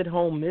I sit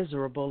home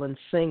miserable and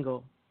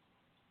single.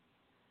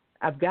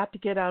 I've got to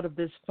get out of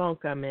this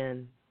funk I'm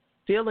in.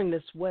 Feeling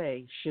this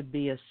way should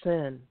be a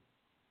sin.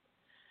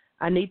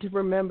 I need to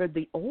remember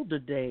the older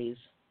days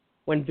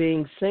when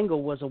being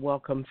single was a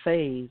welcome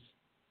phase.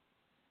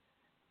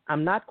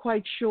 I'm not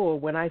quite sure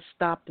when I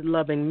stopped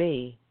loving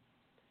me.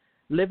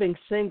 Living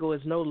single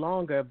is no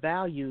longer a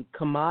valued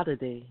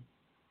commodity.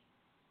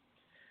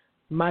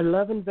 My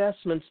love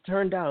investments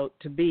turned out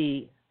to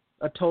be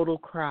a total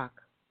crock.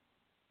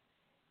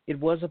 It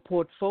was a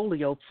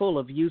portfolio full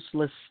of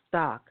useless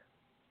stock.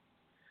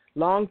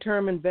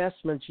 Long-term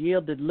investments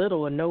yielded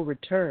little or no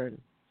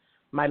return.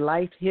 My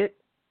life hit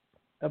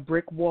a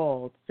brick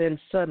wall, then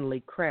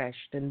suddenly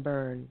crashed and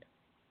burned.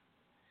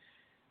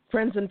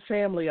 Friends and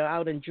family are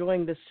out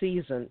enjoying the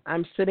season.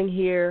 I'm sitting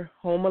here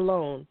home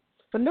alone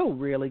for no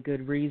really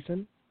good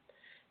reason.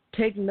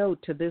 Take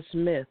note to this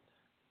myth.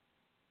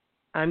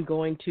 I'm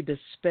going to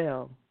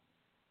dispel.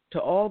 To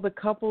all the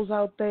couples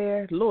out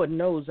there, Lord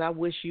knows I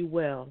wish you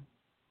well.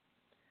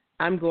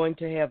 I'm going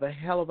to have a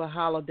hell of a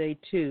holiday,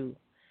 too,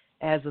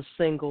 as a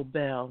single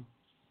belle.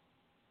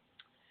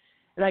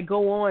 And I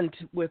go on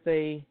with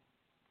a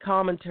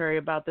commentary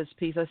about this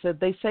piece. I said,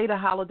 they say the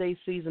holiday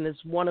season is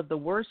one of the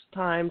worst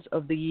times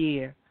of the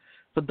year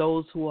for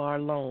those who are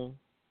alone.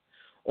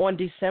 On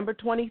December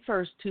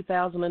 21st,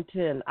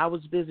 2010, I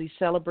was busy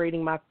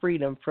celebrating my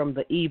freedom from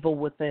the evil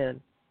within.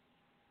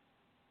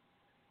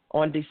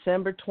 On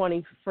December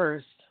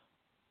 21st,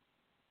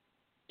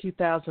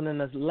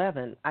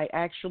 2011, I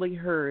actually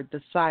heard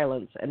the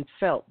silence and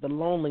felt the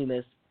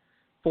loneliness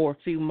for a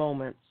few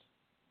moments.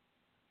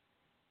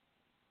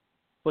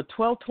 For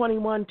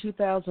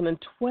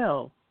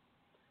 12/21/2012,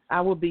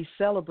 I will be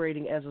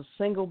celebrating as a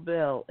single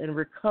belle in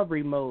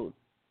recovery mode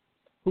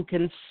who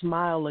can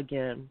smile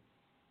again.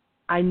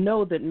 I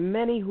know that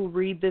many who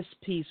read this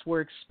piece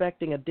were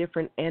expecting a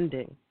different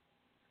ending,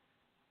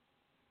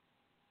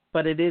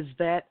 but it is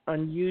that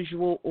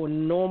unusual or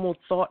normal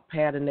thought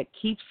pattern that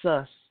keeps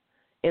us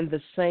in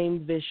the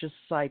same vicious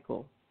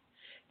cycle.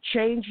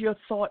 Change your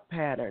thought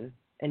pattern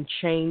and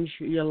change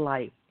your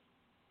life.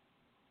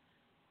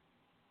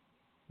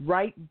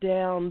 Write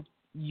down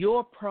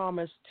your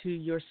promise to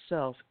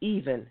yourself,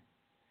 even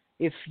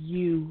if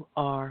you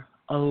are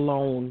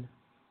alone.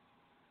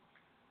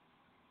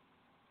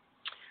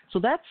 So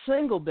that's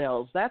Single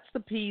Bells. That's the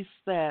piece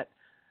that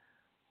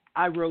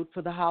I wrote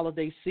for the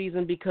holiday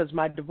season because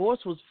my divorce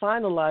was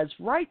finalized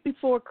right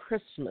before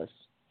Christmas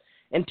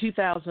in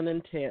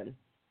 2010.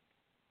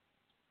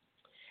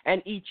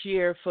 And each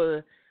year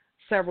for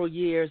several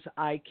years,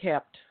 I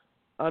kept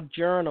a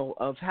journal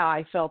of how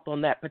I felt on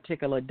that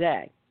particular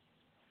day.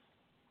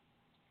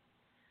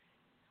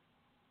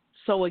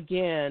 So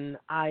again,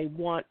 I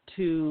want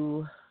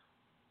to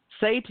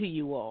say to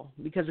you all,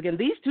 because again,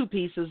 these two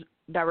pieces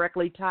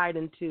directly tied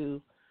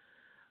into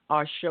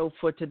our show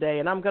for today,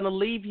 and I'm going to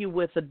leave you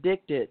with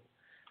Addicted.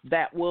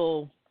 That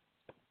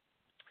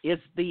is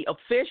the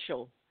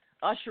official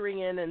ushering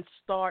in and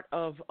start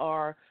of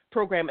our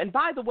program. And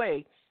by the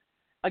way,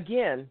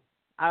 again,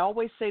 I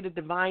always say the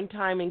divine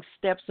timing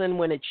steps in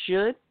when it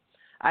should.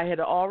 I had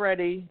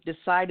already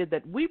decided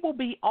that we will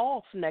be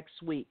off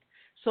next week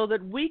so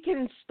that we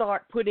can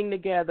start putting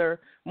together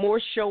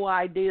more show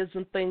ideas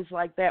and things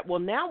like that. Well,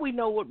 now we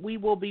know what we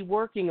will be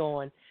working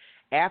on.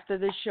 After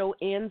the show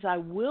ends, I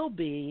will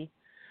be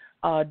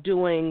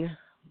putting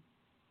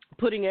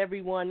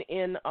everyone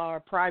in our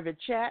private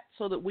chat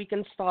so that we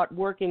can start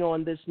working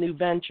on this new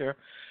venture,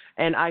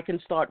 and I can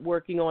start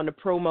working on the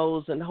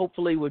promos, and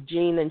hopefully with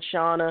Jean and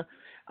Shauna,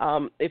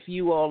 if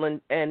you all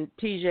and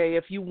TJ,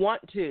 if you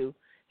want to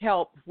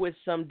help with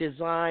some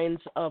designs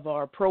of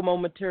our promo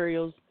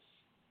materials,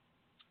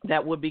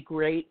 that would be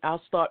great.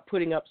 I'll start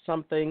putting up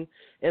something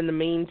in the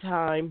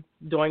meantime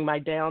during my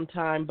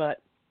downtime,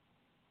 but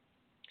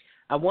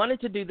I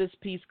wanted to do this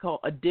piece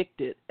called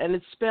Addicted, and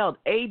it's spelled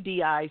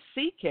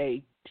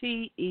ADICKTED,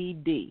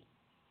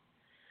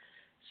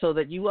 so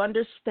that you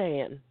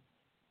understand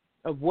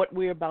of what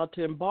we're about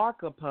to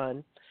embark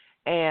upon.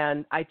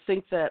 And I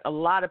think that a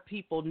lot of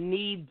people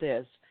need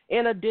this.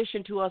 In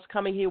addition to us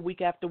coming here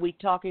week after week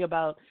talking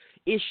about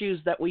issues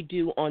that we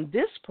do on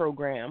this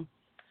program,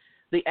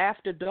 the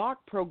After Dark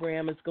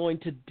program is going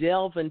to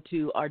delve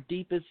into our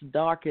deepest,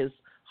 darkest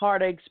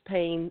heartaches,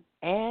 pain,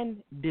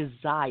 and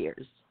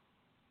desires.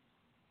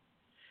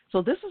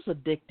 So this is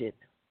Addicted.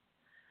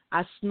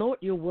 I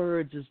snort your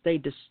words as they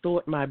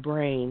distort my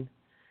brain.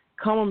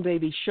 Come on,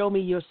 baby, show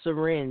me your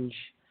syringe.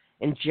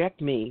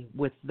 Inject me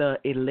with the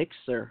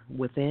elixir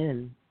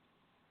within.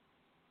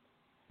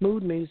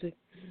 Mood music.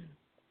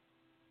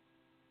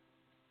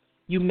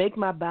 You make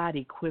my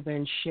body quiver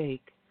and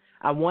shake.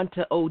 I want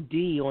to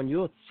OD on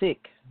your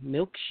thick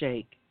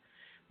milkshake.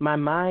 My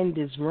mind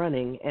is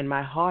running and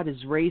my heart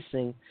is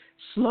racing.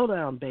 Slow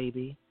down,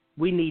 baby.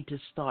 We need to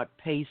start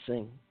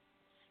pacing.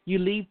 You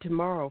leave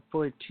tomorrow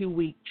for a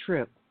 2-week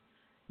trip.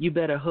 You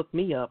better hook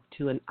me up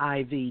to an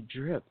IV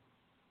drip.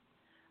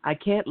 I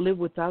can't live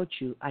without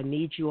you. I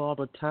need you all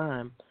the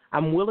time.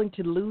 I'm willing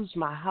to lose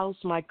my house,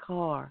 my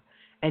car,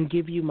 and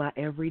give you my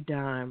every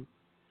dime.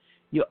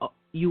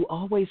 You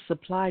always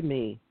supply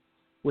me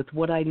with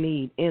what I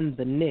need in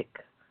the nick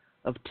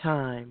of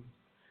time.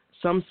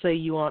 Some say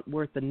you aren't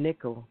worth a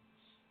nickel,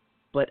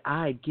 but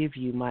I'd give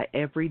you my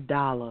every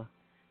dollar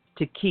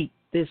to keep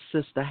this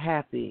sister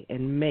happy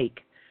and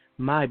make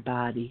my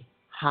body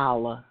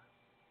holler.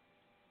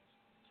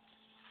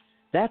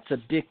 That's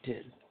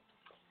Addicted.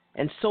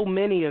 And so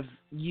many of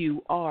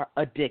you are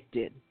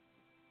addicted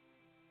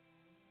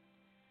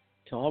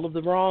to all of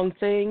the wrong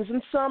things,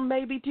 and some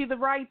maybe to the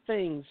right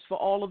things for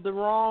all of the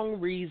wrong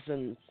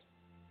reasons.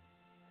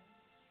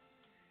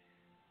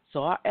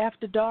 So our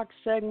After Dark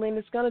segment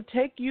is going to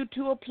take you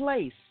to a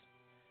place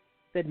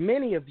that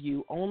many of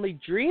you only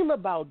dream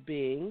about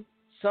being.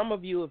 Some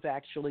of you have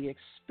actually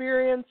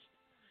experienced,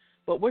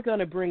 but we're going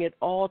to bring it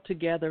all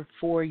together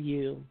for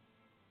you.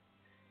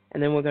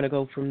 And then we're going to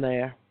go from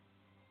there.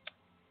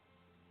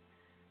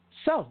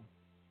 So,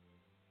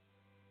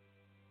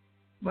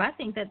 Well, I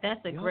think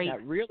that's a Y'all great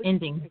got really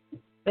ending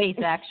space,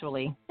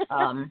 actually.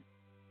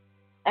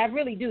 I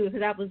really do,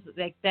 because I was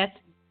like, that's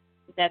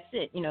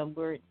it. You know,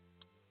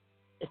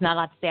 it's not a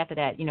lot to say after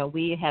that. You know,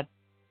 we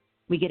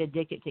get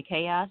addicted to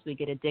chaos. We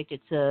get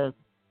addicted to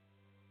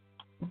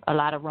a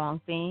lot of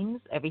wrong things.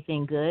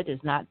 Everything good is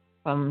not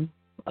from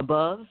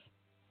above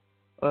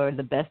or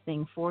the best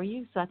thing for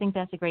you. So I think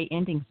that's a great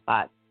ending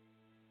spot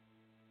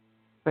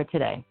for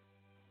today.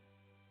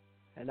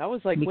 And I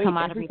was like, we wait, come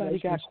out everybody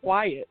got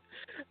quiet.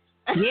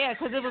 Yeah,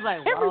 because it was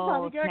like,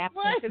 whoa, snap.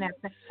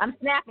 I'm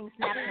snapping,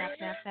 snap.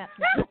 I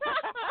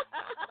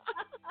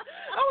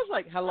was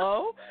like,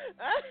 hello?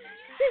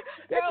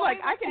 It's like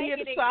I can hear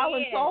the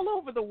silence all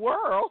over the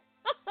world.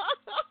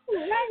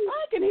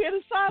 I can hear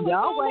the silence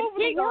all over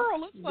the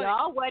world. It's like,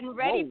 y'all wasn't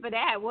ready whoa. for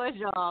that, was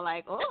y'all?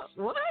 Like, oh,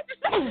 what?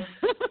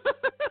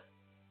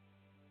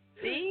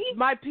 See?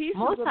 My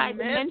pieces are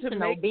meant to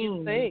make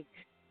you think.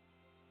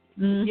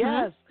 Mm-hmm.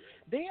 Yes,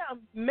 they are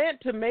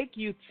meant to make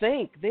you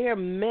think. They are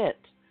meant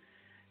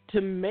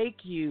to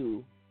make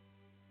you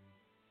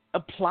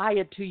apply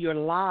it to your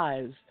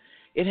lives.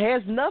 It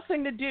has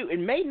nothing to do, it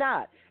may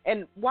not.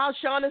 And while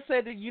Shauna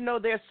said that, you know,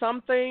 there's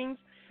some things,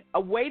 a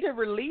way to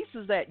release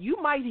is that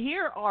you might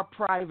hear our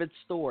private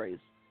stories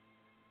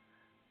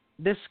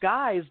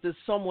disguised as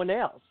someone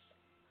else.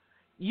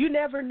 You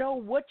never know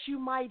what you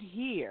might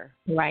hear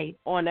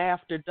on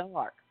After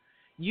Dark.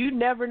 You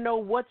never know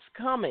what's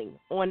coming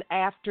on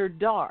After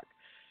Dark.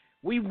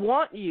 We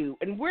want you,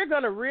 and we're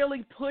going to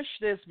really push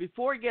this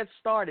before it gets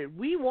started.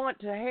 We want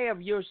to have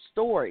your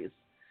stories.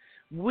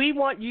 We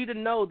want you to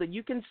know that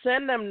you can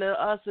send them to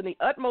us in the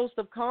utmost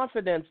of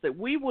confidence, that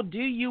we will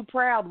do you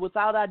proud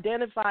without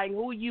identifying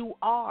who you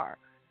are.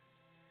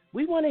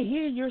 We want to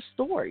hear your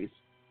stories.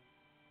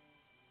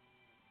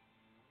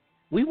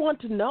 We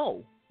want to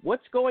know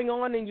what's going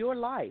on in your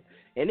life.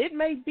 And it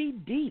may be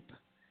deep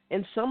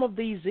in some of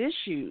these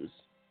issues.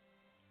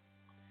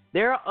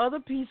 There are other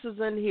pieces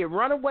in here.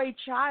 Runaway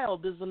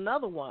Child is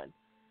another one.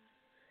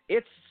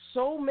 It's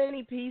so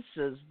many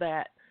pieces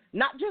that,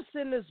 not just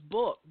in this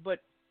book,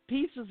 but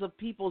pieces of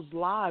people's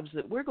lives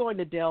that we're going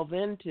to delve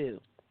into.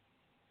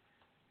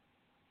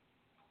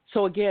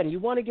 So again, you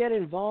want to get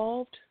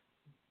involved,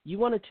 you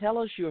want to tell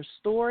us your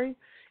story,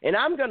 and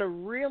I'm going to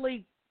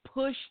really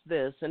push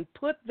this and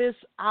put this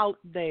out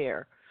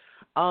there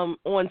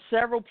on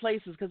several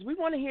places because we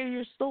want to hear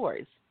your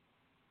stories.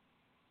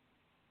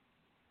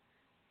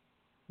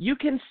 You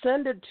can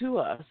send it to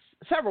us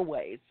several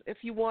ways. If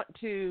you want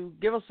to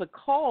give us a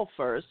call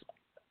first,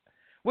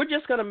 we're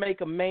just going to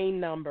make a main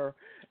number,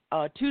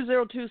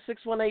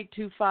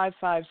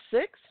 202-618-2556,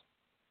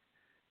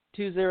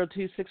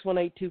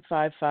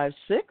 202-618-2556.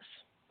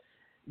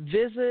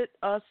 Visit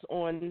us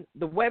on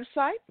the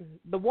website,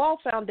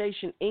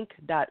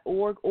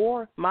 thewallfoundationinc.org,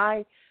 or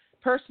my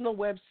personal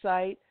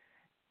website,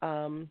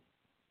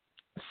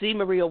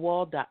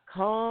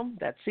 cmariawall.com.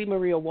 That's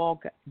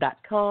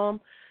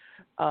cmariawall.com.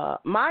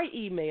 My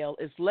email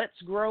is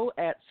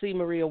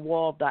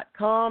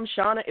letsgrow@cmariawall.com.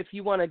 Shauna, if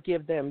you want to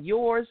give them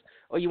yours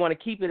or you want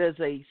to keep it as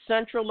a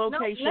central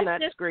location,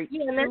 that's great.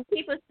 Yeah, let's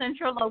keep a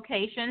central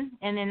location,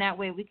 and then that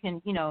way we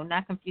can,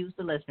 not confuse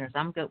the listeners.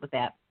 I'm good with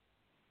that.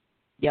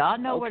 Y'all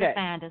know where to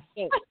find us.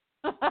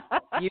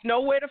 You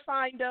know where to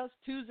find us,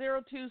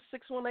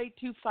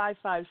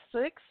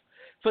 202-618-2556.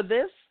 For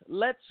this,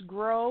 Let's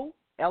Grow,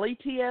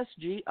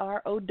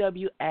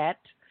 LETSGROW, at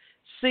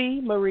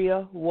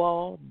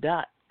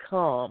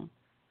cmariawall.com.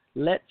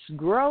 Let's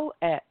Grow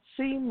at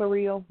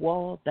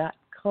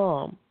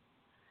cmariawall.com.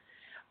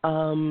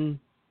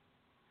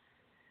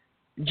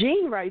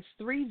 Jean writes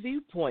 3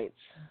 viewpoints,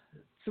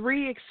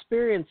 3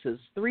 experiences,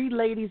 3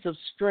 ladies of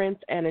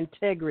strength and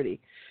integrity.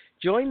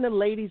 Join the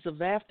ladies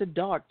of After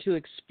Dark to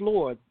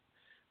explore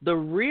the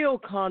real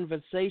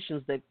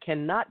conversations that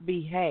cannot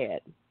be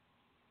had.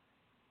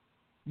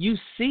 You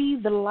see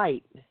the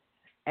light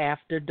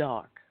after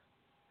dark.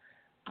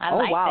 I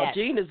like wow, that.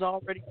 Jean is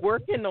already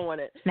working on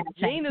it.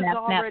 Jean is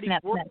already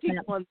working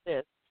on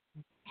this.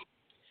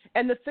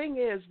 And the thing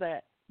is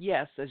that,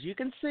 yes, as you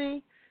can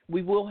see,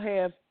 we will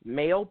have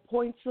male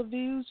points of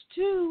views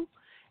too.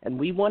 And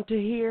we want to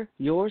hear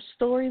your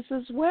stories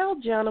as well,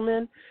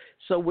 gentlemen.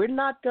 So we're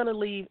not going to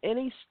leave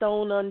any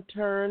stone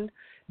unturned.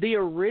 The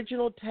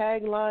original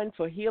tagline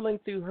for Healing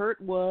Through Hurt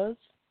was,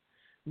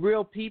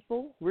 real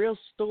people, real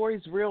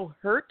stories, real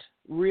hurt,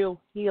 real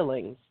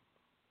healings.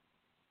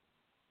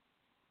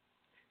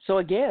 So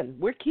again,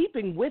 we're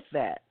keeping with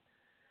that.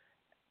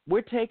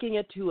 We're taking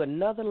it to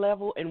another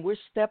level, and we're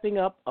stepping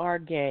up our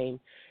game.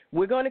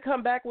 We're going to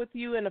come back with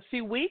you in a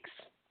few weeks.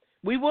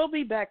 We will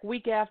be back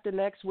week after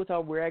next with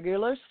our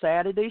regular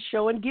Saturday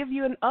show and give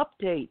you an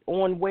update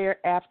on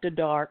where After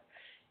Dark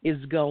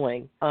is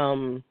going.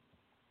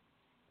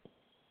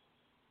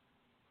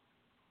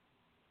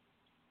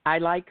 I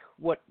like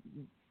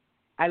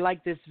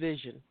this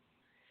vision.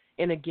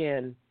 And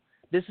again,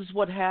 this is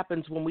what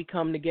happens when we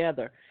come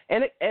together.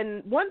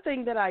 And one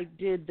thing that I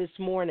did this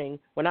morning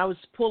when I was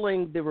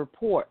pulling the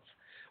reports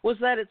was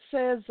that it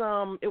says,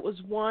 it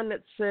was one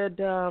that said,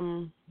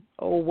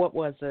 what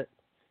was it?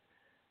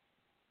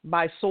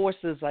 by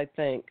sources, I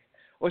think,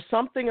 or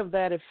something of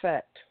that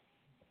effect,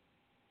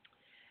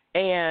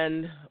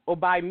 or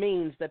by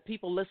means that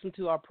people listen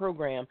to our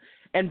program.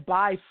 And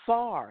by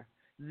far,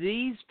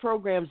 these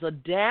programs are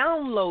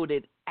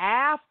downloaded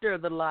after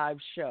the live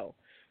show.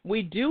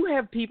 We do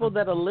have people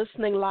that are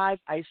listening live.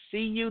 I see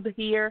you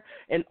here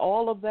and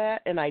all of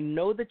that, and I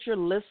know that you're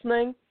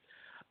listening.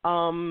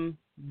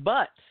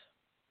 But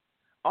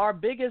our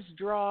biggest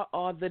draw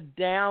are the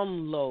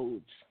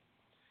downloads.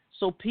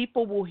 So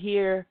people will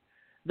hear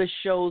the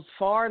shows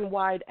far and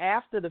wide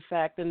after the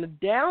fact, and the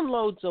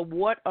downloads are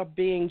what are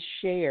being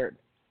shared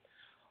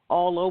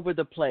all over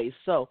the place.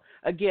 So,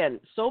 again,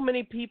 so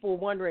many people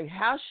wondering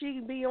how she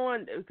can be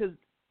on, because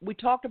we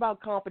talked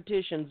about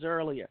competitions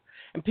earlier,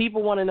 and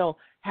people want to know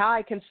how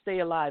I can stay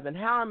alive and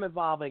how I'm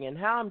evolving and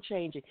how I'm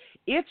changing.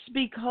 It's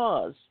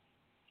because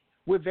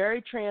we're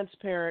very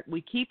transparent.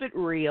 We keep it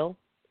real.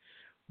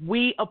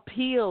 We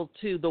appeal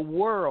to the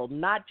world,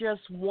 not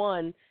just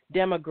one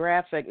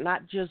demographic,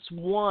 not just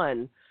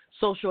one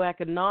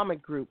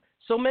socioeconomic group.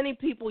 So many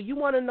people, you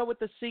want to know what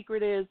the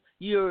secret is?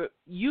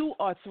 You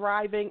are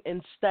thriving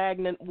in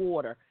stagnant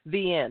water.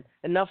 The end.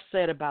 Enough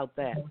said about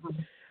that.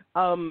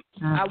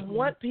 I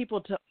want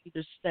people to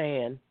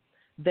understand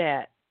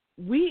that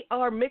we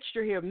are a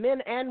mixture here,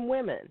 men and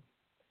women,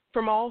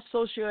 from all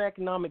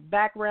socioeconomic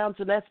backgrounds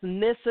and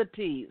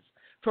ethnicities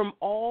from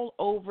all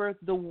over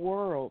the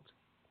world.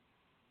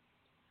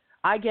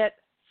 I get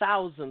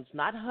thousands,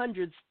 not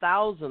hundreds,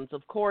 thousands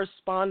of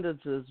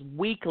correspondences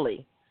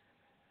weekly.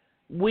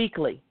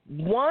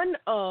 One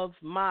of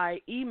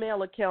my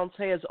email accounts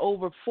has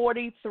over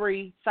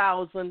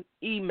 43,000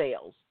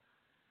 emails.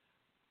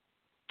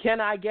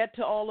 Can I get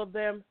to all of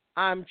them?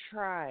 I'm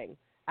trying.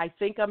 I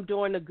think I'm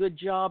doing a good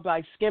job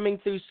by skimming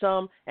through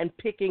some and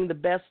picking the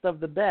best of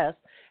the best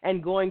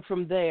and going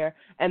from there.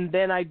 And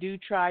then I do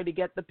try to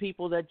get the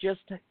people that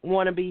just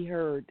want to be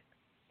heard.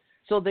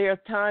 So there are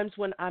times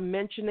when I'm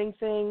mentioning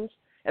things,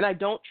 and I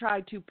don't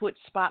try to put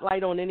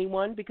spotlight on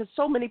anyone because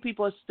so many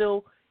people are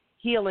still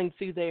healing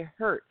through their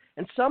hurt,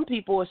 and some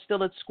people are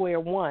still at square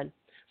one.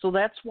 So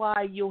that's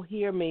why you'll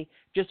hear me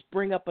just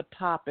bring up a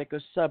topic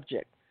or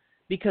subject,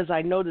 because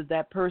I know that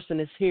that person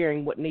is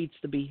hearing what needs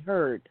to be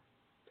heard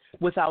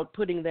without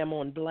putting them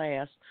on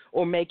blast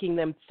or making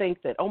them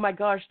think that, oh, my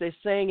gosh, they're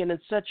saying it in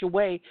such a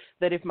way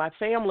that if my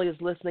family is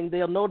listening,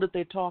 they'll know that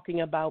they're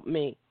talking about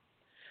me.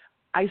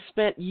 I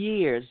spent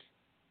years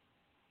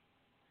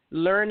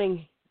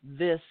learning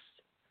this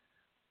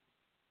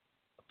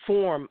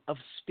form of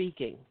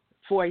speaking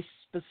for a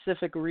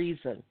specific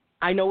reason.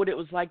 I know what it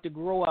was like to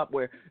grow up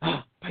where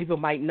people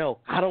might know,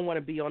 I don't want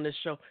to be on this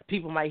show.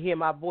 People might hear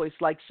my voice.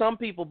 Like some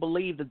people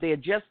believe that they're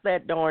just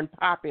that darn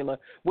popular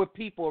where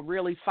people are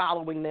really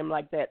following them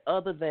like that,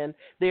 other than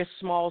their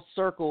small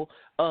circle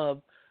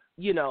of,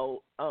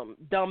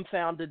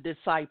 dumbfounded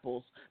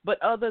disciples.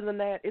 But other than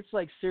that, it's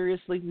like,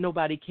 seriously,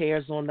 nobody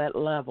cares on that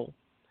level.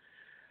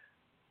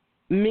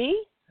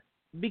 Me,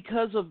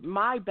 because of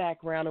my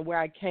background and where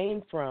I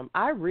came from,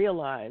 I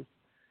realized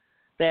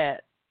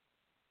that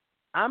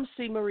I'm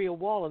C. Maria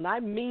Wall, and I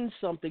mean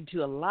something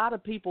to a lot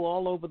of people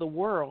all over the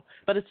world,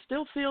 but it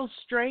still feels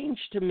strange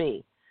to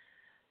me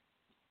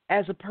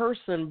as a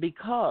person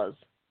because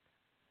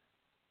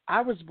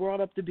I was brought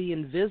up to be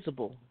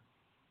invisible,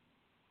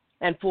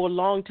 and for a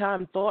long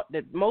time thought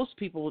that most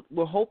people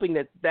were hoping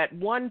that that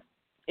one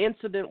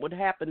incident would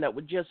happen that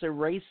would just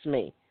erase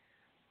me,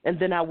 and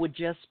then I would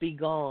just be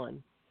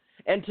gone.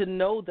 And to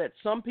know that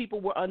some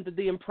people were under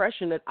the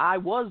impression that I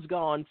was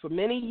gone for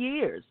many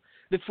years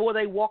before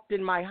they walked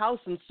in my house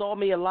and saw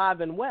me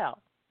alive and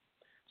well.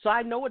 So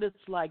I know what it's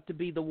like to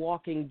be the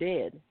walking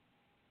dead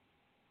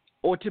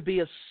or to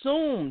be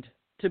assumed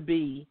to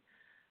be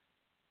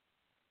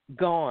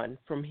gone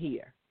from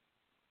here.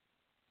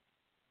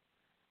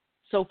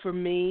 So for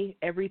me,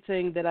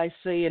 everything that I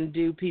say and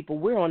do, people,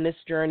 we're on this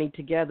journey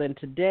together. And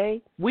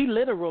today, we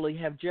literally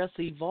have just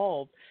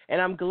evolved.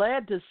 And I'm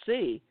glad to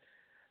see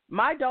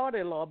my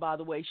daughter-in-law, by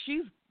the way,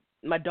 she's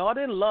my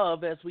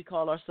daughter-in-love, as we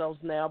call ourselves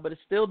now, but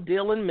it's still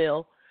Dill and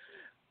Mill.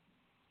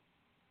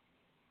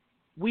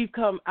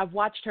 I've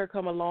watched her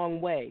come a long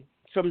way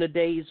from the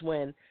days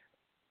when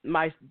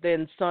my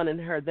then son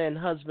and her then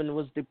husband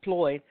was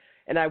deployed,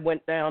 and I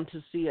went down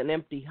to see an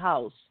empty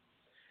house.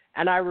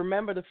 And I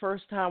remember the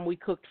first time we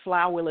cooked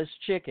flourless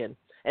chicken,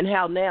 and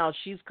how now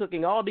she's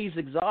cooking all these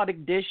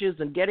exotic dishes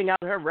and getting out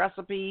her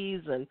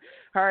recipes, and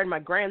her and my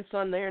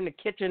grandson there in the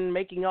kitchen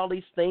making all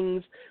these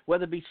things,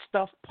 whether it be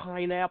stuffed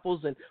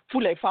pineapples and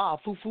foulée-fa,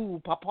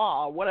 fufu,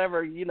 papa,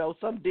 whatever,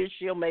 some dish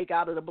she'll make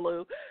out of the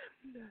blue.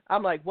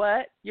 I'm like,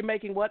 what? You're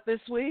making what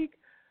this week?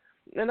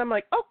 And I'm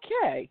like,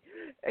 okay.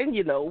 And,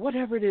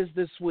 whatever it is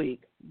this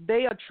week,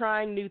 they are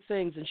trying new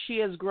things, and she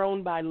has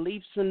grown by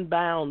leaps and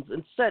bounds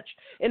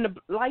and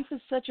life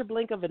is such a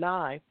blink of an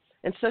eye.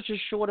 In such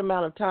a short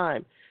amount of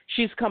time,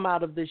 she's come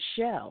out of this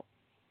shell.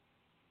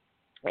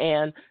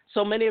 And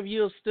so many of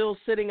you are still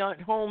sitting at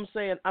home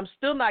saying, I'm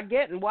still not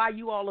getting why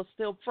you all are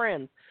still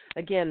friends.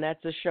 Again,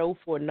 that's a show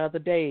for another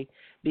day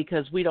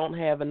because we don't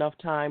have enough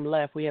time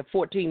left. We have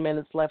 14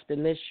 minutes left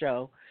in this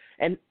show.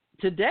 And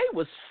today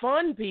was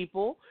fun,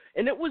 people,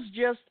 and it was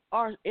just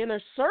our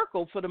inner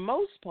circle for the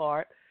most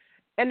part.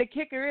 And the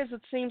kicker is,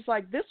 it seems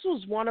like this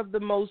was one of the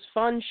most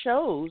fun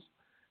shows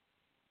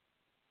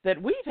that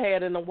we've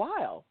had in a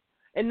while.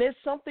 And there's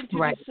something to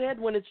be said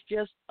when it's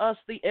just us,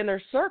 the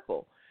inner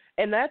circle.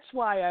 And that's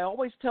why I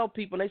always tell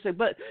people, and they say,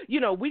 but,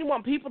 we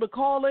want people to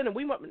call in, and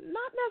we want,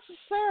 not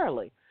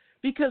necessarily.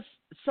 Because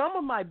some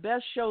of my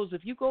best shows,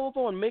 if you go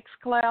over on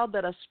Mixcloud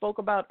that I spoke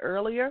about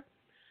earlier,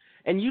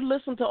 and you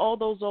listen to all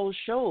those old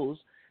shows,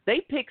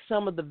 they pick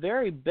some of the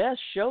very best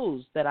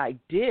shows that I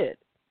did.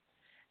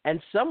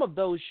 And some of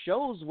those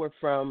shows were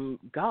from,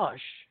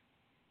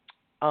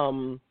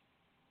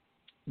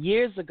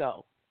 years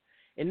ago.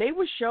 And they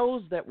were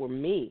shows that were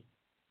me.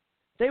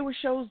 They were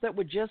shows that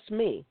were just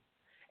me.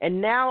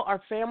 And now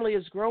our family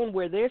has grown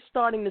where they're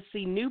starting to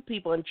see new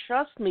people. And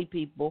trust me,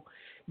 people,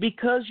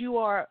 because you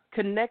are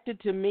connected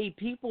to me,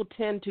 people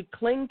tend to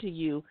cling to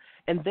you,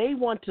 and they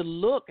want to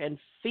look and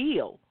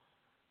feel.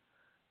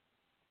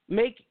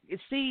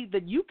 See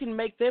that you can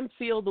make them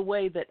feel the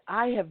way that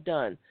I have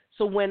done.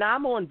 So when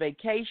I'm on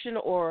vacation,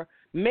 or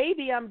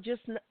maybe I'm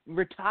just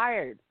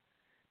retired,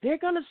 they're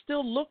going to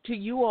still look to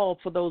you all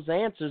for those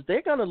answers.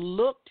 They're going to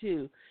look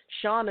to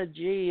Shauna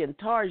G. and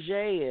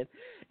Tarjay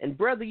and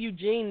Brother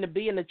Eugene to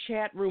be in the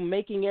chat room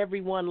making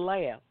everyone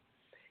laugh.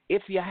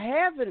 If you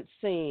haven't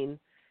seen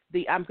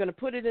I'm going to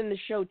put it in the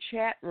show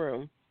chat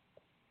room,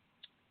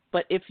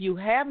 but if you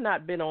have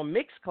not been on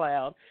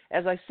Mixcloud,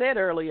 as I said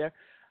earlier,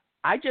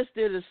 I just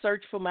did a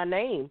search for my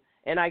name,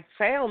 and I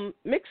found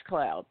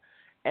Mixcloud,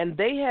 and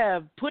they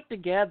have put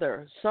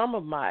together some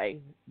of my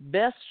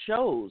best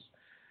shows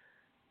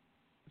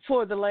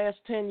for the last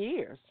 10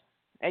 years.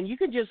 And you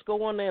can just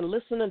go on there and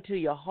listen until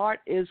your heart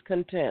is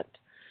content,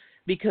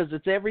 because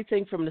it's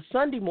everything from the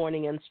Sunday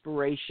morning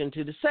inspiration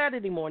to the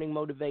Saturday morning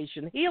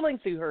motivation, Healing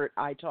Through Hurt,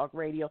 iTalk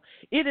Radio.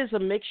 It is a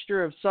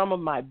mixture of some of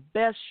my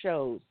best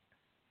shows.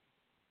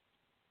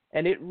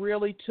 And it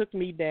really took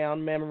me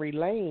down memory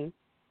lane.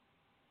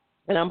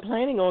 And I'm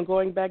planning on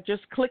going back,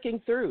 just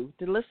clicking through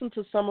to listen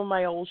to some of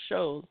my old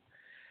shows.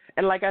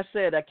 And like I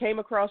said, I came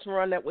across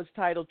one that was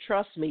titled,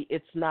 Trust Me,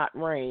 It's Not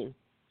Rain.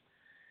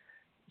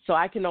 So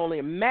I can only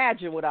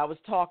imagine what I was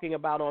talking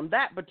about on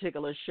that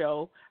particular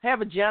show. I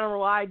have a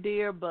general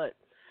idea, but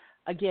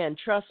again,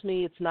 trust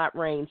me, it's not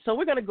rain. So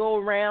we're going to go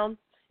around.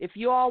 If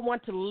you all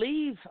want to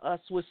leave us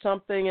with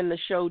something in the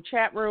show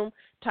chat room,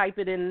 type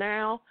it in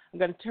now. I'm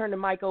going to turn the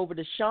mic over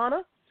to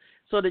Shauna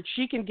so that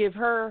she can give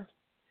her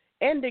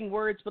ending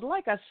words. But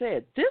like I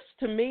said, this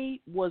to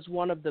me was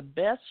one of the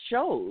best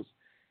shows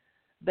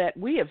that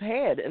we have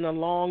had in a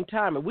long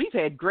time. And we've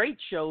had great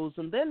shows,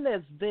 and then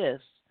there's this.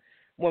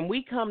 When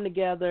we come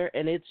together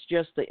and it's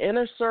just the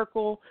inner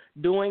circle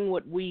doing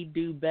what we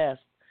do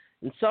best.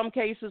 In some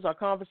cases, our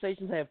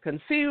conversations have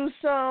confused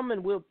some,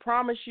 and we'll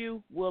promise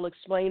you we'll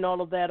explain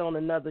all of that on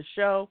another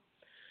show.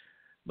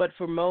 But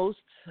for most,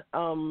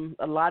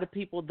 a lot of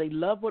people, they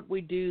love what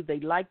we do.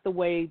 They like the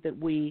way that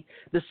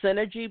the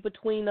synergy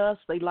between us.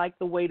 They like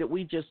the way that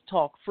we just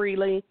talk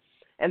freely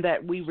and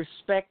that we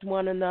respect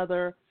one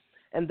another,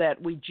 and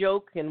that we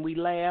joke and we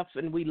laugh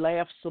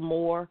some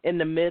more in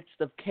the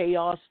midst of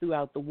chaos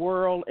throughout the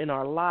world, in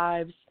our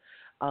lives,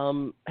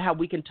 how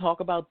we can talk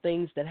about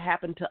things that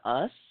happen to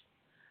us,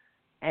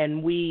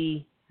 and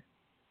we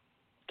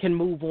can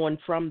move on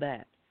from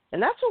that.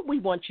 And that's what we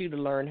want you to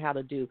learn how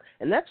to do.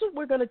 And that's what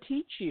we're going to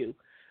teach you,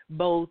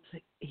 both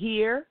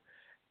here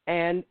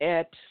and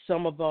at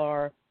some of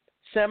our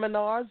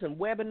seminars and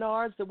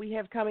webinars that we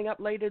have coming up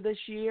later this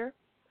year.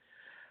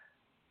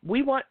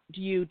 We want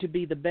you to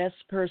be the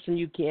best person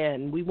you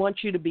can. We want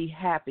you to be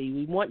happy.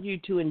 We want you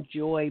to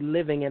enjoy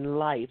living in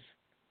life.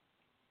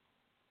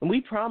 And we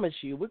promise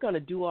you, we're going to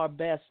do our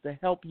best to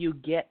help you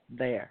get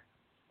there.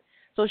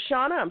 So,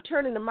 Shauna, I'm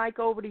turning the mic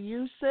over to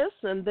you, sis,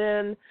 and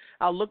then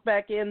I'll look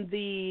back in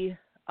the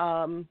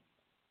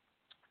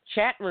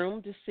chat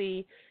room to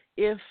see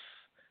if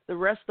the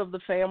rest of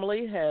the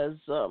family has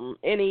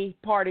any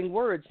parting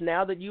words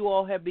now that you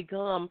all have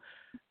become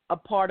a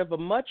part of a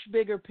much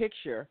bigger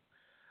picture.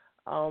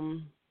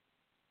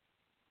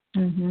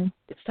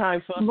 It's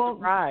time for us to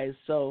rise.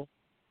 So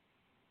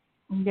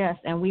yes,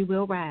 and we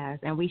will rise,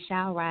 and we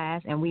shall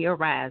rise, and we are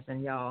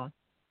rising, y'all.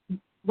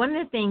 One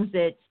of the things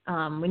that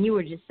when you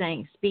were just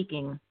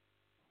speaking,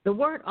 the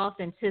word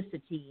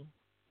authenticity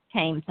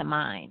came to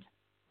mind,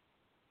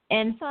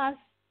 and so I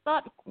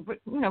thought,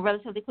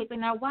 relatively quickly,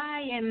 now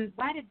why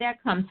did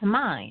that come to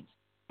mind?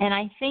 And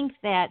I think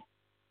that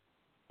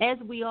as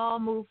we all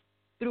move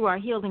through our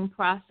healing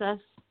process,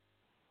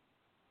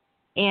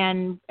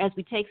 and as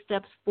we take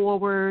steps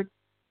forward,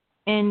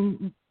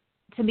 and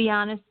to be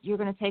honest, you're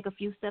going to take a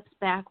few steps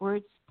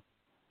backwards,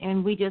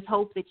 and we just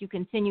hope that you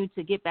continue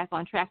to get back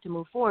on track to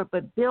move forward,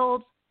 but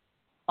build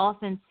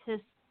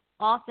authenticity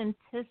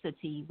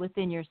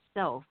within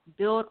yourself.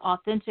 Build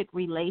authentic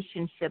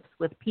relationships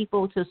with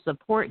people to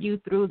support you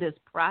through this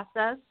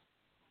process.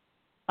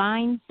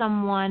 Find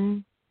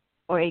someone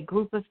or a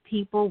group of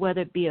people,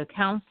 whether it be a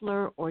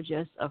counselor or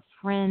just a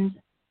friend,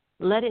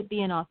 Let it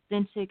be an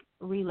authentic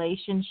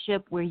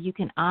relationship where you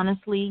can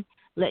honestly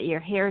let your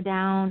hair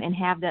down and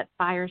have that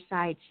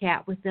fireside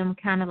chat with them,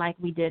 kind of like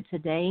we did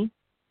today,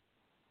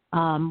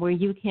 where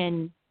you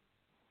can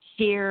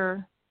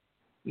share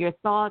your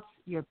thoughts,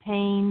 your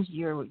pains,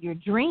 your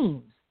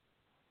dreams,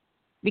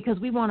 because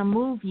we want to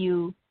move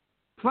you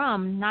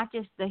from not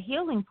just the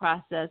healing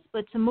process,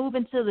 but to move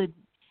into the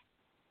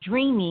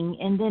dreaming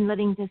and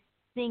then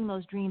seeing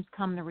those dreams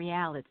come to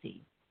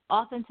reality.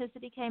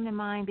 Authenticity came to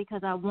mind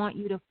because I want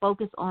you to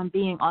focus on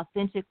being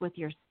authentic with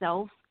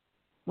yourself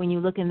when you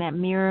look in that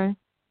mirror,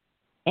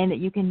 and that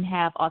you can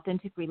have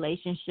authentic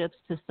relationships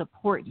to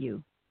support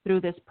you through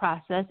this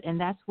process. And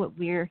that's what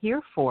we're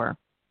here for,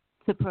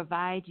 to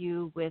provide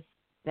you with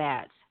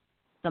that.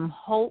 Some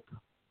hope,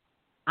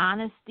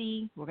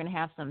 honesty. We're going to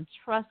have some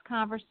trust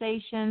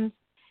conversations.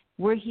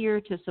 We're here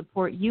to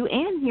support you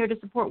and here to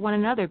support one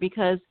another,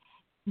 because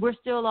we're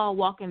still all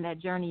walking that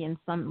journey in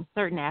some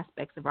certain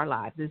aspects of our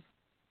lives.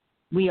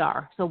 We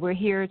are. So we're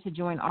here to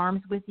join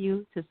arms with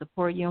you, to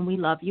support you, and we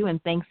love you.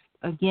 And thanks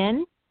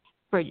again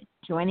for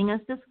joining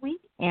us this week.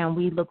 And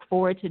we look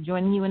forward to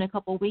joining you in a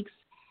couple of weeks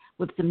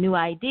with some new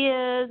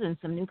ideas and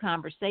some new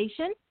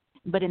conversation.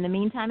 But in the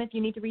meantime, if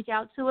you need to reach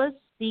out to us,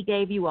 C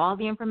gave you all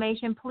the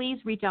information. Please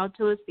reach out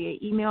to us via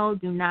email.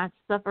 Do not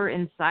suffer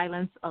in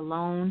silence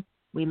alone.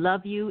 We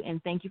love you,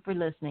 and thank you for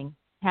listening.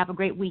 Have a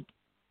great week.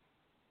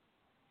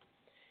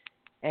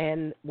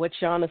 And what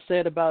Shauna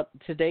said about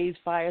today's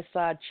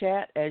fireside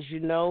chat, as you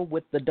know,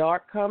 with After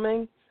Dark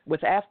coming,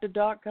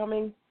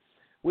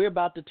 we're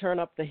about to turn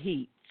up the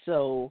heat.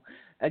 So,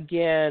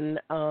 again,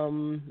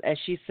 as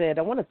she said,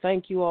 I want to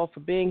thank you all for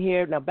being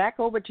here. Now, back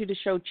over to the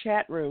show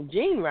chat room.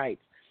 Jean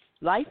writes,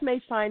 life may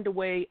find a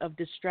way of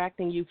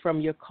distracting you from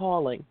your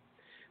calling,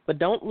 but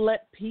don't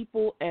let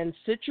people and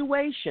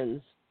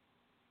situations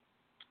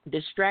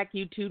distract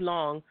you too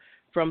long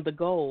from the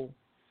goal.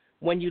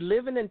 When you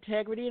live in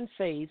integrity and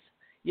faith,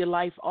 your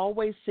life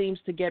always seems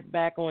to get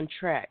back on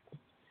track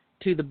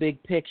to the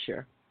big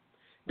picture.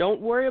 Don't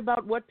worry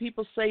about what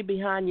people say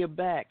behind your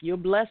back. Your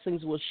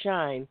blessings will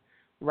shine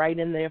right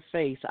in their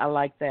face. I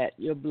like that.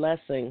 Your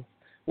blessing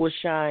will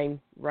shine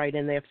right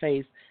in their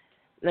face.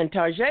 And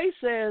Tarjay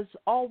says,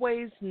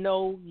 always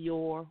know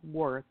your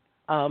worth.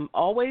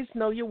 Always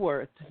know your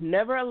worth.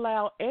 Never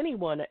allow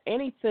anyone or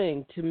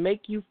anything to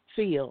make you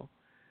feel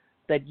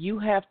that you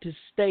have to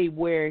stay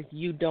where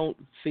you don't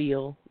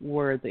feel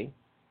worthy.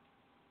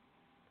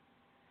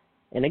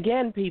 And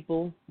again,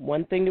 people,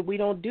 one thing that we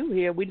don't do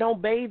here, we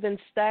don't bathe in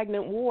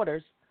stagnant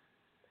waters.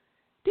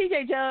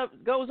 TJ Job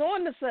goes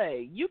on to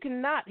say, you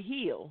cannot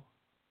heal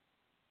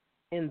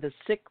in the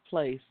sick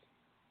place.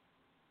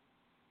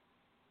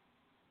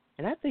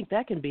 And I think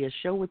that can be a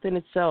show within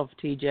itself,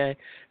 TJ,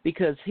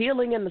 because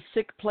healing in the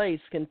sick place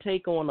can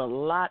take on a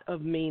lot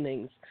of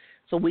meanings.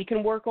 So we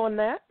can work on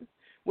that.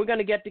 We're going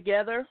to get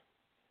together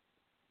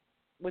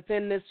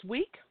within this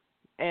week,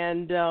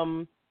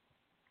 and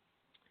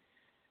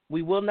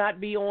we will not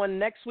be on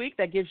next week.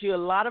 That gives you a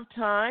lot of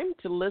time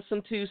to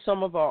listen to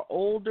some of our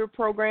older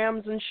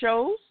programs and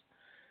shows.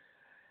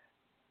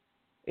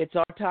 It's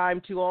our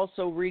time to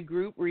also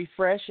regroup,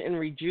 refresh, and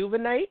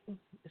rejuvenate.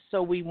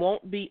 So we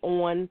won't be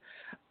on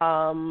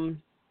the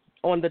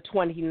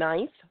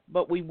 29th,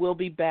 but we will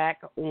be back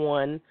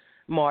on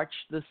March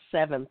the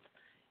 7th,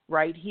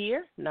 right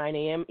here, 9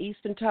 a.m.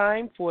 Eastern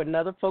Time, for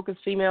another F.O.C.U.S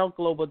Female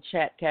Global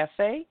Chat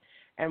Cafe.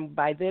 And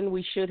by then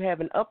we should have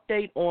an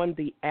update on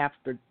the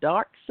After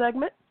Dark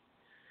segment.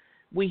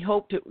 We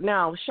hope to.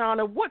 Now,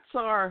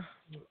 Shauna,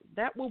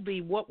 that will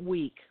be what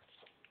week?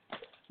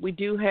 We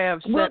do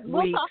have set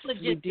we'll weeks. Talk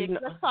logistics.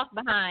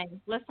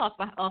 Let's talk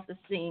off the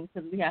scene,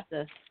 because we have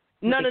to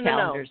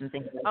calendars and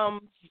things like that.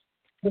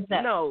 What's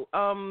that? No.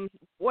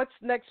 What's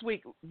next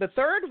week? The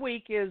third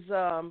week is,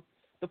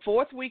 the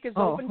fourth week is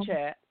open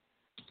chat.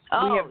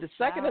 We have the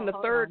second and the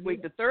third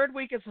week. The third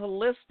week is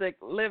holistic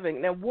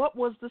living. Now, what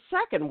was the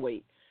second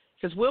week?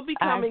 Because we'll be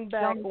coming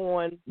back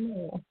on.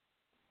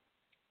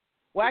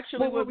 Well,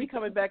 actually, we'll be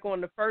coming back on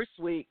the first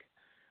week,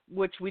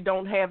 which we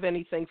don't have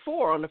anything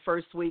for on the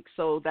first week.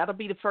 So that'll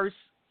be the first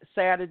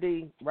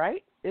Saturday,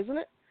 right? Isn't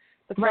it?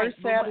 The first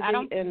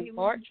Saturday in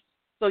March.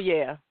 So,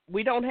 yeah,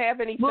 we don't have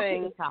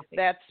anything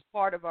that's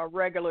part of our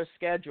regular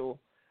schedule.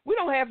 We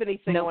don't have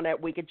anything on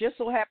that week. It just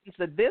so happens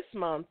that this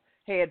month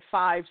had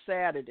 5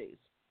 Saturdays.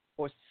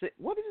 Or 6.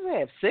 What does it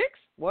have? 6?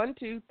 1,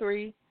 2,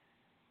 3.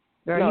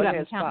 Girl, no, it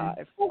has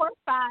 5. 4,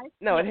 5.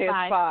 No, it has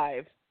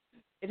 5.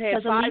 It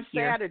has 5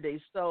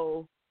 Saturdays.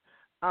 So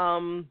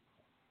we're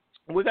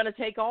going to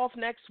take off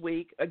next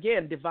week.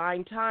 Again,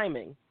 divine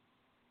timing.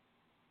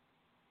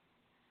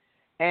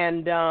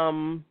 And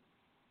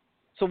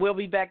so we'll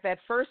be back that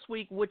first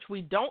week, which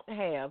we don't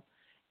have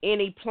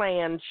any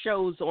planned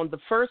shows on the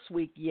first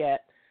week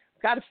yet.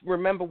 Got to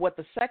remember what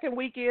the second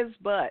week is,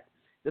 but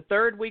the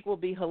third week will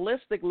be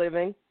holistic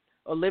living,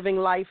 or living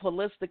life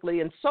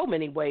holistically in so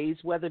many ways,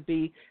 whether it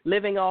be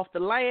living off the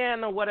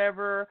land or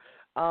whatever.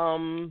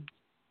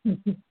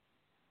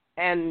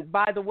 And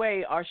by the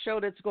way, our show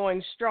that's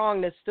going strong,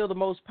 that's still the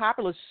most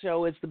popular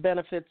show, is The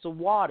Benefits of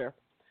Water.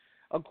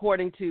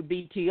 according to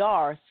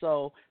BTR.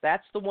 So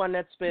that's the one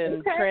that's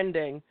been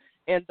trending.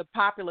 And the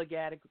popular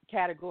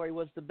category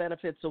was the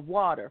benefits of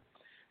water.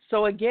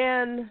 So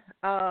again,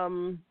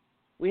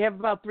 we have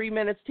about 3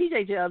 minutes.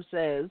 TJ Jub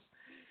says,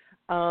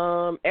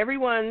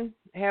 everyone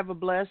have a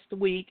blessed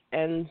week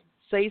and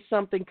say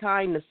something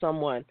kind to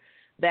someone.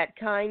 That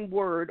kind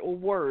word or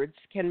words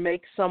can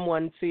make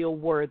someone feel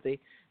worthy,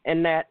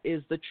 and that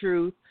is the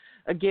truth.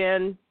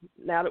 Again,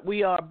 now that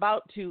we are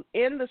about to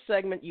end the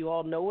segment, you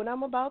all know what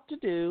I'm about to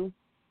do.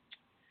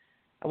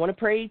 I want to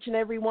pray each and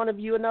every one of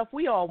you enough.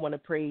 We all want to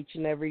pray each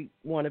and every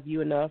one of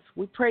you enough.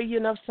 We pray you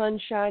enough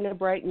sunshine to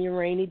brighten your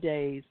rainy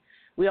days.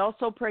 We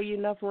also pray you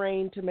enough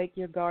rain to make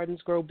your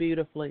gardens grow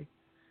beautifully.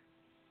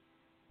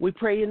 We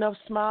pray you enough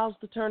smiles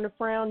to turn the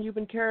frown you've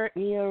been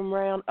carrying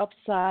around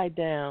upside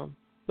down.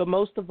 But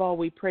most of all,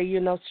 we pray you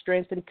enough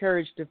strength and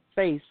courage to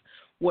face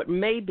what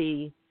may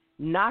be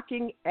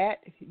knocking at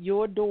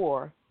your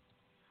door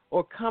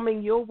or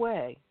coming your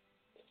way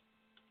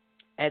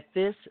at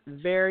this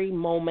very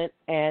moment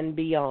and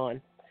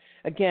beyond.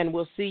 Again,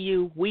 we'll see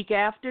you week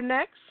after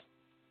next.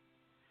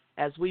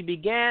 As we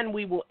began,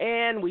 we will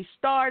end. We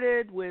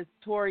started with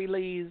Tori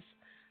Lee's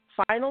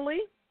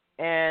Finally,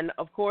 and,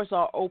 of course,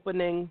 our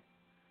opening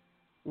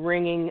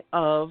ringing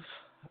of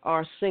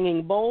our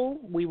singing bowl.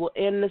 We will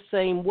end the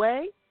same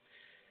way.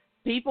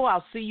 People,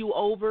 I'll see you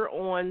over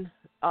on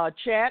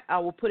chat. I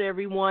will put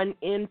everyone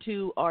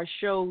into our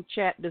show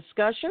chat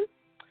discussion,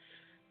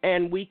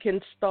 and we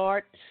can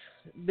start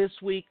this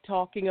week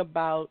talking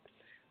about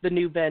the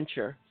new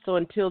venture. So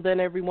until then,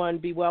 everyone,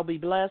 be well, be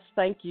blessed.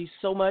 Thank you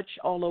so much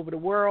all over the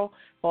world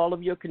for all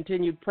of your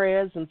continued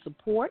prayers and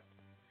support.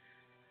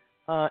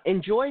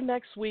 Enjoy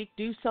next week.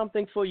 Do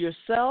something for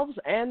yourselves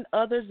and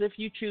others if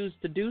you choose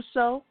to do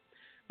so.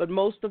 But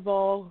most of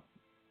all,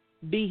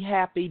 be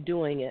happy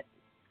doing it.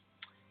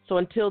 So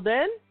until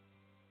then,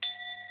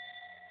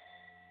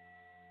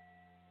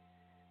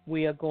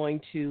 we are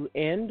going to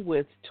end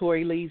with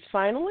Tori Lee's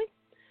Finally.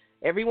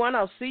 Everyone,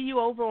 I'll see you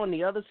over on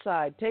the other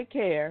side. Take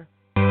care.